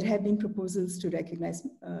 There have been proposals to recognize,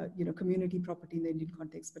 community property in the Indian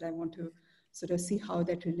context, but I want to sort of see how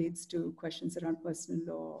that relates to questions around personal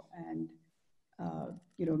law and,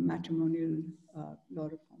 matrimonial law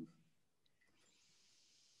reform.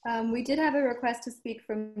 We did have a request to speak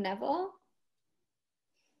from Neville.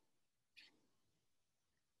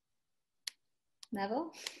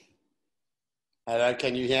 Neville? Hello,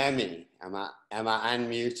 can you hear me? Am I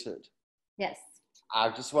unmuted? Yes. I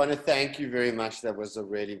just want to thank you very much. That was a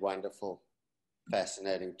really wonderful,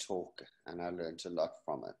 fascinating talk, and I learned a lot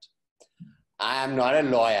from it. I am not a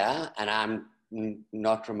lawyer, and I'm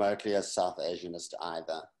not remotely a South Asianist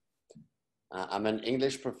either. I'm an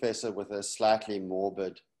English professor with a slightly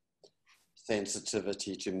morbid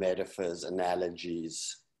sensitivity to metaphors,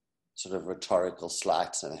 analogies, sort of rhetorical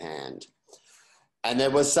sleights of hand. And there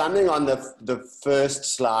was something on the first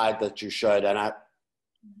slide that you showed, and I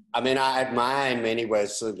admire in many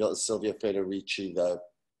ways Silvia Federici, though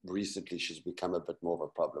recently she's become a bit more of a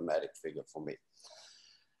problematic figure for me.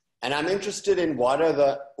 And I'm interested in what are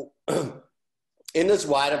the, in this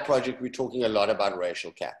wider project, we're talking a lot about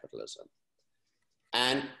racial capitalism.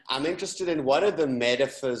 And I'm interested in what are the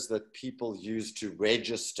metaphors that people use to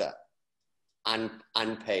register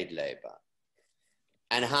unpaid labor,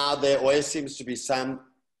 and how there always seems to be some,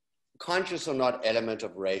 conscious or not, element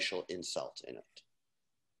of racial insult in it.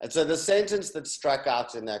 And so the sentence that struck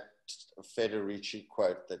out in that Federici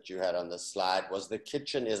quote that you had on the slide was, "The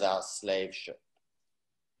kitchen is our slave ship."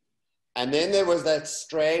 And then there was that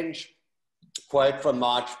strange quote from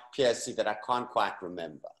Marge Piercy that I can't quite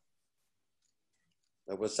remember.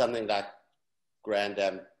 It was something like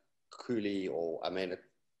Grandam Cooley, or,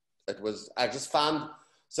 it was, I just found,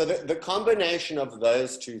 so the combination of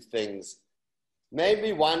those two things made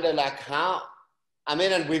me wonder, like, how,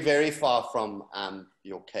 and we're very far from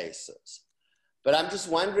your cases, but I'm just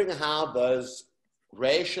wondering how those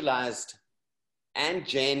racialized and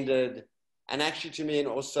gendered, and actually to me, and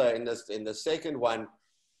also in the second one,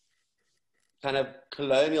 kind of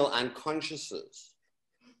colonial unconsciouses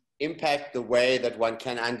impact the way that one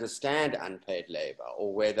can understand unpaid labor,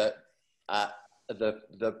 or where the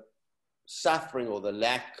suffering or the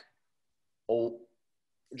lack, or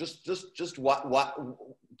just what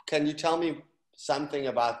can you tell me something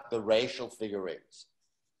about the racial figurines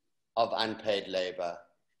of unpaid labor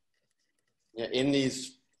in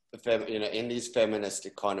these feminist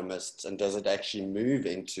economists, and does it actually move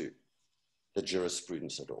into the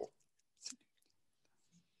jurisprudence at all?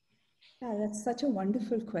 Yeah, that's such a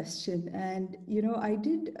wonderful question. And,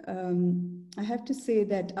 I have to say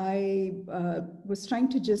that I was trying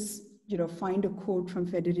to just, find a quote from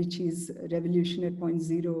Federici's Revolution at Point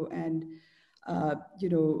Zero, and,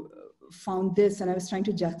 found this, and I was trying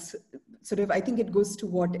to just sort of, I think it goes to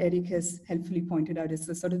what Eric has helpfully pointed out, is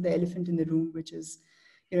the sort of the elephant in the room, which is,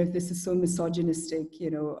 if this is so misogynistic,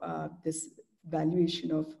 this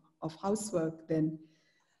valuation of housework, then,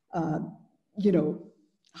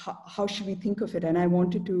 how should we think of it? And I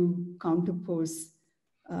wanted to counterpose,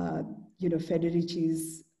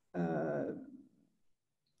 Federici's,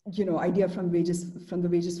 idea from the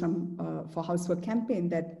Wages for Housework campaign,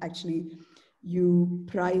 that actually you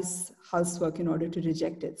price housework in order to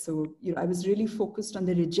reject it. So, I was really focused on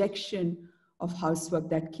the rejection of housework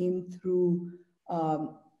that came through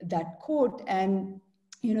that quote. And,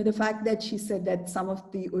 the fact that she said that some of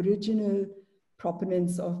the original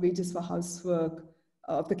proponents of Wages for Housework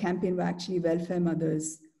of the campaign were actually welfare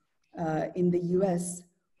mothers in the US,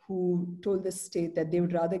 who told the state that they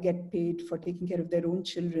would rather get paid for taking care of their own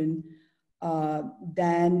children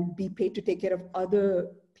than be paid to take care of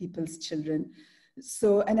other people's children.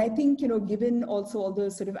 So, and I think, given also all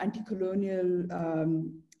the sort of anti-colonial,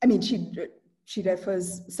 I mean, she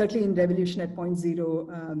refers certainly in Revolution at Point Zero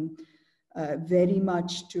very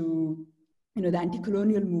much to, the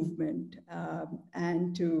anti-colonial movement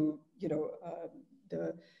and to,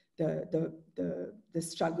 the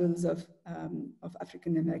struggles of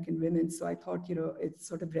African-American women. So I thought, it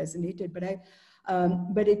sort of resonated,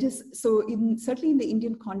 but it is, so certainly in the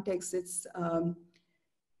Indian context, it's,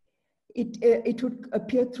 it would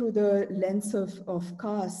appear through the lens of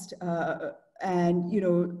caste, and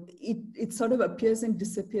it sort of appears and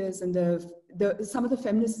disappears in some of the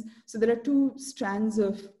feminists. So there are two strands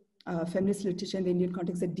of feminist literature in the Indian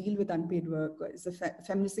context that deal with unpaid work. It's the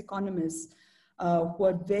feminist economists who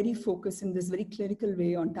are very focused in this very clinical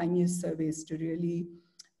way on time use surveys to really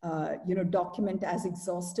document as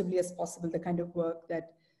exhaustively as possible the kind of work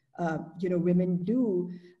that women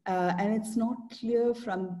do. And it's not clear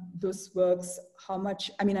from those works how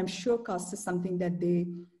much, I mean, I'm sure caste is something that they,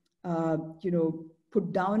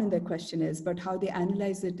 put down in their questionnaires, but how they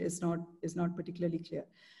analyze it is not particularly clear.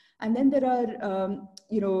 And then there are,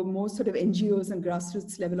 more sort of NGOs and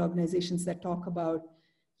grassroots level organizations that talk about,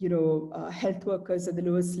 health workers at the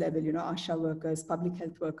lowest level, ASHA workers, public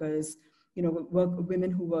health workers,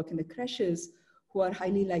 women who work in the creches, who are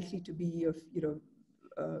highly likely to be of,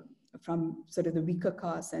 from sort of the weaker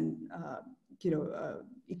caste and,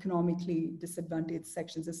 economically disadvantaged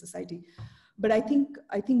sections of society. But I think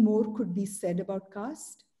more could be said about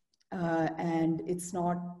caste, and it's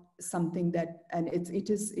not something that, and it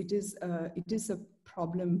is a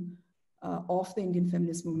problem of the Indian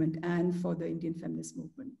feminist movement and for the Indian feminist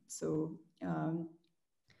movement. So,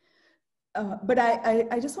 but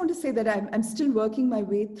I just want to say that I'm still working my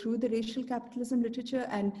way through the racial capitalism literature,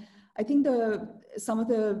 and I think some of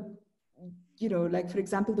the, like for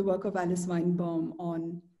example, the work of Alice Weinbaum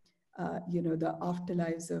on, the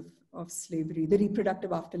afterlives of slavery, the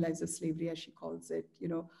reproductive afterlives of slavery, as she calls it,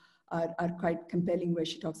 are quite compelling, where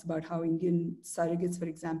she talks about how Indian surrogates, for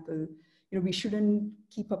example, we shouldn't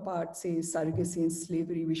keep apart, say, surrogacy and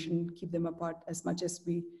slavery. We shouldn't keep them apart as much as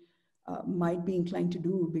we might be inclined to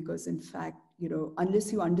do, because in fact,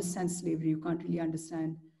 unless you understand slavery, you can't really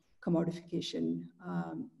understand commodification.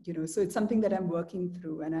 So it's something that I'm working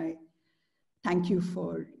through, and I thank you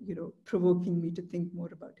for, provoking me to think more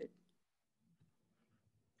about it.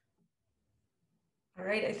 All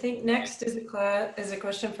right, I think next is a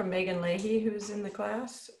question from Megan Leahy, who's in the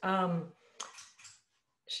class.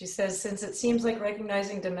 She says, since it seems like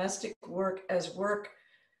recognizing domestic work as work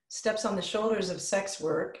steps on the shoulders of sex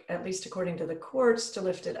work, at least according to the courts, to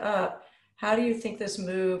lift it up, how do you think this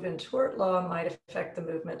move in tort law might affect the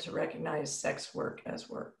movement to recognize sex work as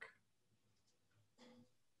work?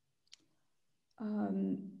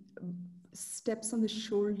 Steps on the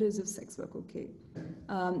shoulders of sex work, okay.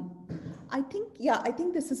 I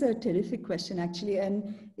think this is a terrific question, actually,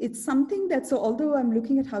 and it's something that, so although I'm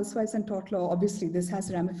looking at housewives and tort law, obviously this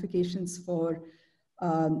has ramifications for,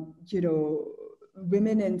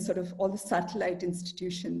 women in sort of all the satellite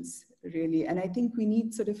institutions, really. And I think we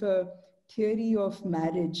need sort of a theory of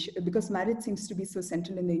marriage, because marriage seems to be so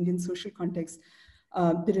central in the Indian social context,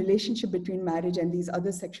 the relationship between marriage and these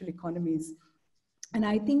other sexual economies. And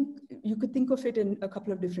I think you could think of it in a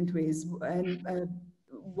couple of different ways. And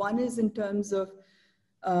one is in terms of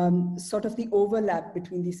sort of the overlap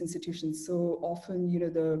between these institutions. So often,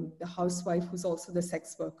 the housewife who's also the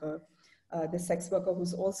sex worker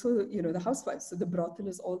who's also, the housewife. So the brothel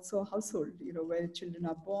is also a household, where children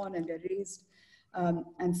are born and they're raised,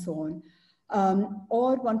 and so on.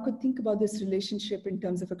 Or one could think about this relationship in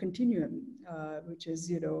terms of a continuum, which is,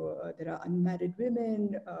 there are unmarried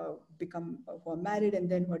women who are married and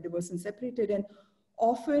then who are divorced and separated. And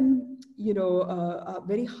often, a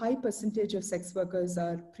very high percentage of sex workers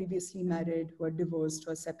are previously married, who are divorced,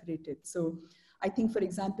 who are separated. So I think, for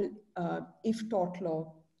example, if tort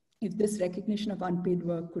law, if this recognition of unpaid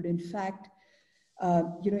work could in fact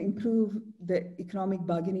improve the economic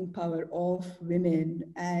bargaining power of women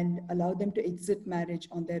and allow them to exit marriage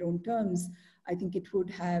on their own terms, I think it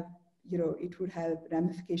would have,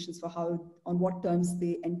 ramifications for on what terms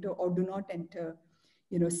they enter or do not enter,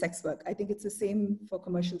 sex work. I think it's the same for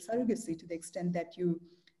commercial surrogacy, to the extent that you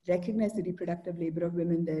recognize the reproductive labor of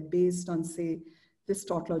women there based on, say, this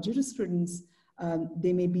tort law jurisprudence,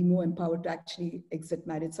 they may be more empowered to actually exit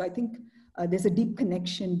marriage. So I think there's a deep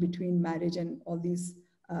connection between marriage and all these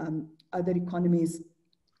other economies.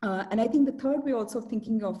 And I think the third way also of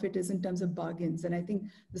thinking of it is in terms of bargains. And I think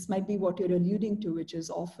this might be what you're alluding to, which is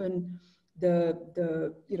often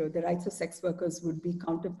the rights of sex workers would be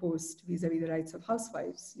counterposed vis-a-vis the rights of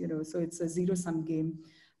housewives, so it's a zero-sum game,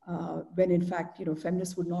 when in fact,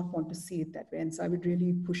 feminists would not want to see it that way. And so I would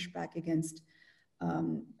really push back against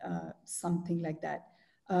something like that.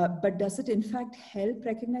 But does it in fact help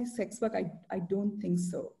recognize sex work? I don't think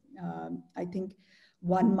so. I think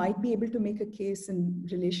one might be able to make a case in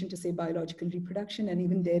relation to, say, biological reproduction, and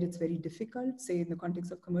even there it's very difficult, say in the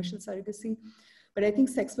context of commercial surrogacy. But I think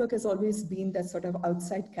sex work has always been that sort of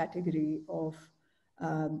outside category of,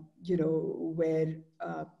 where,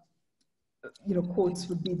 courts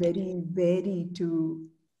would be very wary to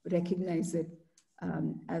recognize it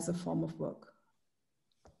as a form of work.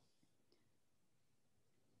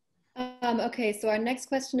 Okay, so our next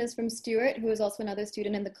question is from Stuart, who is also another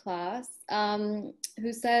student in the class,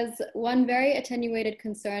 who says, one very attenuated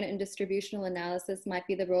concern in distributional analysis might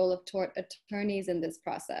be the role of tort attorneys in this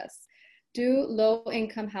process. Do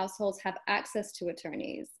low-income households have access to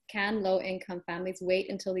attorneys? Can low-income families wait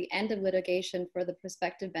until the end of litigation for the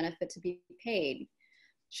prospective benefit to be paid?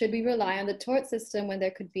 Should we rely on the tort system when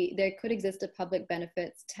there could exist a public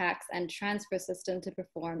benefits, tax, and transfer system to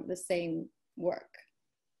perform the same work?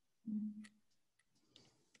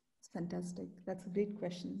 It's fantastic. That's a great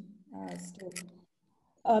question, Stuart.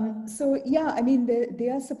 So yeah, I mean, they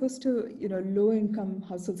are supposed to, low-income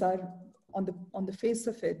households are on the face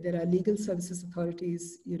of it. There are legal services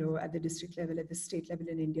authorities, at the district level, at the state level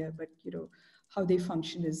in India, but how they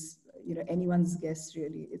function is, anyone's guess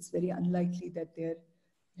really. It's very unlikely that they're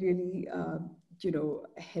really,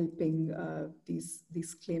 helping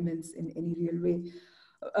these claimants in any real way.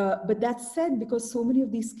 But that said, because so many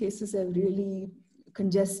of these cases have really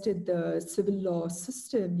congested the civil law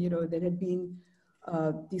system, there had been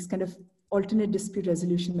these kind of alternate dispute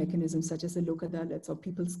resolution mechanisms, such as the Lok Adalats or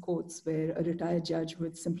people's courts, where a retired judge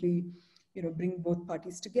would simply, bring both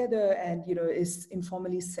parties together and, is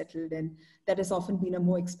informally settled. And that has often been a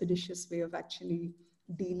more expeditious way of actually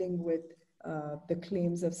dealing with the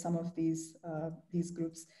claims of some of these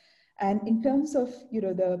groups. And in terms of,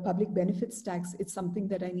 the public benefits tax, it's something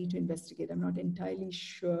that I need to investigate. I'm not entirely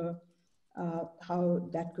sure how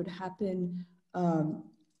that could happen,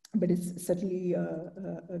 but it's certainly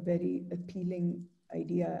a very appealing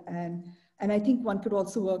idea. And I think one could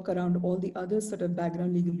also work around all the other sort of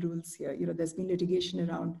background legal rules here. There's been litigation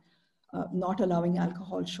around not allowing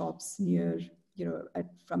alcohol shops near,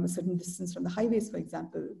 from a certain distance from the highways, for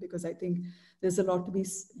example, because I think there's a lot to be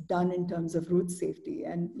done in terms of road safety.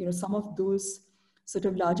 And, some of those sort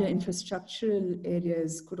of larger infrastructural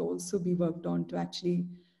areas could also be worked on to actually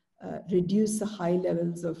reduce the high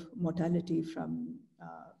levels of mortality from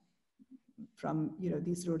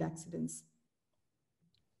these road accidents.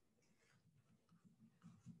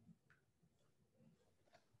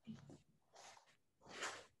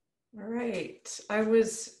 All right,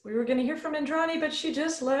 we were going to hear from Indrani, but she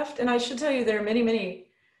just left. And I should tell you, there are many, many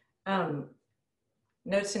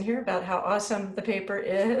notes in here about how awesome the paper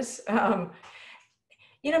is.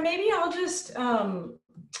 Maybe I'll just, and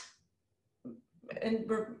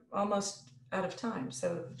we're almost out of time,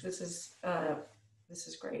 so this is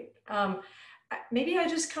great. Maybe I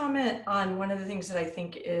just comment on one of the things that I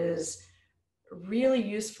think is really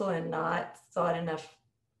useful and not thought enough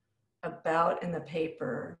about in the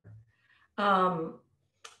paper.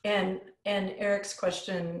 And Eric's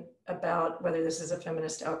question about whether this is a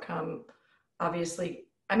feminist outcome, obviously,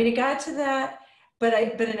 I mean, it got to that, but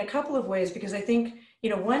in a couple of ways, because I think,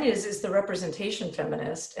 one is the representation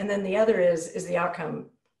feminist, and then the other is the outcome,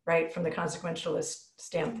 right? From the consequentialist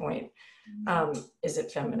standpoint, is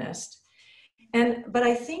it feminist? But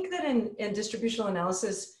I think that in distributional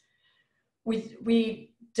analysis, we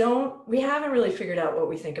haven't really figured out what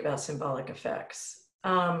we think about symbolic effects.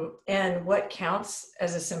 And what counts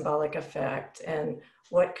as a symbolic effect, and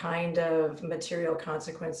what kind of material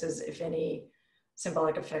consequences, if any,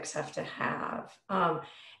 symbolic effects have to have.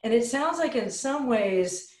 And it sounds like in some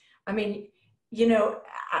ways, I mean,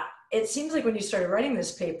 it seems like when you started writing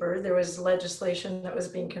this paper, there was legislation that was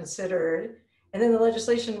being considered, and then the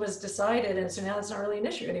legislation was decided, and so now it's not really an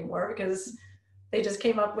issue anymore because they just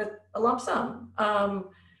came up with a lump sum,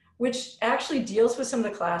 which actually deals with some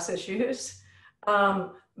of the class issues.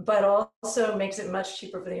 But also makes it much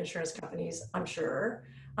cheaper for the insurance companies, I'm sure.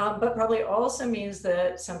 But probably also means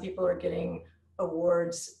that some people are getting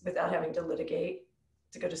awards without having to litigate,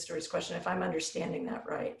 to go to Stuart's question, if I'm understanding that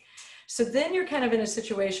right. So then you're kind of in a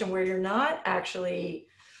situation where you're not actually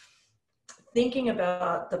thinking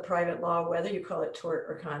about the private law, whether you call it tort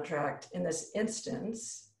or contract in this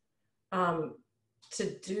instance, to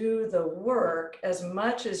do the work as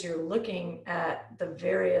much as you're looking at the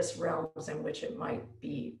various realms in which it might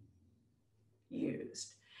be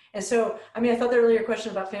used. And so, I mean, I thought the earlier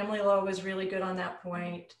question about family law was really good on that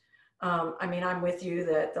point. I mean, I'm with you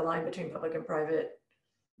that the line between public and private,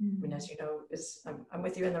 I mean, as you know, I'm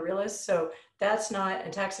with you in the realist. So that's not,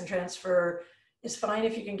 and tax and transfer is fine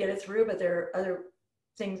if you can get it through, but there are other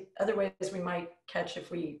things, other ways we might catch if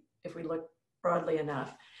we look broadly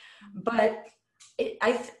enough. But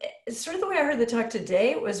it's sort of the way I heard the talk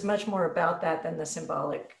today was much more about that than the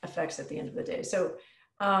symbolic effects at the end of the day. So,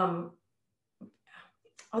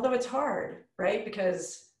 although it's hard, right?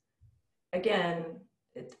 Because again,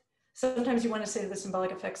 sometimes you want to say the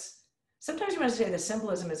symbolic effects, sometimes you want to say the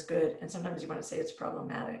symbolism is good, and sometimes you want to say it's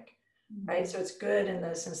problematic, right? So it's good in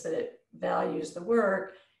the sense that it values the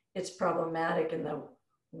work. It's problematic in the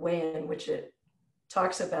way in which it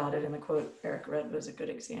talks about it, and the quote Eric read was a good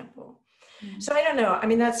example. So I don't know. I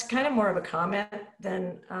mean, that's kind of more of a comment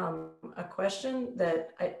than a question.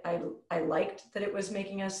 That I liked that it's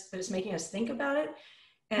making us think about it,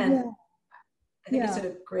 and I think it's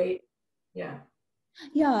a great,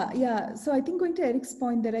 Yeah. So I think going to Eric's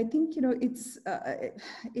point that I think, you know,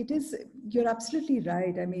 it is, you're absolutely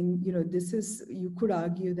right. I mean, you know, this is, you could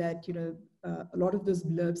argue that, you know, a lot of those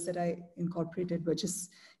blurbs that I incorporated were just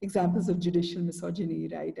examples of judicial misogyny,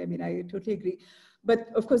 right? I mean, I totally agree. But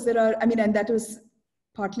of course there are, I mean, and that was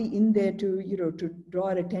partly in there to, you know, to draw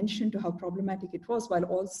our attention to how problematic it was, while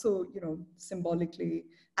also, you know, symbolically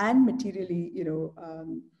and materially, you know,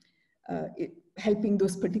 helping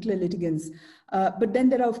those particular litigants. But then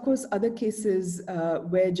there are, of course, other cases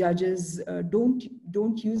where judges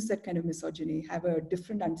don't use that kind of misogyny, have a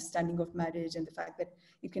different understanding of marriage and the fact that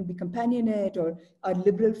it can be companionate, or are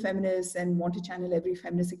liberal feminists and want to channel every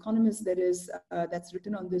feminist economist there is that's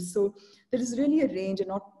written on this. So there is really a range, and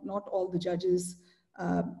not all the judges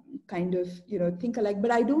kind of, you know, think alike.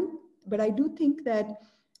 But I do think that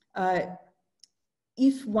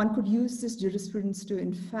if one could use this jurisprudence to,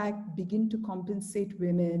 in fact, begin to compensate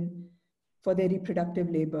women for their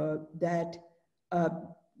reproductive labor, that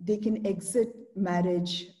they can exit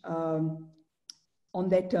marriage on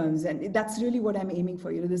their terms. And that's really what I'm aiming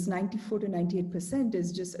for. You know, this 94 to 98%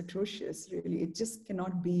 is just atrocious, really. It just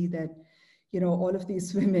cannot be that, you know, all of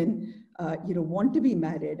these women, you know, want to be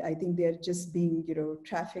married. I think they're just being, you know,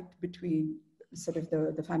 trafficked between sort of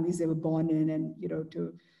the families they were born in and, you know,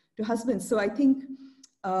 to husbands. So I think,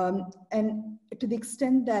 and to the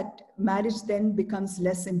extent that marriage then becomes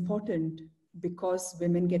less important because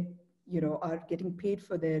women get, you know, are getting paid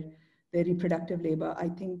for their reproductive labor, I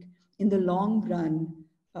think in the long run,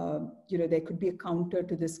 you know, there could be a counter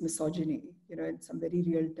to this misogyny, you know, in some very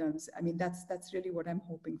real terms. I mean, that's really what I'm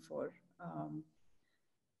hoping for,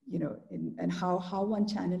 you know, and how one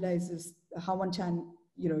channelizes,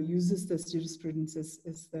 you know, uses this jurisprudence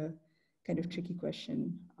is the kind of tricky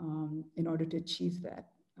question in order to achieve that.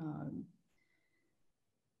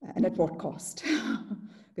 And at what cost?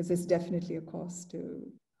 Because there's definitely a cost to.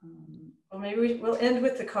 Well, maybe we'll end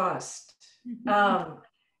with the cost. So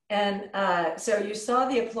you saw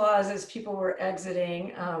the applause as people were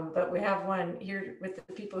exiting, but we have one here with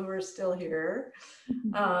the people who are still here.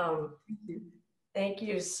 Thank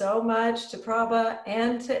you so much to Prabha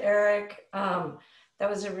and to Eric. That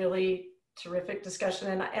was a really terrific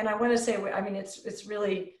discussion. And I want to say, I mean, it's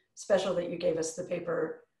really special that you gave us the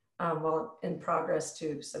paper while in progress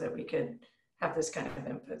too, so that we could have this kind of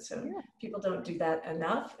input. So people don't do that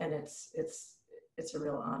enough, and it's a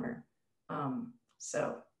real honor.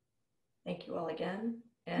 So thank you all again,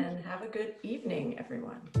 and have a good evening,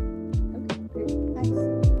 everyone. Okay, great.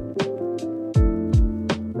 Thanks.